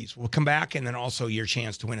 Please, we'll come back. And then also your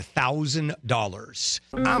chance to win $1,000.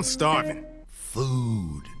 I'm starving.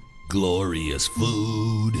 Food. Glorious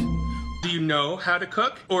food. Do you know how to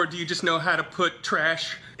cook, or do you just know how to put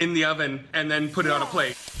trash in the oven and then put it on a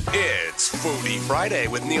plate? It's Foodie Friday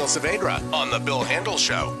with Neil Saavedra on The Bill Handel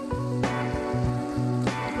Show.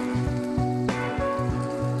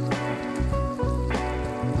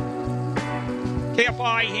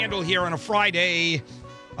 KFI Handel here on a Friday.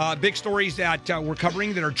 Big stories that we're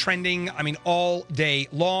covering that are trending, all day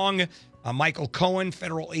long. Michael Cohen,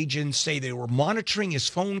 federal agents say they were monitoring his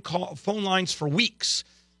phone lines for weeks.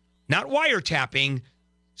 Not wiretapping,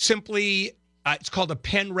 simply it's called a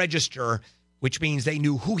pen register, which means they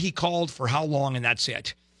knew who he called for how long, and that's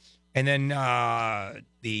it. And then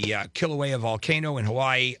the Kilauea volcano in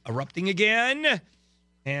Hawaii erupting again.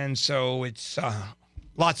 And so it's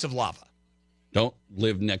lots of lava. Don't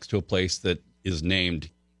live next to a place that is named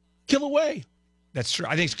Kilauea. That's true.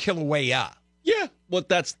 I think it's Kilauea. Yeah, well,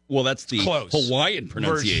 that's the close. Hawaiian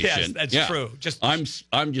pronunciation. Yes, that's true.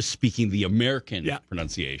 I'm just speaking the American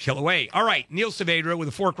pronunciation. Kilauea. All right, Neil Saavedra with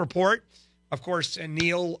a Fork Report. Of course,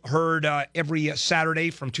 Neil heard every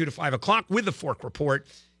Saturday from 2 to 5 o'clock with the Fork Report,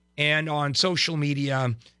 and on social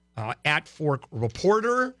media at Fork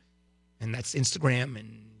Reporter, and that's Instagram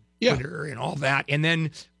and Twitter and all that. And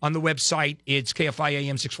then on the website, it's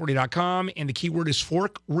KFIAM640.com, and the keyword is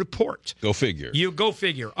Fork Report. Go figure. You go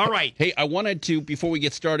figure. All right. Hey, I wanted to, before we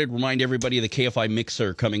get started, remind everybody of the KFI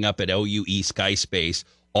Mixer coming up at LUE Skyspace.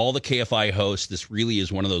 All the KFI hosts, this really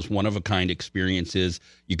is one of those one-of-a-kind experiences.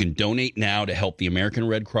 You can donate now to help the American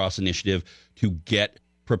Red Cross Initiative to Get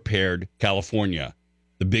Prepared California.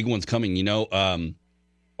 The big one's coming.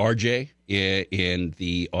 RJ in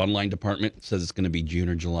the online department says it's going to be June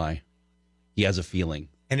or July. He has a feeling.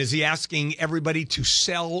 And is he asking everybody to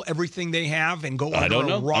sell everything they have and go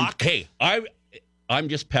under a rock? I'm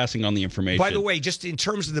just passing on the information. By the way, just in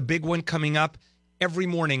terms of the big one coming up, every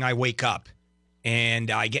morning I wake up and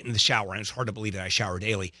I get in the shower. And it's hard to believe that I shower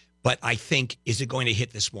daily. But I think, is it going to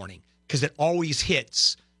hit this morning? Because it always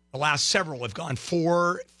hits. The last several have gone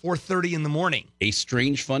 4:30 in the morning. A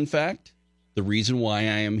strange fun fact. The reason why I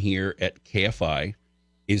am here at KFI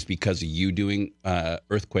is because of you doing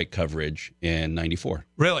earthquake coverage in 94.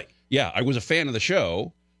 Really? Yeah, I was a fan of the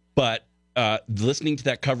show, but listening to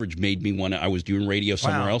that coverage made me want to, I was doing radio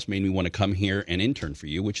somewhere else, made me want to come here and intern for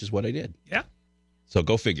you, which is what I did. Yeah. So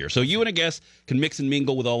go figure. So you and a guest can mix and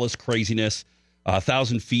mingle with all this craziness,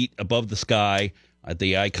 1,000 feet above the sky at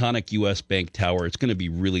the iconic U.S. Bank Tower. It's going to be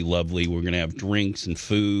really lovely. We're going to have drinks and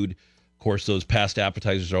food. Of course, those past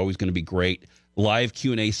appetizers are always going to be great. Live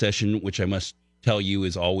Q&A session, which I must tell you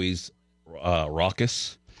is always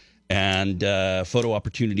raucous. And photo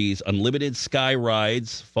opportunities, unlimited sky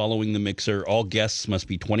rides following the mixer. All guests must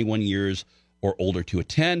be 21 years or older to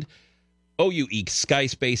attend. OUE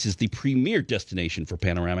Skyspace is the premier destination for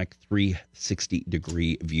panoramic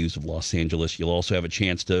 360-degree views of Los Angeles. You'll also have a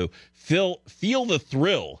chance to feel the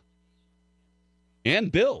thrill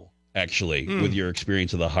and Bill, actually, with your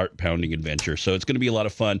experience of the heart-pounding adventure. So it's going to be a lot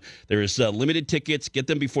of fun. There's limited tickets. Get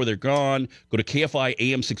them before they're gone. Go to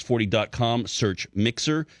KFIAM640.com, search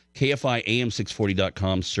Mixer.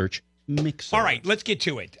 KFIAM640.com, search Mixer. All right, let's get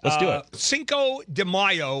to it. Let's do it. Cinco de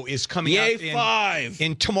Mayo is coming up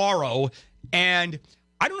in tomorrow. And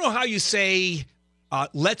I don't know how you say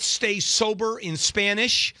let's stay sober in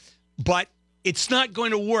Spanish, but it's not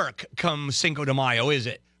going to work come Cinco de Mayo, is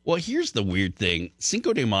it? Well, here's the weird thing.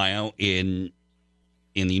 Cinco de Mayo in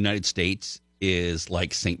the United States is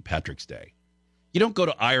like St. Patrick's Day. You don't go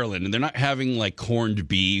to Ireland, and they're not having, like, corned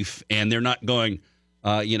beef, and they're not going,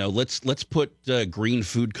 let's put green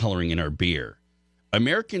food coloring in our beer.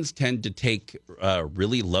 Americans tend to take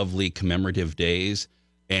really lovely commemorative days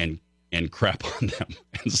and crap on them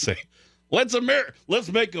and say,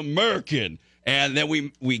 let's make American. And then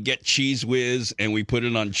we get Cheese Whiz and we put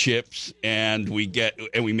it on chips and we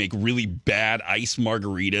make really bad ice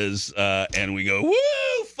margaritas and we go,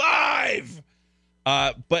 woo, 5.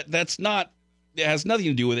 But it has nothing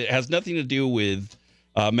to do with it. It has nothing to do with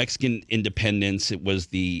Mexican independence. It was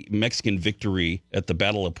the Mexican victory at the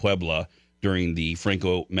Battle of Puebla during the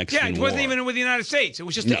Franco-Mexican War. Yeah, it wasn't even with the United States. It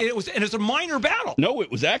was just it was a minor battle. No,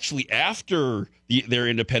 it was actually after their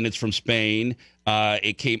independence from Spain.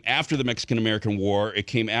 It came after the Mexican-American War. It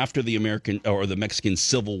came after the Mexican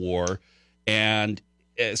Civil War, And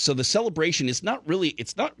so the celebration is not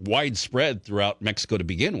widespread throughout Mexico to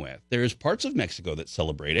begin with. There's parts of Mexico that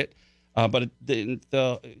celebrate it, but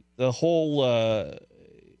the whole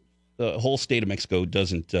state of Mexico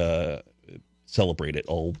doesn't celebrate it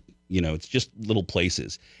all. It's just little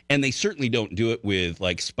places. And they certainly don't do it with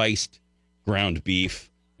like spiced ground beef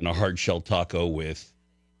and a hard shell taco with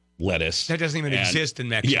lettuce. That doesn't even exist in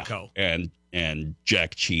Mexico. Yeah, and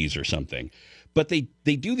jack cheese or something. But they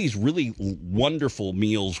do these really wonderful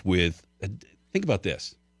meals with, think about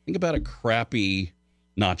this. Think about a crappy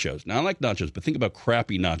nachos. Now, I like nachos, but think about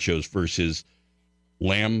crappy nachos versus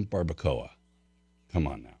lamb barbacoa. Come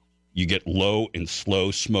on now. You get low and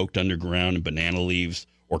slow smoked underground and banana leaves,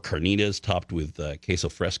 or carnitas topped with queso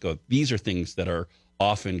fresco. These are things that are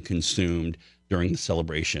often consumed during the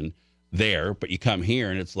celebration there. But you come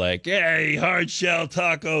here and it's like, hey, hard shell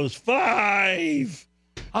tacos, 5.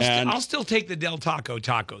 I'll still take the Del Taco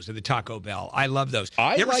tacos or the Taco Bell. I love those.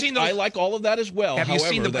 I like all of that as well. Have you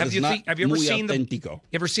seen the? Have you ever seen auténtico.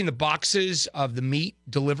 You ever seen the boxes of the meat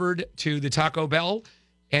delivered to the Taco Bell?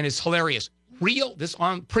 And it's hilarious. Real.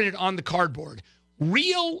 Printed on the cardboard.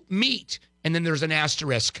 Real meat, and then there's an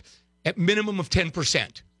asterisk at minimum of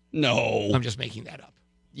 10%. No, I'm just making that up.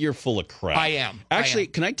 You're full of crap. I am. Actually,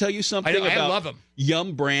 can I tell you something about I love them.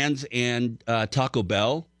 Yum Brands and Taco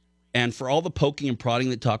Bell? And for all the poking and prodding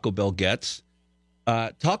that Taco Bell gets,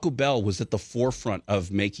 Taco Bell was at the forefront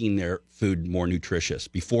of making their food more nutritious.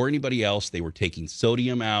 Before anybody else, they were taking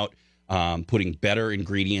sodium out, putting better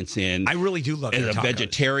ingredients in. I really do love as their a tacos.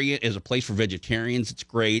 vegetarian, as a place for vegetarians, it's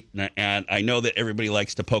great. And I know that everybody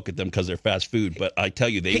likes to poke at them because they're fast food, but I tell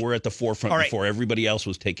you, they were at the forefront before everybody else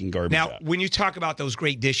was taking garbage Now, out. when you talk about those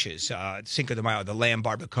great dishes, Cinco de Mayo, the lamb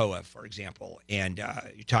barbacoa, for example, and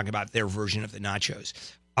you're talking about their version of the nachos.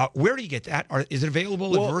 Where do you get that? Is it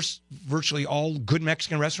available at virtually all good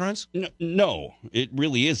Mexican restaurants? No, it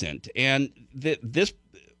really isn't. And this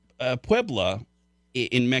Puebla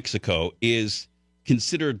in Mexico is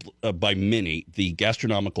considered by many the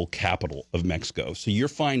gastronomical capital of Mexico. So you're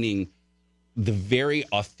finding the very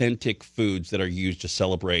authentic foods that are used to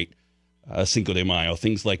celebrate Cinco de Mayo,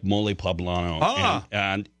 things like mole poblano.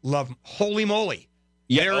 And love holy moly.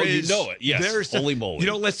 Yeah, you know it. Yes, holy moly.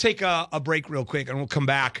 Let's take a break real quick, and we'll come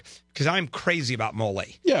back because I'm crazy about mole.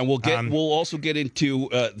 Yeah, we'll also get into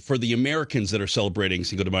for the Americans that are celebrating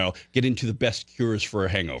Cinco de Mayo, get into the best cures for a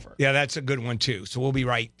hangover. Yeah, that's a good one too. So we'll be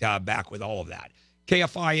right back with all of that.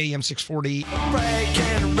 KFI AM 640.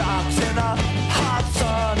 Breaking rocks in a hot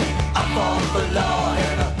sun. I fought the law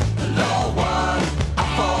in a law one. I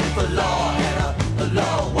fought the law in a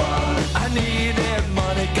law one. I needed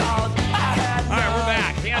money cause I had All right, we're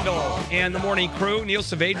back. Handel and the morning crew. Neil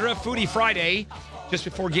Saavedra, Foodie Friday, just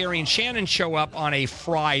before Gary and Shannon show up on a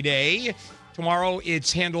Friday. Tomorrow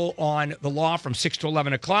it's Handel on the law from 6 to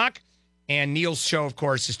 11 o'clock. And Neil's show, of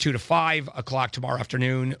course, is 2 to 5 o'clock tomorrow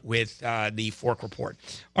afternoon with the Fork Report.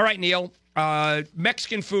 All right, Neil,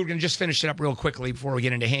 Mexican food, going to just finish it up real quickly before we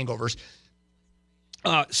get into hangovers.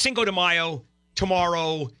 Cinco de Mayo,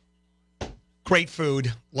 tomorrow, great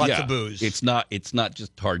food, lots of booze. It's not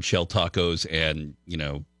just hard shell tacos and,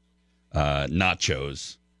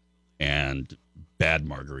 nachos and bad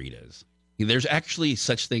margaritas. There's actually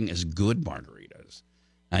such thing as good margaritas.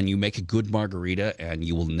 And you make a good margarita, and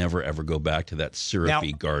you will never, ever go back to that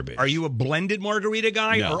syrupy garbage. Are you a blended margarita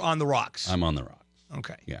guy or on the rocks? I'm on the rocks.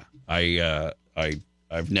 Okay. Yeah.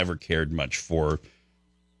 I've never cared much for,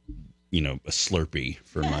 a Slurpee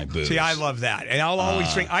for my booze. See, I love that. And I'll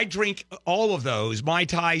always drink. I drink all of those, Mai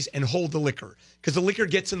Tais, and hold the liquor. Because the liquor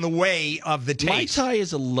gets in the way of the taste. Mai Tai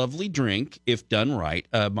is a lovely drink if done right.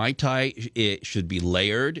 Mai Tai, it should be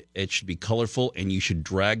layered, it should be colorful, and you should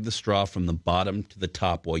drag the straw from the bottom to the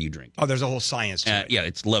top while you drink. Oh, there's a whole science to it. Yeah,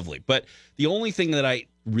 it's lovely. But the only thing that I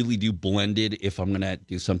really do blended, if I'm going to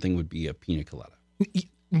do something, would be a pina colada.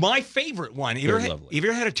 My favorite one. Have you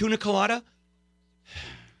ever had a tuna colada?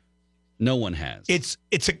 No one has.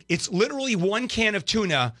 It's literally one can of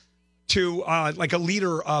tuna to like a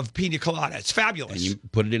liter of pina colada. It's fabulous. And you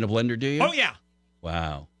put it in a blender, do you? Oh, yeah.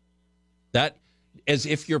 Wow. That, as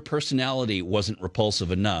if your personality wasn't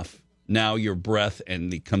repulsive enough, now your breath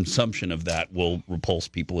and the consumption of that will repulse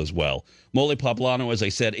people as well. Mole poblano, as I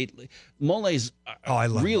said, moles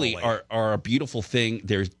really are a beautiful thing.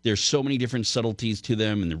 There's so many different subtleties to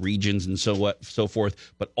them and the regions and so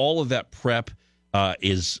forth. But all of that prep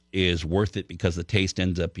is worth it because the taste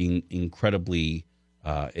ends up being incredibly.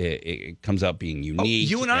 It comes out being unique.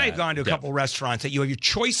 You and I have gone to a couple restaurants that you have your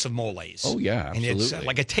choice of moles. Oh yeah, absolutely. And it's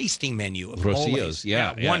like a tasting menu of Rocíos, moles.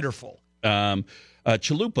 yeah, Wonderful.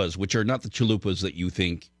 Chalupas, which are not the chalupas that you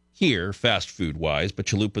think here, fast food wise, but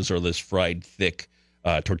chalupas are this fried thick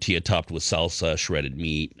tortilla topped with salsa, shredded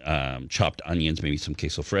meat, chopped onions, maybe some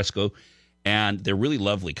queso fresco. And they're really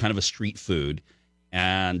lovely, kind of a street food.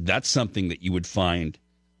 And that's something that you would find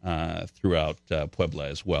throughout Puebla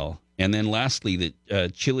as well. And then lastly,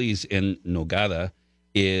 the chiles en nogada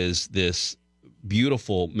is this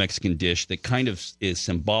beautiful Mexican dish that kind of is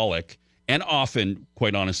symbolic and often,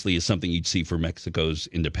 quite honestly, is something you'd see for Mexico's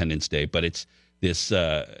Independence Day. But it's this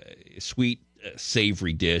sweet,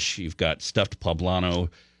 savory dish. You've got stuffed poblano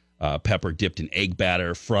pepper dipped in egg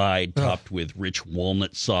batter, fried, topped with rich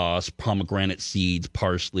walnut sauce, pomegranate seeds,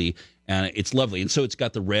 parsley, and it's lovely. And so it's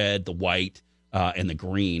got the red, the white, and the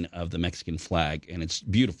green of the Mexican flag, and it's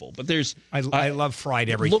beautiful. But there's I love fried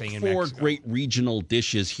everything in Mexico. Look for great regional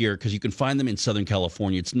dishes here because you can find them in Southern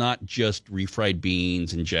California. It's not just refried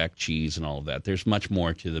beans and jack cheese and all of that. There's much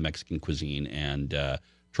more to the Mexican cuisine, and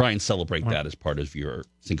try and celebrate that as part of your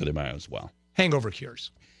Cinco de Mayo as well. Hangover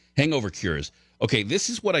cures. Hangover cures. Okay, this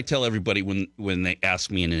is what I tell everybody when they ask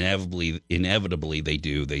me, and inevitably they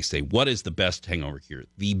do. They say, what is the best hangover cure?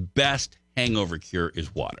 The best hangover cure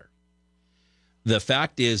is water. The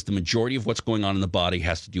fact is, the majority of what's going on in the body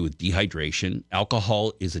has to do with dehydration.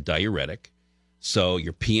 Alcohol is a diuretic, so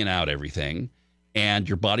you're peeing out everything, and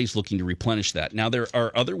your body's looking to replenish that. Now, there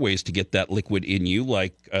are other ways to get that liquid in you,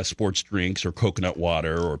 like sports drinks or coconut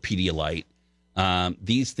water or Pedialyte.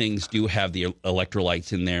 These things do have the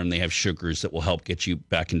electrolytes in there, and they have sugars that will help get you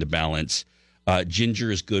back into balance. Ginger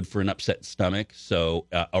is good for an upset stomach, so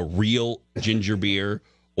a real ginger beer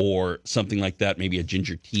or something like that, maybe a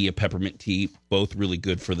ginger tea, a peppermint tea, both really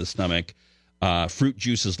good for the stomach. Fruit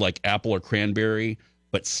juices like apple or cranberry,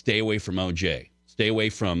 but stay away from OJ. Stay away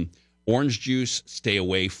from orange juice. Stay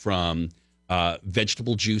away from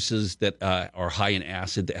vegetable juices that are high in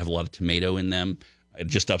acid, that have a lot of tomato in them. It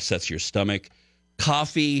just upsets your stomach.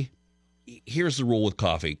 Coffee, here's the rule with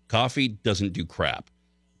coffee. Coffee doesn't do crap.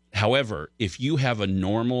 However, if you have a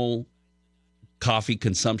normal coffee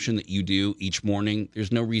consumption that you do each morning,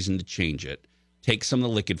 there's no reason to change it. Take some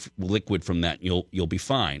of the liquid from that, and you'll be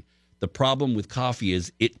fine. The problem with coffee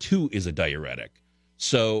is it too is a diuretic.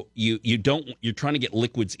 So you're trying to get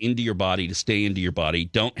liquids into your body to stay into your body.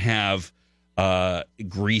 Don't have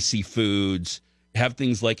greasy foods. Have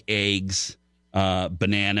things like eggs,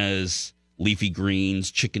 bananas, leafy greens,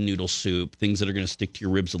 chicken noodle soup, things that are going to stick to your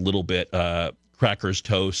ribs a little bit. Crackers,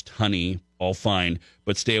 toast, honey, all fine,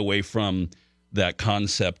 but stay away from that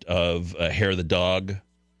concept of hair of the dog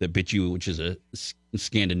that bit you, which is a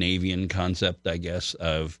Scandinavian concept, I guess,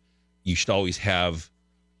 of you should always have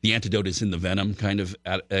the antidote is in the venom kind of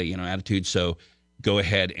attitude. So go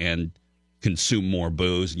ahead and consume more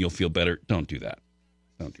booze and you'll feel better. Don't do that.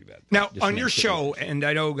 Don't do that. Now, on your show, and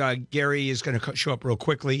I know Gary is going to show up real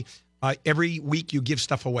quickly, every week you give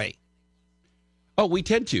stuff away. Oh, we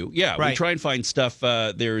tend to. Yeah, right. We try and find stuff.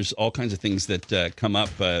 There's all kinds of things that come up,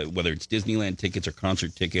 whether it's Disneyland tickets or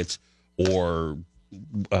concert tickets or,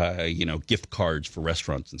 gift cards for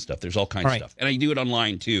restaurants and stuff. There's all kinds of stuff. And I do it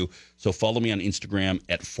online, too. So follow me on Instagram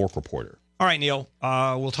at Fork Reporter. All right, Neil.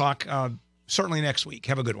 We'll talk certainly next week.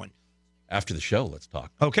 Have a good one. After the show, let's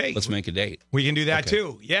talk. Okay. Let's make a date. We can do that,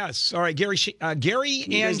 too. Yes. All right, Gary and Can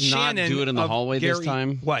you Shannon. not do it in the hallway this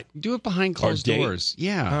time? What? Do it behind closed doors.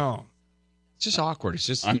 Yeah. Oh. It's just awkward. It's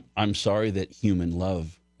just. I'm sorry that human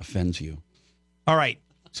love offends you. All right.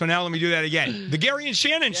 So now let me do that again. The Gary and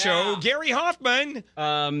Shannon Show. Gary Hoffman.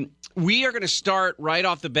 We are going to start right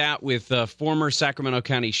off the bat with former Sacramento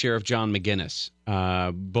County Sheriff John McGinnis.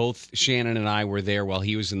 Both Shannon and I were there while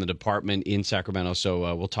he was in the department in Sacramento.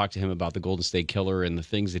 So we'll talk to him about the Golden State Killer and the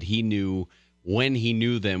things that he knew when he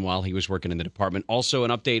knew them while he was working in the department. Also,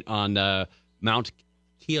 an update on Mount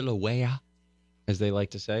Kilauea, as they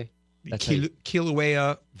like to say.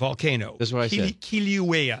 Kilauea volcano. That's what I said.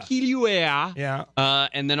 Kilauea. Yeah.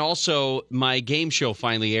 And then also, my game show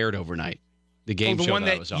finally aired overnight. The game show one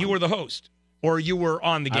that I was on. You were the host, or you were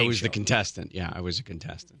on the game show? I was the contestant. Yeah, I was a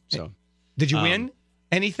contestant. So, did you win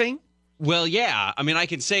anything? Well, yeah. I mean, I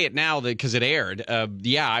can say it now because it aired.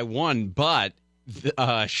 Yeah, I won, but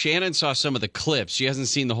Shannon saw some of the clips. She hasn't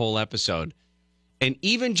seen the whole episode. And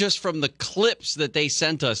even just from the clips that they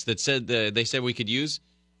sent us that said they said we could use,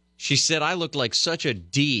 she said I looked like such a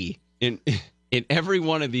D in every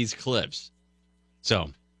one of these clips.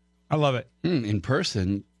 So, I love it. In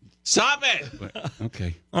person. Stop it.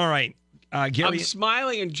 Okay. All right. Gary, I'm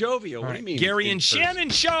smiling and jovial. What do you mean? Gary and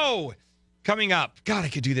Shannon Show coming up. God, I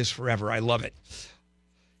could do this forever. I love it.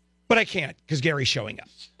 But I can't because Gary's showing up.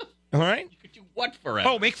 All right? You could do what forever?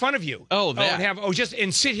 Oh, make fun of you. Oh, that.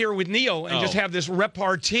 And sit here with Neil and just have this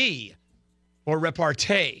repartee. or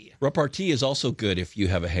repartee. Repartee is also good if you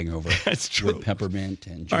have a hangover. That's true. With peppermint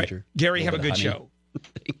and All right, ginger. Gary, have a bit of good honey. show.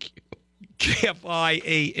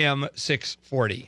 KFI AM 640.